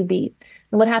and 2B.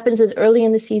 And what happens is early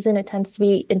in the season, it tends to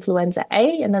be influenza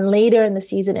A, and then later in the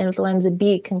season, influenza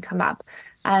B can come up.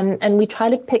 And we try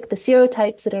to pick the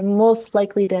serotypes that are most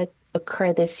likely to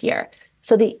occur this year.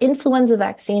 So the influenza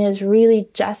vaccine is really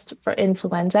just for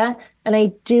influenza. And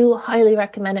I do highly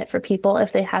recommend it for people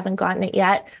if they haven't gotten it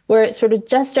yet. We're sort of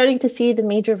just starting to see the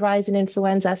major rise in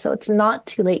influenza, so it's not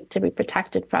too late to be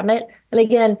protected from it. And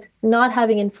again, not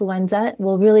having influenza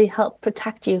will really help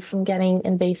protect you from getting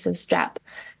invasive strep.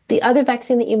 The other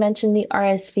vaccine that you mentioned, the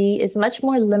RSV, is much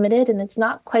more limited and it's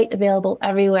not quite available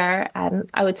everywhere,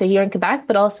 I would say here in Quebec,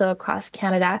 but also across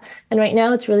Canada. And right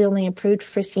now it's really only approved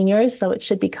for seniors, so it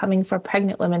should be coming for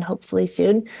pregnant women hopefully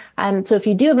soon. So if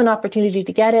you do have an opportunity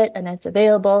to get it and it's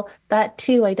available, that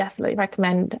too I definitely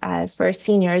recommend for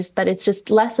seniors, but it's just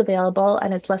less available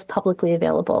and it's less publicly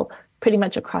available pretty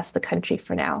much across the country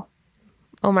for now.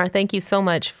 Omar, thank you so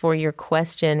much for your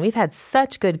question. We've had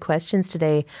such good questions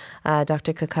today,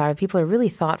 Dr. Kakar. People are really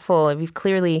thoughtful. We've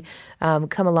clearly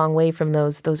come a long way from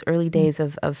those early days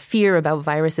of fear about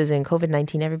viruses and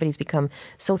COVID-19. Everybody's become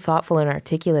so thoughtful and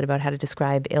articulate about how to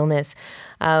describe illness.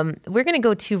 We're going to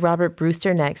go to Robert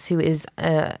Brewster next, who is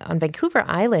on Vancouver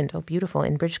Island. Oh, beautiful,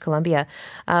 in British Columbia.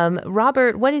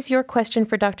 Robert, what is your question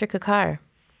for Dr. Kakar?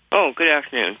 Oh, good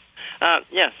afternoon.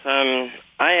 Yes,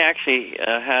 I actually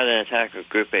had an attack of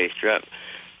Group A strep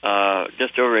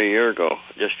just over a year ago,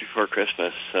 just before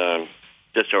Christmas,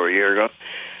 just over a year ago.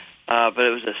 But it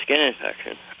was a skin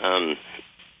infection.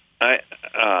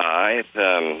 I've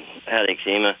had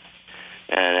eczema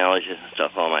and allergies and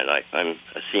stuff all my life. I'm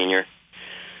a senior.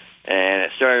 And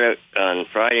it started out on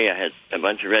Friday. I had a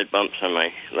bunch of red bumps on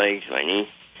my legs, my knee.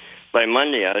 By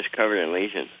Monday, I was covered in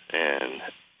lesions. And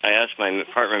I asked my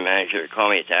apartment manager to call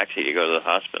me a taxi to go to the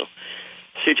hospital.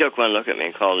 She took one look at me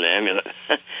and called an ambulance.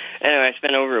 Anyway, I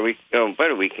spent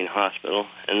about a week in hospital,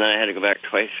 and then I had to go back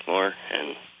twice more,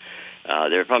 and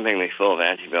they were pumping me full of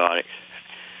antibiotics.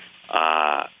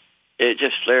 It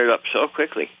just flared up so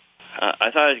quickly.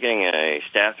 I thought I was getting a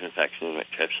staph infection, which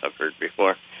I've suffered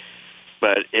before,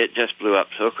 but it just blew up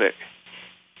so quick.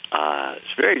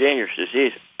 It's a very dangerous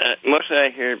disease. Mostly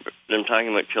I hear them talking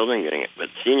about children getting it, but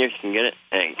seniors can get it,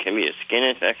 and it can be a skin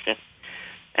infection,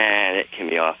 and it can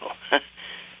be awful.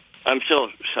 I'm still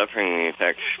suffering the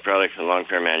effects, probably from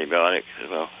long-term antibiotics as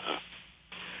well.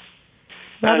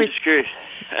 I'm just curious.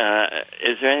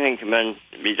 Is there anything can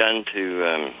be done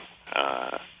to,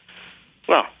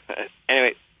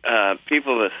 anyway,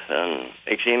 people with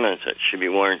eczema and such should be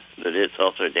warned that it's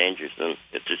also dangerous and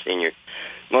it's a senior.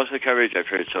 Most of the coverage I've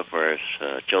heard so far is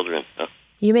children.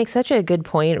 You make such a good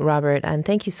point, Robert, and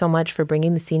thank you so much for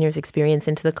bringing the seniors' experience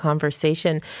into the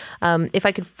conversation. If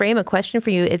I could frame a question for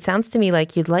you, it sounds to me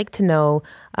like you'd like to know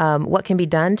what can be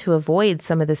done to avoid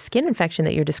some of the skin infection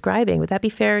that you're describing. Would that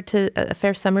be a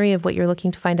fair summary of what you're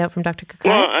looking to find out from Dr. Kakar?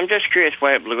 Well, I'm just curious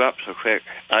why it blew up so quick.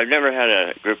 I've never had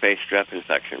a group A strep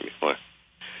infection before.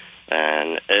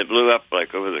 And it blew up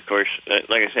like over the course,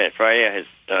 like I said, Friday I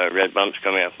had red bumps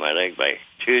coming off my leg. By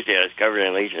Tuesday I was covered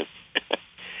in lesions.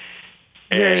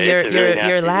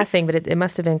 You're laughing, but it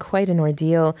must have been quite an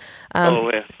ordeal.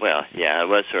 Well, yeah, it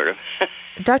was sort of.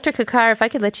 Dr. Kakar, if I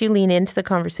could let you lean into the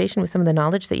conversation with some of the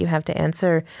knowledge that you have to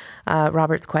answer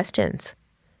Robert's questions.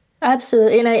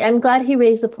 Absolutely. And I'm glad he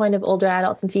raised the point of older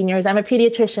adults and seniors. I'm a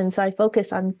pediatrician, so I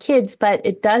focus on kids, but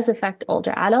it does affect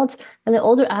older adults. And the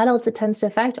older adults it tends to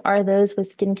affect are those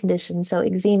with skin conditions, so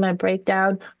eczema,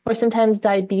 breakdown, or sometimes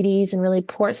diabetes and really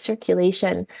poor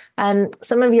circulation.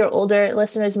 Some of your older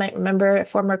listeners might remember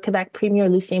former Quebec Premier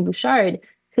Lucien Bouchard,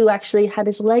 who actually had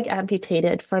his leg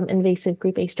amputated from invasive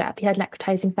group A strep. He had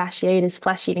necrotizing fasciitis,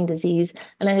 flesh-eating disease,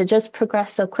 and it had just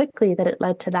progressed so quickly that it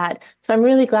led to that. So I'm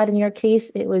really glad in your case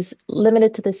it was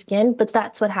limited to the skin, but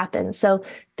that's what happened. So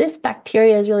this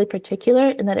bacteria is really particular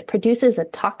in that it produces a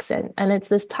toxin, and it's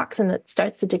this toxin that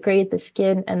starts to degrade the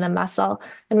skin and the muscle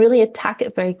and really attack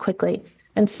it very quickly.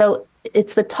 And so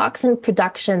it's the toxin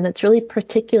production that's really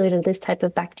particular to this type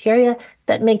of bacteria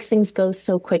that makes things go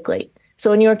so quickly.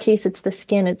 So in your case, it's the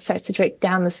skin. It starts to break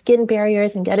down the skin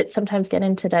barriers and sometimes get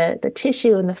into the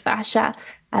tissue and the fascia.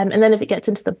 And then if it gets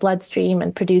into the bloodstream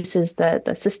and produces the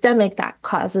systemic, that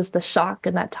causes the shock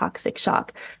and that toxic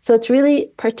shock. So it's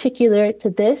really particular to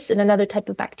this and another type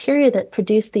of bacteria that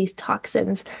produce these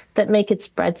toxins that make it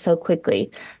spread so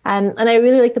quickly. And I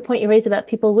really like the point you raised about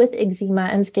people with eczema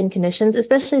and skin conditions,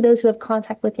 especially those who have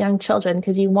contact with young children,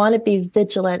 because you want to be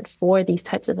vigilant for these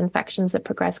types of infections that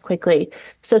progress quickly.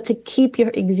 So to keep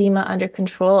your eczema under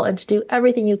control and to do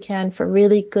everything you can for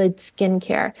really good skin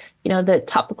care, the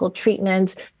topical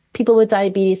treatments, people with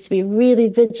diabetes to be really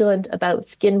vigilant about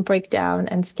skin breakdown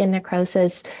and skin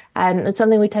necrosis. And it's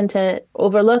something we tend to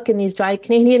overlook in these dry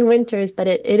Canadian winters, but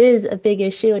it is a big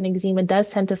issue, and eczema does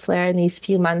tend to flare in these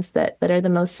few months that are the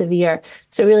most severe.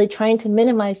 So really trying to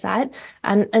minimize that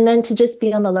and then to just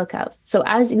be on the lookout. So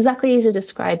exactly as you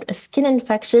described, a skin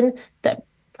infection that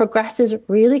progresses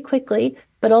really quickly,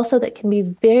 but also that can be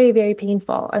very, very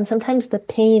painful. And sometimes the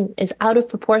pain is out of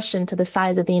proportion to the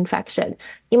size of the infection.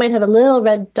 You might have a little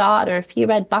red dot or a few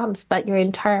red bumps, but your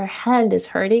entire hand is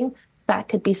hurting. That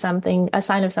could be a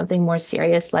sign of something more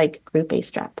serious like group A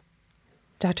strep.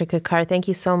 Dr. Kakar, thank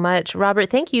you so much.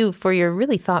 Robert, thank you for your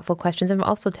really thoughtful questions and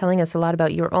also telling us a lot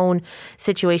about your own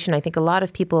situation. I think a lot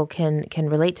of people can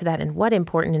relate to that, and what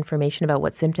important information about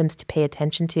what symptoms to pay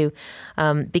attention to.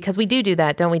 Because we do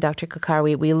that, don't we, Dr. Kakar?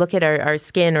 We look at our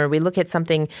skin, or we look at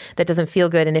something that doesn't feel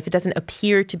good, and if it doesn't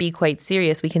appear to be quite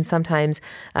serious, we can sometimes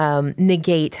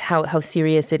negate how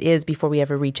serious it is before we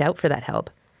ever reach out for that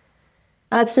help.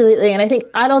 Absolutely. And I think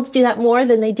adults do that more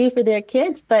than they do for their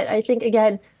kids. But I think,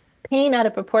 again, pain out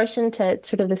of proportion to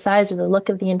sort of the size or the look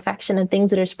of the infection and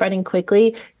things that are spreading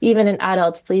quickly, even in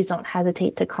adults, please don't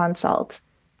hesitate to consult.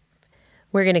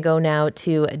 We're going to go now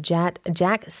to Jack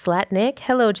Slatnik.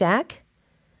 Hello, Jack.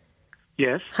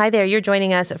 Yes. Hi there. You're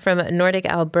joining us from Nordic,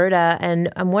 Alberta,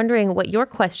 and I'm wondering what your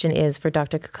question is for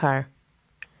Dr. Kakar.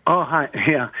 Oh, hi.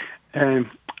 Yeah.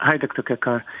 Hi, Dr.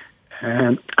 Kakar.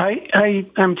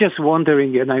 I'm just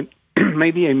wondering, and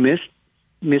maybe I missed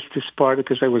this part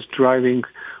because I was driving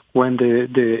when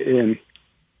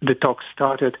the talk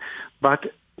started.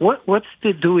 But what's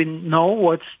the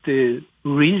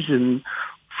reason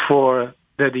for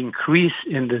that increase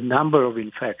in the number of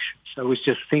infections? I was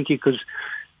just thinking because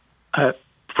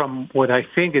from what I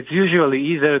think, it's usually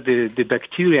either the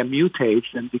bacteria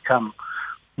mutates and become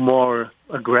more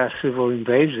aggressive or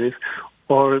invasive,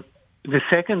 or the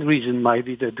second reason might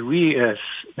be that we as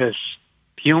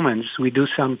humans, we do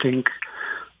something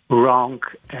wrong,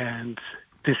 and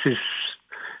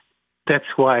that's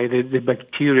why the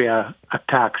bacteria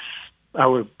attacks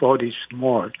our bodies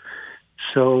more.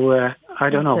 So I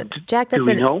don't know. Jack, that's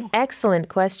an excellent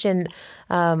question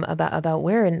about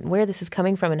where this is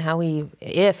coming from and how we,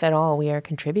 if at all, we are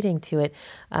contributing to it.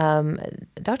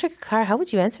 Dr. Kakar, how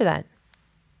would you answer that?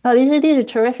 Oh, these are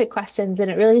terrific questions, and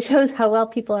it really shows how well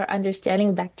people are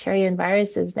understanding bacteria and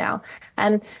viruses now.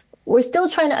 And we're still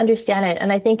trying to understand it.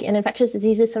 And I think in infectious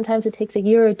diseases, sometimes it takes a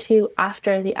year or two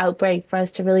after the outbreak for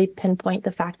us to really pinpoint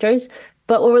the factors.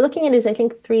 But what we're looking at is, I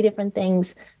think, three different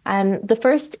things. The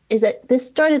first is that this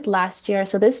started last year.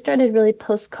 So this started really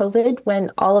post-COVID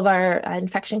when all of our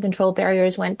infection control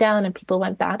barriers went down and people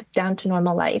went back down to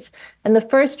normal life. And the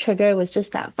first trigger was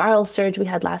just that viral surge we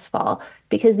had last fall,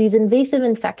 because these invasive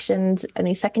infections and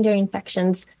these secondary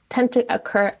infections tend to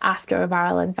occur after a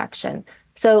viral infection.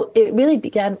 So it really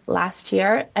began last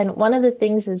year. And one of the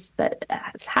things is that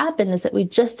has happened is that we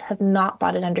just have not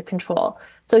brought it under control.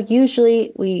 So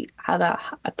usually we have a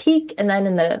peak, and then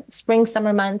in the spring,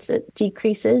 summer months, it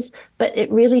decreases, but it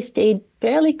really stayed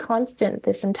fairly constant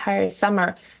this entire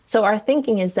summer. So our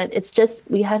thinking is that it's just,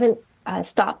 we haven't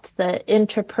stopped the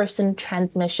interperson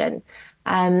transmission.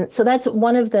 So that's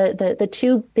one of the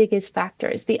two biggest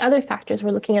factors. The other factors,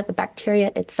 we're looking at the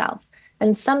bacteria itself.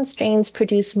 And some strains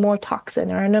produce more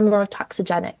toxin or are more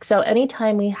toxigenic. So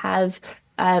anytime we have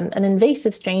an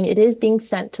invasive strain, it is being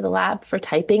sent to the lab for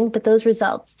typing, but those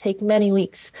results take many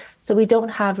weeks. So we don't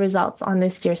have results on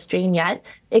this year's strain yet.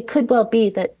 It could well be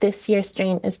that this year's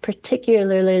strain is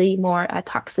particularly more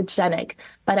toxigenic,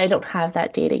 but I don't have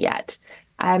that data yet.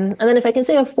 And then if I can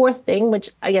say a fourth thing,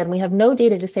 which again, we have no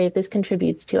data to say if this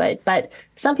contributes to it, but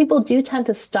some people do tend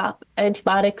to stop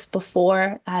antibiotics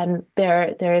before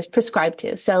they're prescribed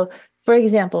to. So for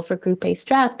example, for group A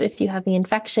strep, if you have the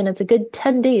infection, it's a good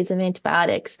 10 days of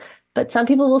antibiotics, but some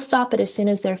people will stop it as soon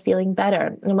as they're feeling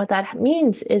better. And what that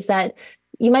means is that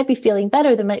you might be feeling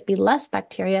better, there might be less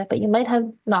bacteria, but you might have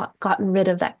not gotten rid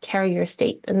of that carrier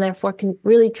state and therefore can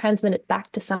really transmit it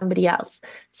back to somebody else.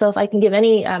 So if I can give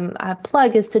any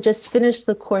plug is to just finish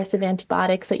the course of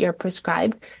antibiotics that you're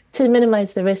prescribed to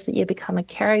minimize the risk that you become a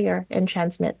carrier and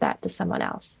transmit that to someone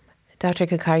else. Dr.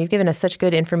 Kakkar, you've given us such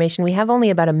good information. We have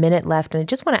only about a minute left, and I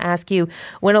just want to ask you,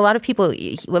 when a lot of people,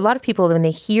 when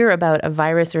they hear about a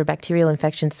virus or a bacterial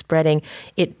infection spreading,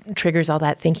 it triggers all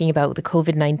that thinking about the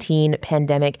COVID-19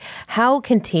 pandemic. How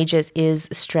contagious is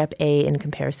strep A in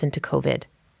comparison to COVID?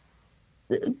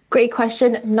 Great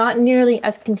question. Not nearly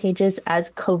as contagious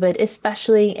as COVID,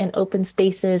 especially in open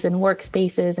spaces and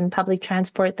workspaces and public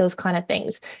transport, those kind of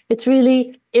things. It's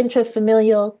really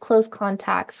intrafamilial, close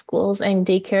contact, schools and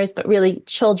daycares, but really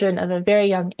children of a very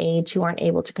young age who aren't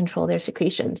able to control their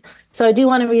secretions. So I do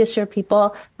want to reassure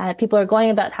people, people are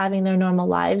going about having their normal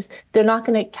lives. They're not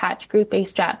going to catch group A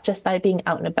strep just by being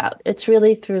out and about. It's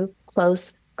really through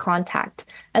close contact.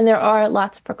 And there are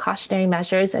lots of precautionary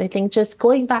measures. And I think just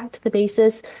going back to the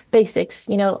basics,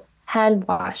 hand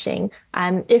washing.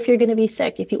 If you're going to be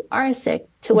sick, if you are sick,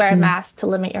 to wear a mask to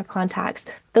limit your contacts.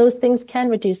 Those things can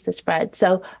reduce the spread.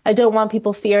 So I don't want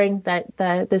people fearing that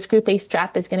this group A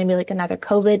strep is going to be like another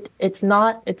COVID. It's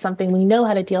not. It's something we know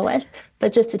how to deal with,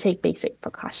 but just to take basic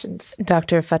precautions.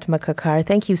 Dr. Fatma Kakkar,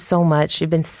 thank you so much.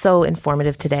 You've been so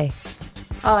informative today.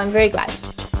 Oh, I'm very glad.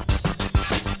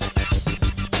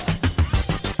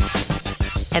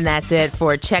 And that's it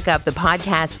for Checkup, the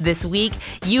podcast this week.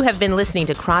 You have been listening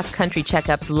to Cross Country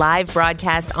Checkup's live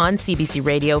broadcast on CBC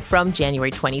Radio from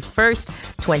January 21st,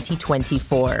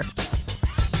 2024.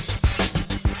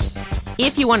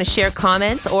 If you want to share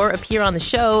comments or appear on the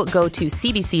show, go to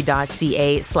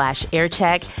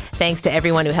cbc.ca/aircheck. Thanks to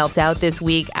everyone who helped out this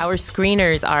week. Our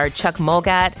screeners are Chuck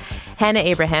Mulgat, Hannah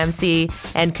Abrahamsey,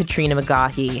 and Katrina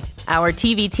McGaughy. Our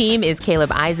TV team is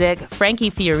Caleb Isaac,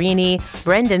 Frankie Fiorini,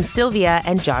 Brendan Sylvia,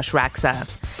 and Josh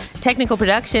Raxa. Technical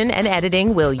production and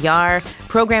editing, Will Yar.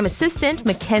 Program assistant,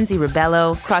 Mackenzie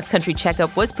Ribello. Cross Country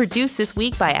Checkup was produced this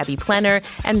week by Abby Plenner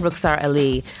and Ruxar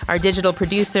Ali. Our digital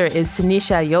producer is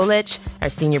Sinisha Yolich.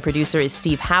 Our senior producer is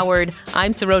Steve Howard.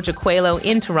 I'm Saroja Coelho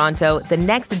in Toronto. The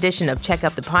next edition of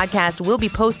Checkup the podcast will be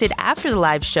posted after the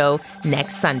live show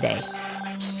next Sunday.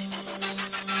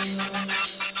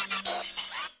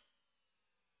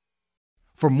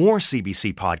 For more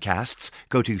CBC podcasts,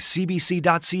 go to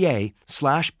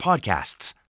cbc.ca/podcasts.